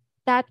know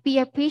that we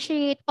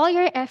appreciate all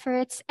your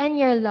efforts and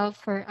your love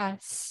for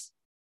us.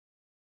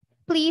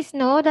 Please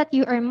know that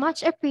you are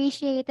much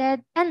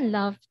appreciated and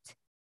loved.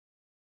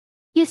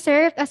 You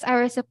served as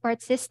our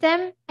support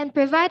system and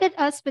provided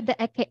us with the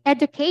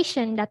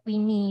education that we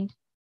need.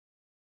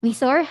 We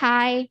soar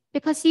high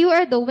because you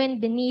are the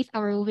wind beneath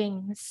our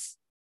wings.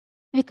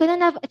 We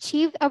couldn't have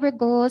achieved our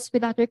goals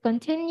without your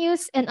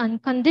continuous and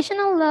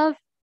unconditional love,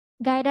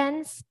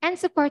 guidance, and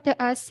support to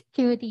us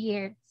through the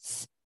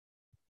years.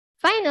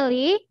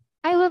 Finally,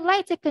 I would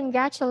like to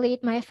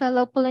congratulate my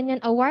fellow Polonian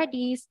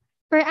awardees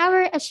for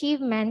our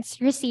achievements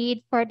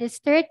received for this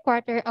third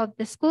quarter of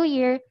the school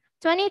year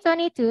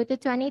 2022 to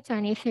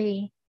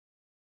 2023.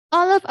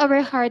 All of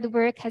our hard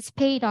work has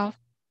paid off,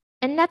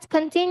 and let's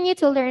continue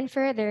to learn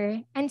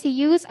further and to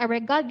use our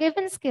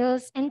God-given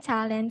skills and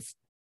talents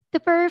to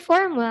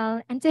perform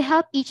well and to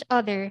help each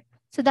other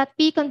so that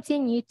we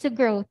continue to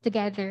grow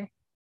together.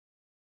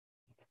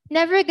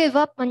 Never give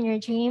up on your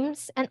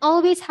dreams and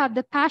always have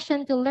the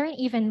passion to learn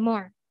even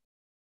more.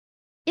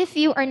 If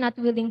you are not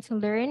willing to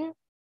learn,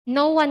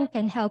 no one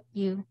can help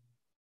you.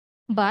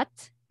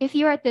 But if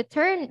you are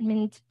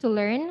determined to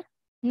learn,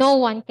 no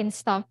one can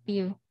stop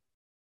you.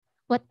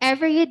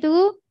 Whatever you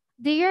do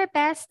your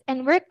best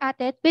and work at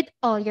it with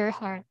all your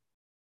heart.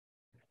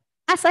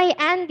 As I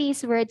end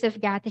these words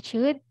of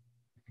gratitude,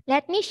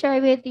 let me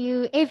share with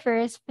you a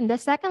verse from the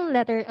second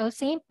letter of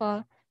St.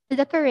 Paul to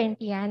the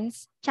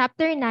Corinthians,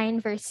 chapter 9,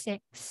 verse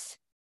 6.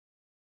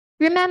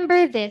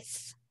 Remember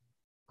this: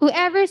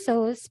 whoever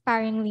sows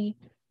sparingly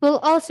will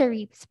also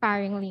reap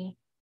sparingly,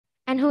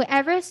 and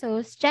whoever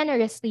sows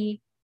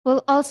generously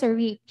will also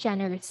reap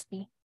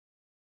generously.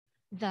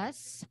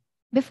 Thus,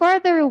 before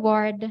the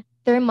reward,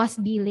 there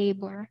must be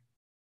labor.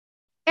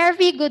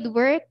 Every good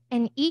work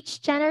and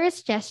each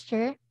generous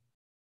gesture,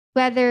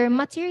 whether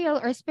material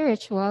or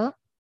spiritual,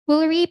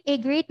 will reap a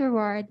great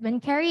reward when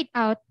carried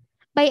out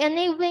by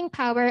enabling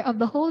power of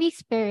the Holy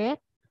Spirit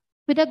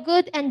with a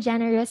good and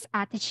generous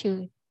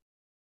attitude.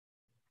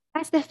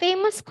 As the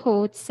famous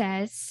quote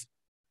says,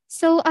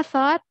 sow a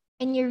thought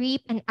and you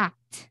reap an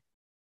act.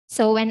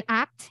 Sow an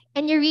act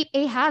and you reap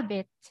a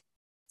habit.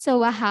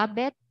 Sow a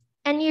habit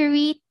and you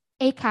reap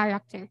a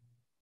character.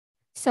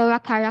 Sow a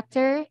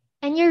character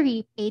and you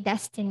reap a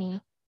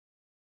destiny.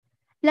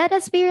 Let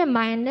us be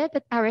reminded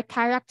that our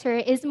character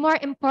is more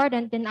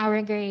important than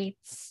our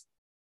grades.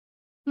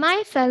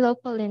 My fellow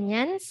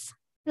Paulinians,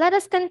 let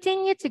us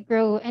continue to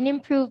grow and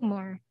improve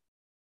more.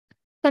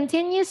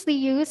 Continuously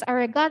use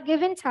our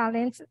God-given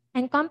talents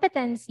and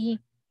competency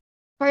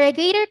for a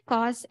greater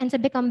cause and to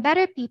become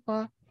better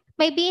people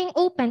by being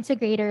open to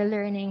greater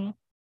learning.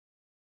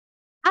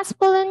 As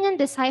Paulinian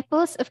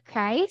disciples of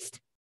Christ,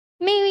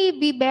 may we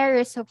be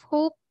bearers of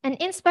hope and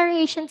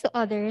inspiration to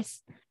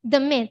others in the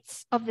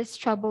midst of this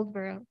troubled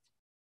world.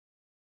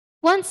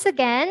 Once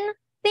again,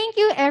 thank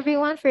you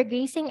everyone for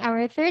gracing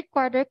our third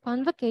quarter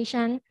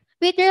convocation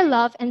with your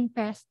love and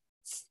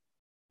presence.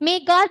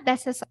 May God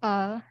bless us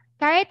all.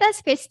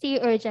 Caritas Christi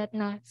Urget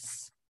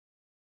Nos.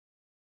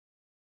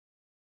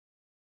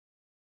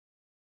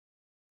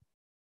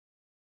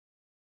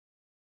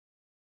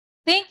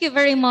 Thank you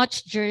very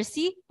much,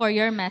 Jersey, for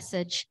your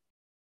message.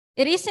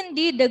 It is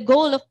indeed the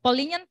goal of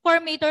Paulinian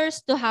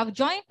formators to have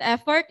joint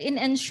effort in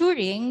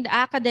ensuring the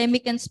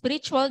academic and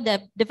spiritual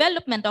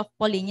development of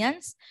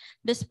Paulinians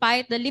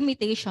despite the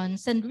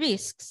limitations and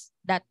risks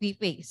that we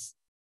face.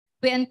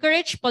 We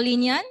encourage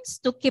Paulinians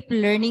to keep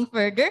learning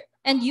further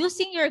and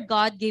using your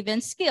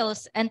God-given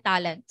skills and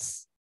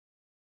talents.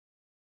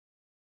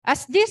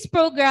 As this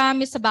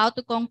program is about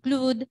to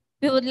conclude,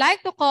 we would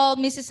like to call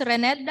Mrs.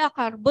 Renelda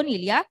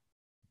Carbonilla,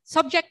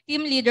 Subject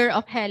Team Leader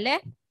of HELE,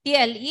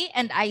 TLE,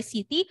 and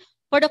ICT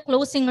for the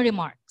closing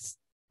remarks.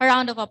 A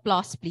round of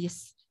applause,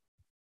 please.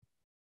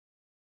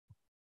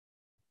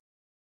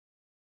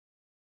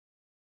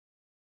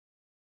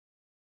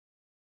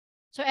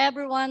 To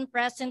everyone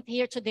present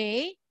here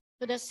today,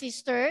 to the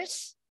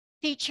sisters,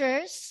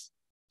 teachers,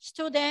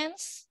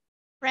 students,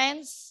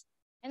 friends,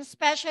 and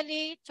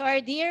especially to our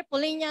dear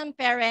Polinian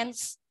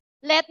parents,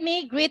 let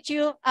me greet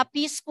you a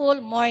peaceful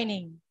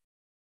morning.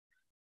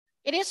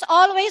 It is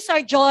always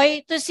our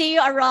joy to see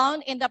you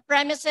around in the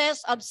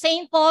premises of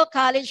St. Paul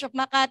College of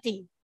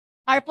Makati,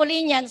 our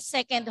Polinian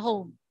second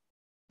home.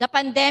 The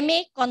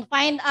pandemic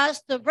confined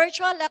us to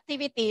virtual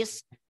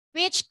activities,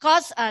 which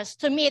caused us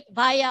to meet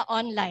via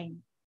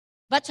online.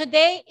 But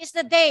today is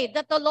the day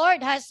that the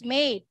Lord has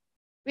made.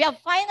 We have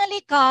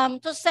finally come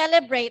to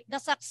celebrate the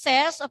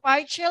success of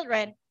our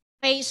children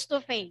face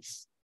to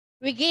face.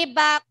 We give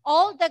back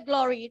all the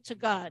glory to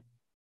God.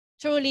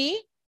 Truly,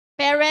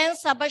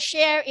 parents have a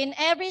share in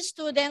every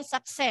student's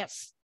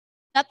success.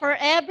 That for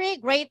every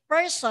great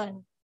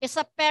person is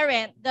a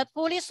parent that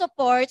fully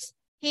supports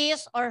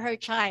his or her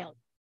child.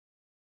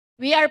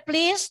 We are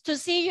pleased to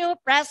see you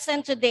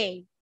present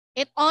today.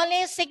 It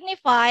only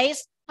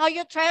signifies how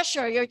you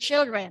treasure your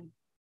children.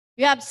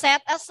 You have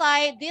set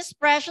aside this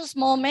precious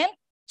moment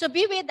to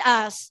be with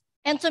us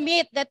and to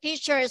meet the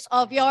teachers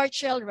of your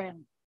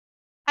children.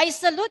 I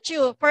salute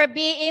you for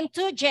being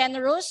too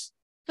generous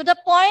to the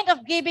point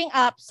of giving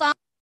up some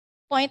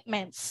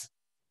appointments.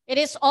 It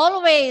is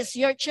always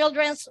your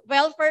children's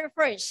welfare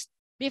first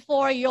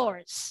before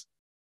yours.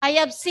 I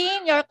have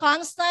seen your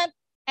constant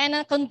and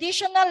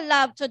unconditional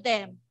love to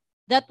them,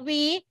 that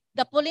we,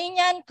 the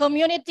Polinian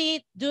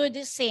community, do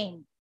the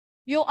same.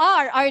 You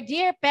are our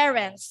dear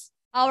parents,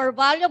 our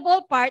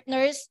valuable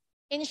partners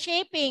in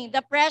shaping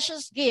the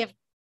precious gift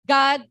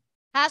God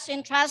has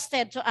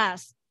entrusted to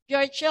us.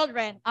 Your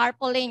children are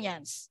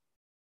Polinians.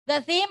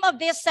 The theme of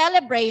this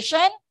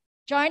celebration,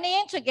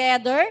 journeying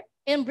together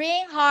in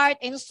bringing heart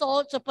and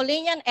soul to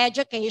Polinian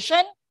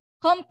education,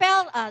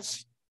 compel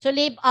us to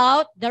live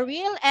out the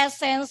real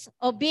essence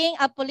of being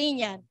a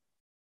Polinian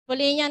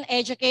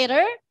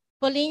educator,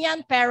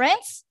 Polinian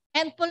parents,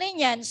 and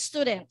Polinian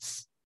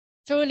students.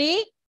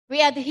 Truly,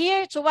 we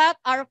adhere to what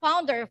our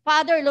founder,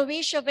 Father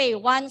Louis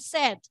Chauvet, once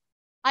said,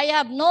 I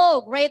have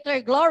no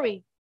greater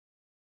glory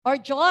or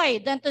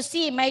joy than to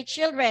see my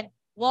children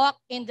walk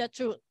in the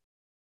truth.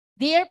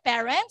 Dear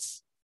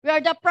parents, we are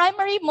the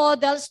primary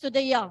models to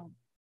the young.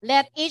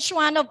 Let each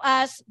one of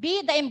us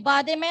be the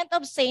embodiment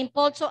of St.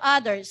 Paul to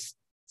others,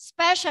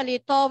 especially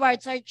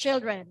towards our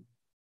children.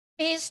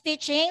 His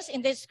teachings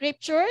in the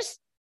scriptures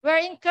were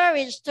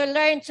encouraged to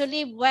learn to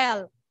live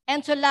well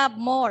and to love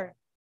more,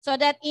 so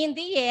that in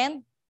the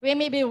end, we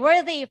may be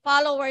worthy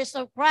followers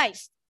of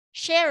Christ,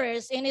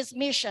 sharers in his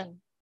mission.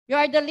 You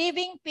are the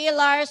living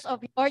pillars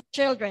of your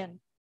children.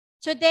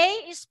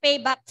 Today is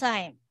payback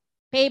time.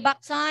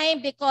 Payback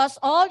time because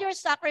all your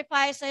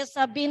sacrifices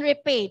have been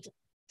repaid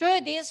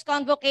through this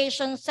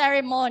convocation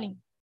ceremony.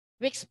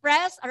 We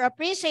express our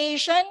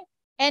appreciation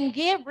and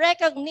give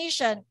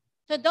recognition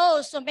to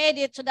those who made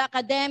it to the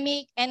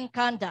academic and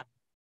conduct.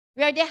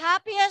 We are the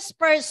happiest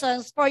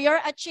persons for your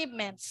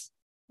achievements.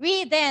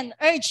 We then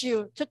urge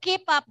you to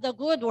keep up the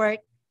good work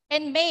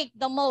and make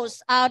the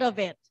most out of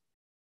it.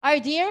 Our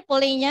dear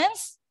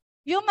Polinians,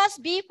 you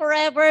must be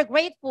forever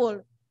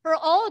grateful for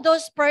all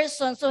those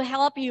persons who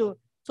help you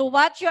to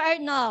what you are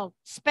now,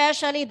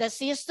 especially the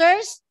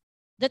sisters,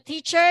 the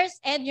teachers,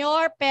 and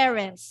your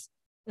parents.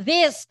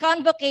 This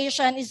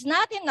convocation is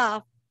not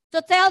enough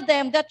to tell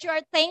them that you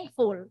are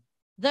thankful.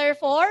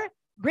 Therefore,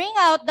 bring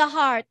out the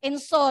heart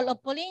and soul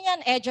of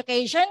Polinian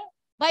education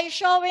by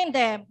showing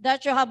them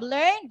that you have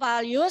learned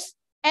values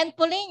and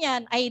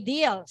Polinian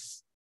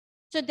ideals.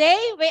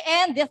 Today, we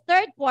end the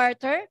third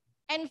quarter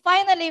and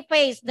finally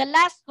face the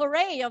last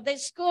hooray of the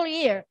school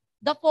year,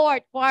 the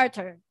fourth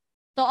quarter.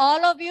 To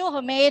all of you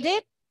who made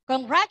it,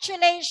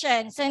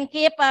 congratulations and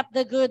keep up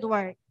the good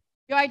work.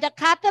 You are the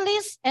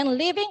catalysts and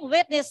living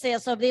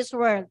witnesses of this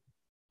world.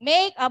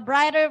 Make a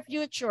brighter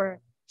future.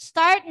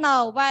 Start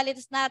now while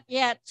it's not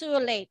yet too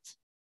late.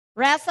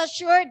 Rest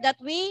assured that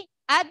we,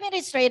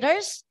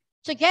 administrators,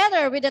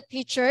 together with the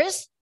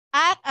teachers,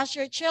 act as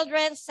your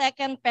children's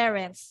second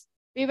parents.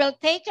 We will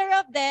take care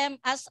of them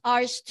as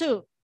ours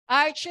too,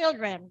 our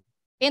children.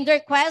 In their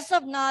quest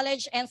of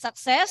knowledge and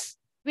success,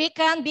 we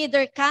can be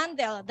their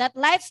candle that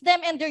lights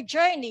them in their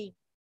journey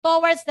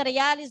towards the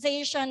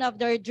realization of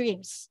their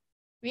dreams.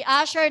 We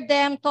usher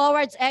them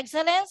towards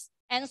excellence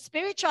and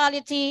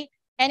spirituality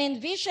and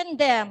envision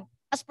them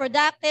as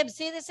productive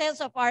citizens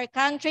of our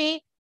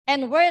country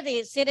and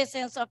worthy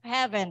citizens of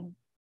heaven.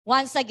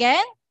 Once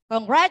again,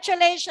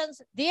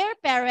 congratulations, dear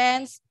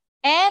parents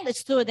and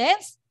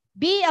students.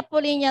 Be a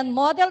Polinian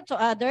model to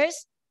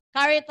others.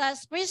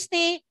 Caritas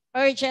Christi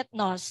urget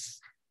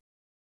nos.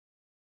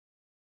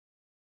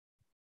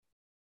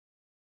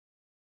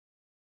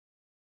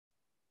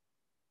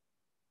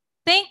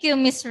 Thank you,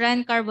 Ms.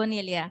 Ren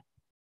Carbonilla.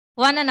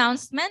 One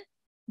announcement,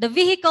 the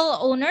vehicle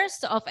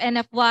owners of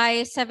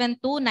NFY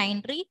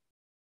 7293,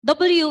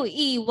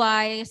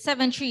 WEY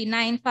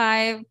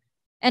 7395,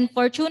 and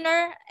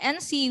Fortuner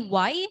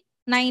NCY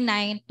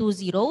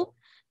 9920,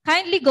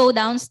 kindly go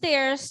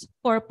downstairs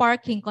for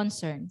parking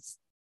concerns.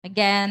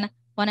 Again,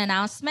 one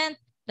announcement,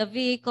 the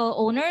vehicle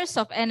owners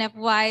of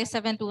NFY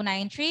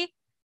 7293,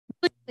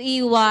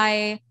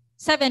 EY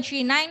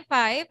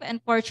 7395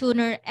 and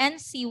Fortuner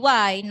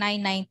NCY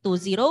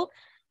 9920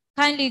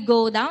 kindly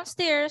go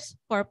downstairs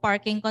for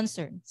parking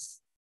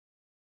concerns.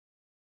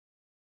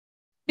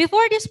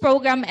 Before this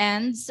program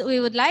ends, we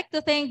would like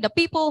to thank the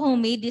people who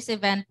made this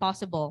event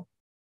possible.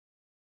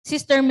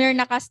 Sister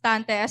Mirna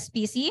Castante,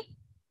 SPC,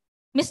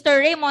 Mr.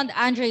 Raymond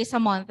Andre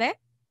Samonte,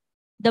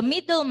 the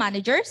middle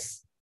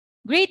managers,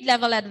 grade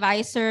level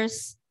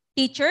advisors,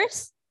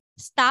 teachers,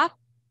 staff,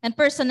 and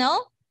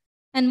personnel,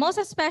 and most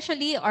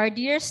especially our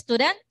dear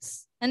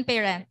students and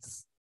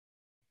parents.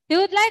 We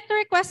would like to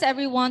request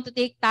everyone to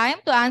take time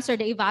to answer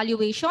the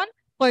evaluation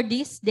for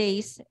this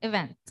day's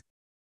event.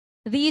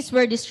 These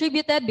were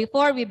distributed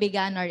before we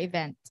began our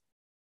event.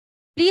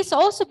 Please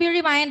also be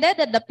reminded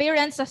that the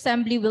Parents'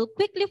 Assembly will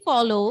quickly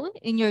follow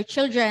in your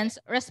children's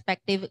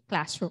respective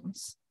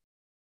classrooms.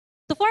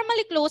 To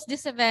formally close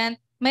this event,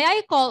 may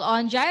I call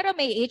on Jaira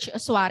May H.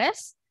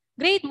 Suarez,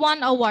 Grade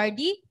 1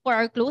 awardee, for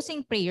our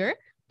closing prayer,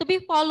 to be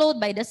followed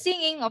by the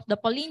singing of the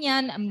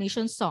Polinian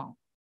mission song.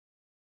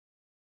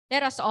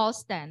 Let us all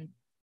stand.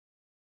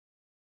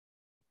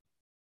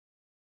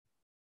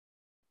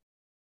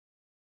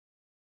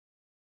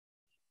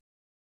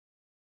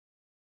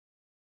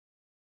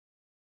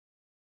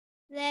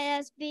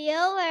 Let us be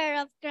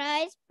aware of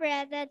Christ's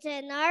presence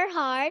in our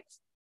hearts.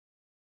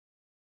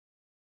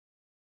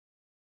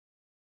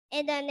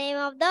 In the name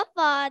of the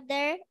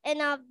Father,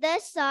 and of the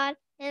Son,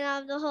 and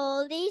of the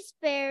Holy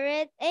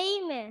Spirit.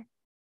 Amen.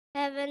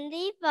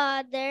 Heavenly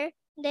Father,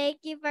 thank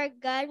you for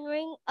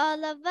gathering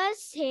all of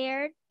us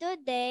here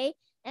today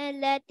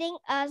and letting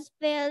us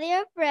feel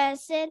your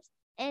presence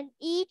and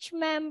each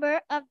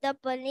member of the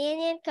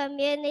Polinian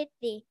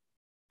community.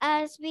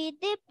 As we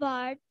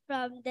depart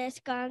from this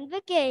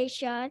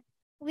convocation,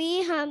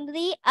 we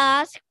humbly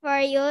ask for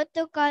you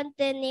to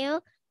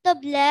continue to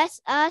bless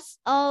us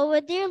all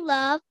with your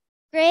love,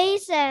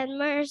 grace, and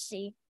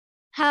mercy.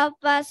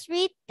 Help us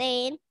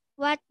retain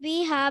what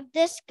we have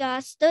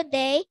discussed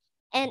today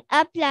and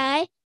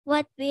apply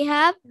what we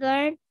have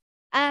learned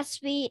as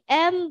we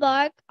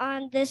embark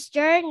on this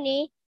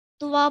journey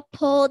to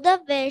uphold the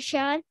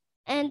vision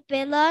and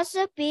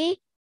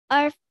philosophy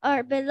of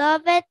our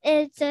beloved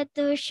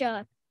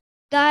institution.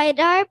 Guide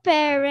our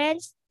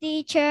parents,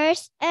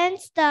 teachers, and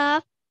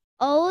staff,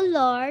 O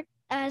Lord,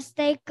 as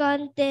they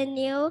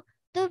continue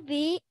to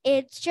be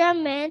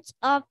instruments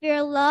of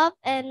your love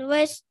and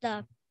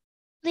wisdom.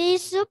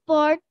 Please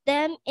support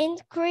them in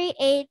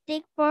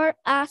creating for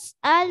us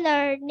a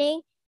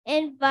learning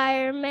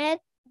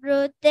environment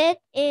rooted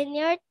in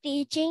your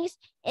teachings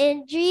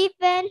and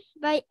driven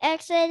by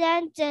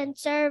excellence and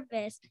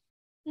service.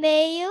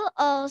 May you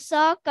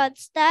also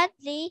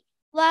constantly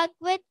walk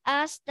with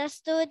us, the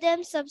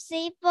students of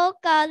St. Paul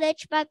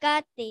College,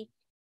 Makati,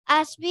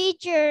 as we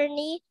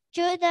journey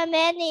through the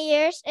many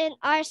years in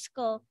our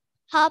school.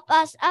 Help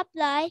us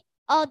apply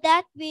all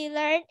that we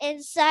learn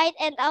inside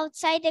and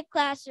outside the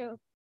classroom.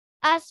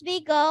 As we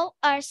go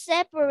our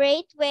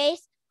separate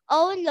ways,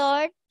 O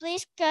Lord,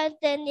 please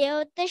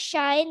continue to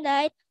shine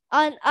light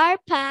on our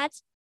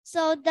paths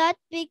so that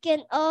we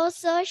can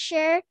also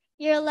share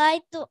your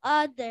light to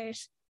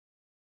others.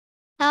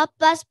 Help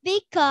us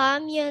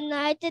become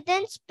united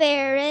in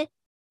spirit,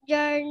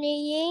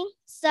 journeying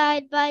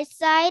side by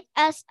side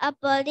as a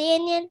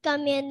Polinian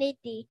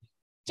community,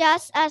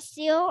 just as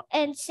you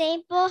and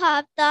St. Paul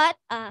have taught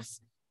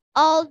us.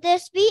 All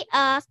this we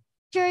ask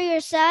through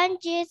your Son,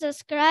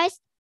 Jesus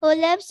Christ, who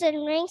lives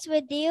and reigns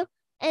with you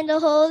and the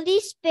Holy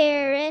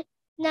Spirit,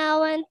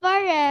 now and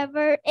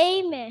forever.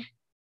 Amen.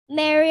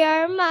 Mary,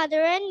 our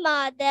Mother and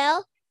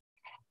Model,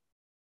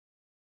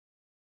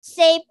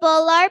 St.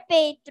 Paul, our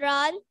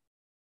Patron,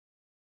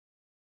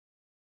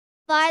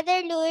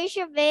 Father Louis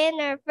Chauvin,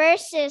 our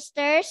first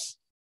sisters,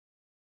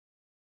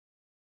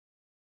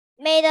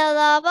 may the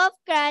love of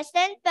Christ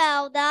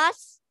enfold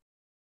us.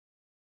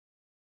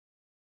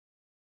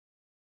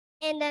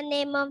 In the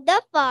name of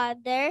the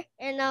Father,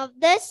 and of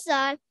the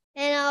Son,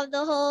 and of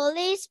the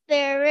Holy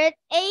Spirit.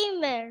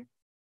 Amen.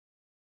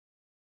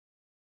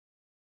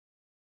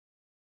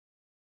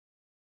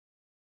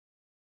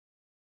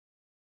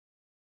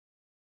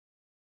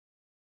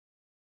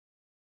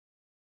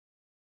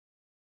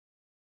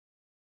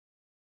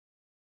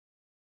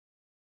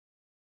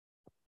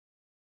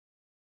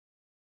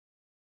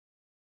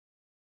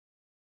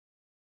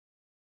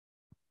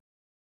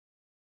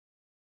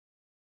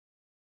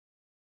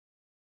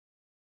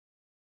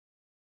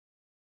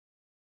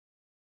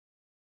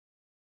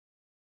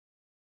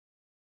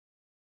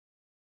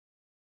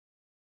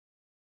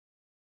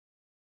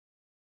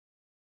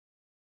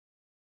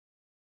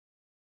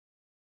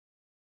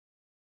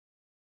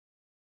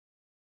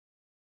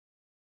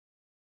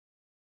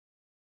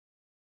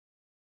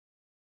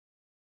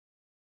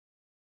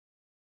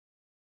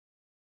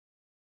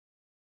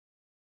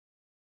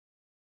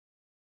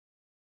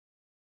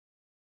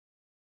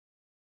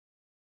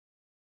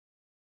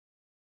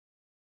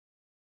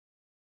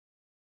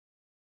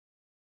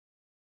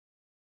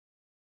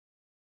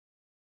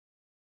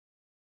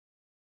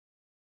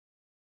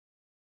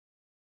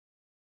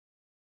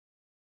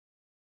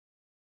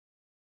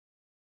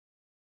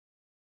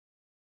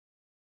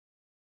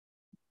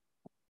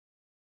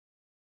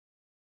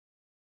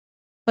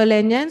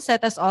 Polenians,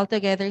 let us all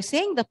together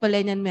sing the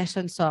Polenian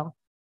mission song.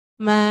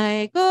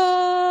 My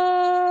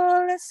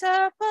goal as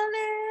a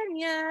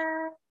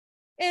Polenian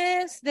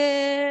is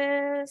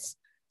this,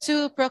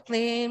 to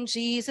proclaim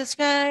Jesus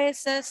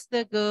Christ as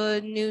the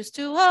good news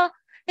to all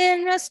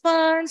in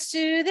response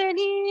to the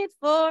need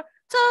for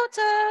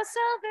total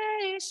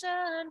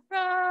salvation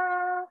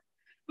from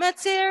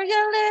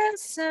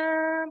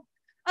materialism,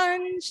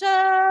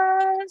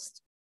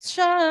 unjust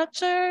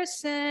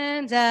structures,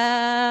 and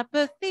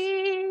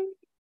apathy.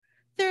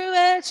 Through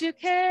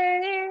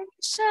education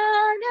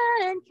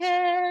and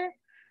care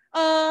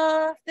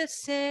of the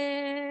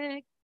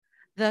sick,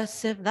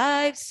 thus if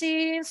life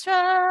seems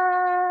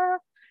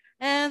rough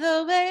and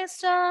the ways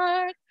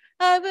dark,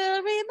 I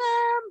will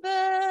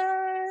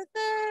remember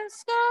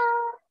this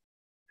goal,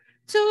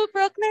 to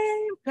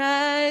proclaim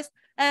Christ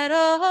at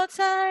all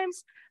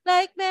times,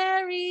 like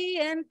Mary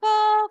and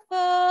Paul, for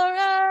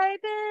I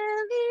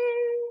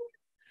believe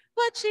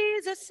what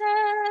Jesus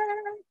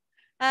said.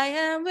 I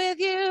am with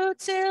you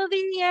till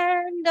the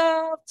end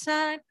of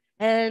time,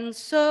 and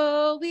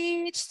so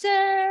each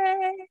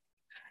day,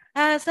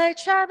 as I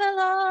travel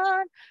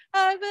on,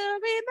 I will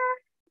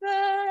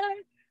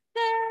remember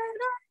that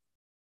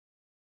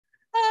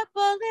I'm a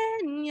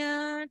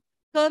Polinian,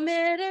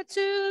 committed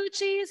to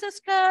Jesus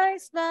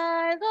Christ,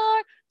 my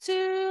Lord,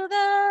 to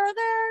love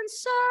and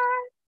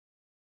serve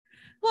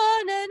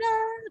one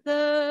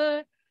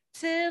another,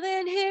 till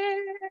in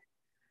here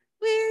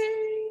we.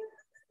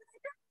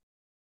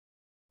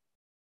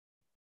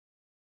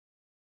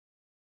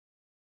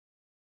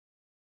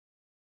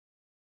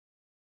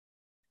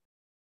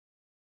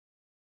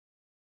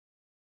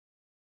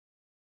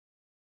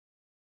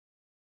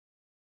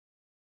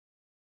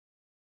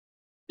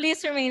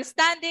 Please remain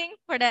standing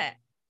for the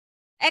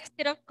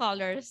exit of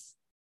colors.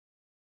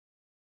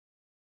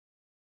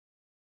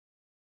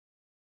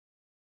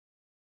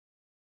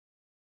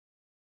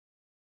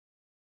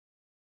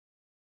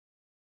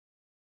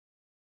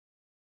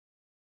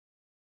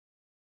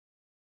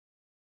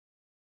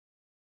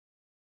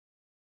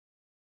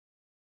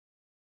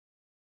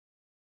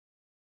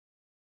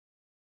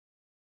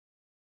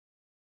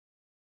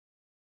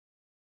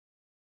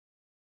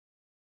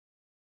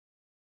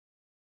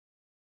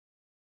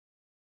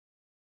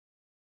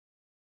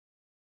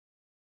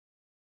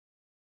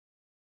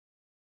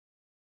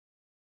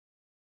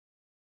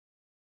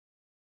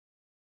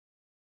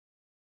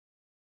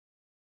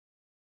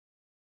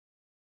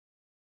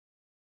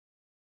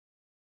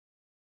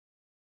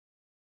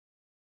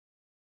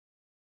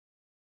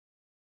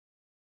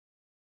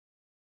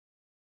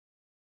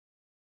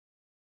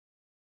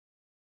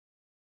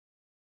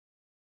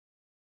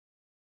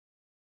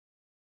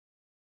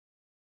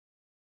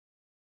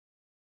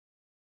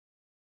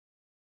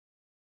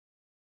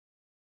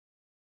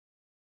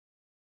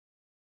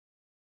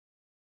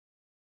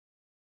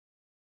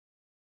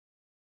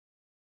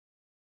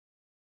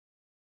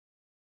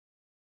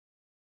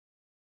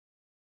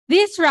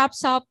 This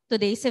wraps up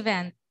today's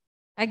event.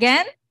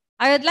 Again,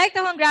 I would like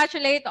to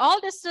congratulate all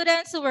the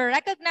students who were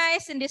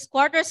recognized in this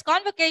quarter's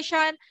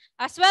convocation,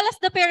 as well as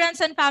the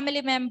parents and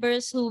family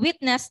members who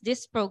witnessed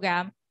this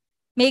program.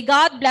 May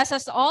God bless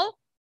us all.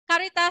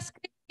 Caritas.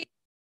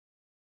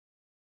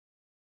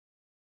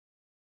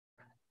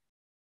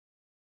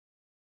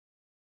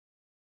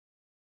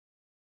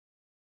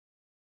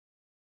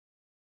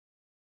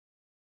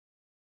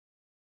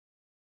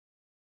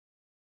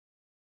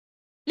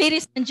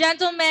 Ladies and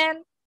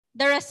gentlemen,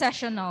 the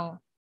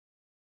recessional.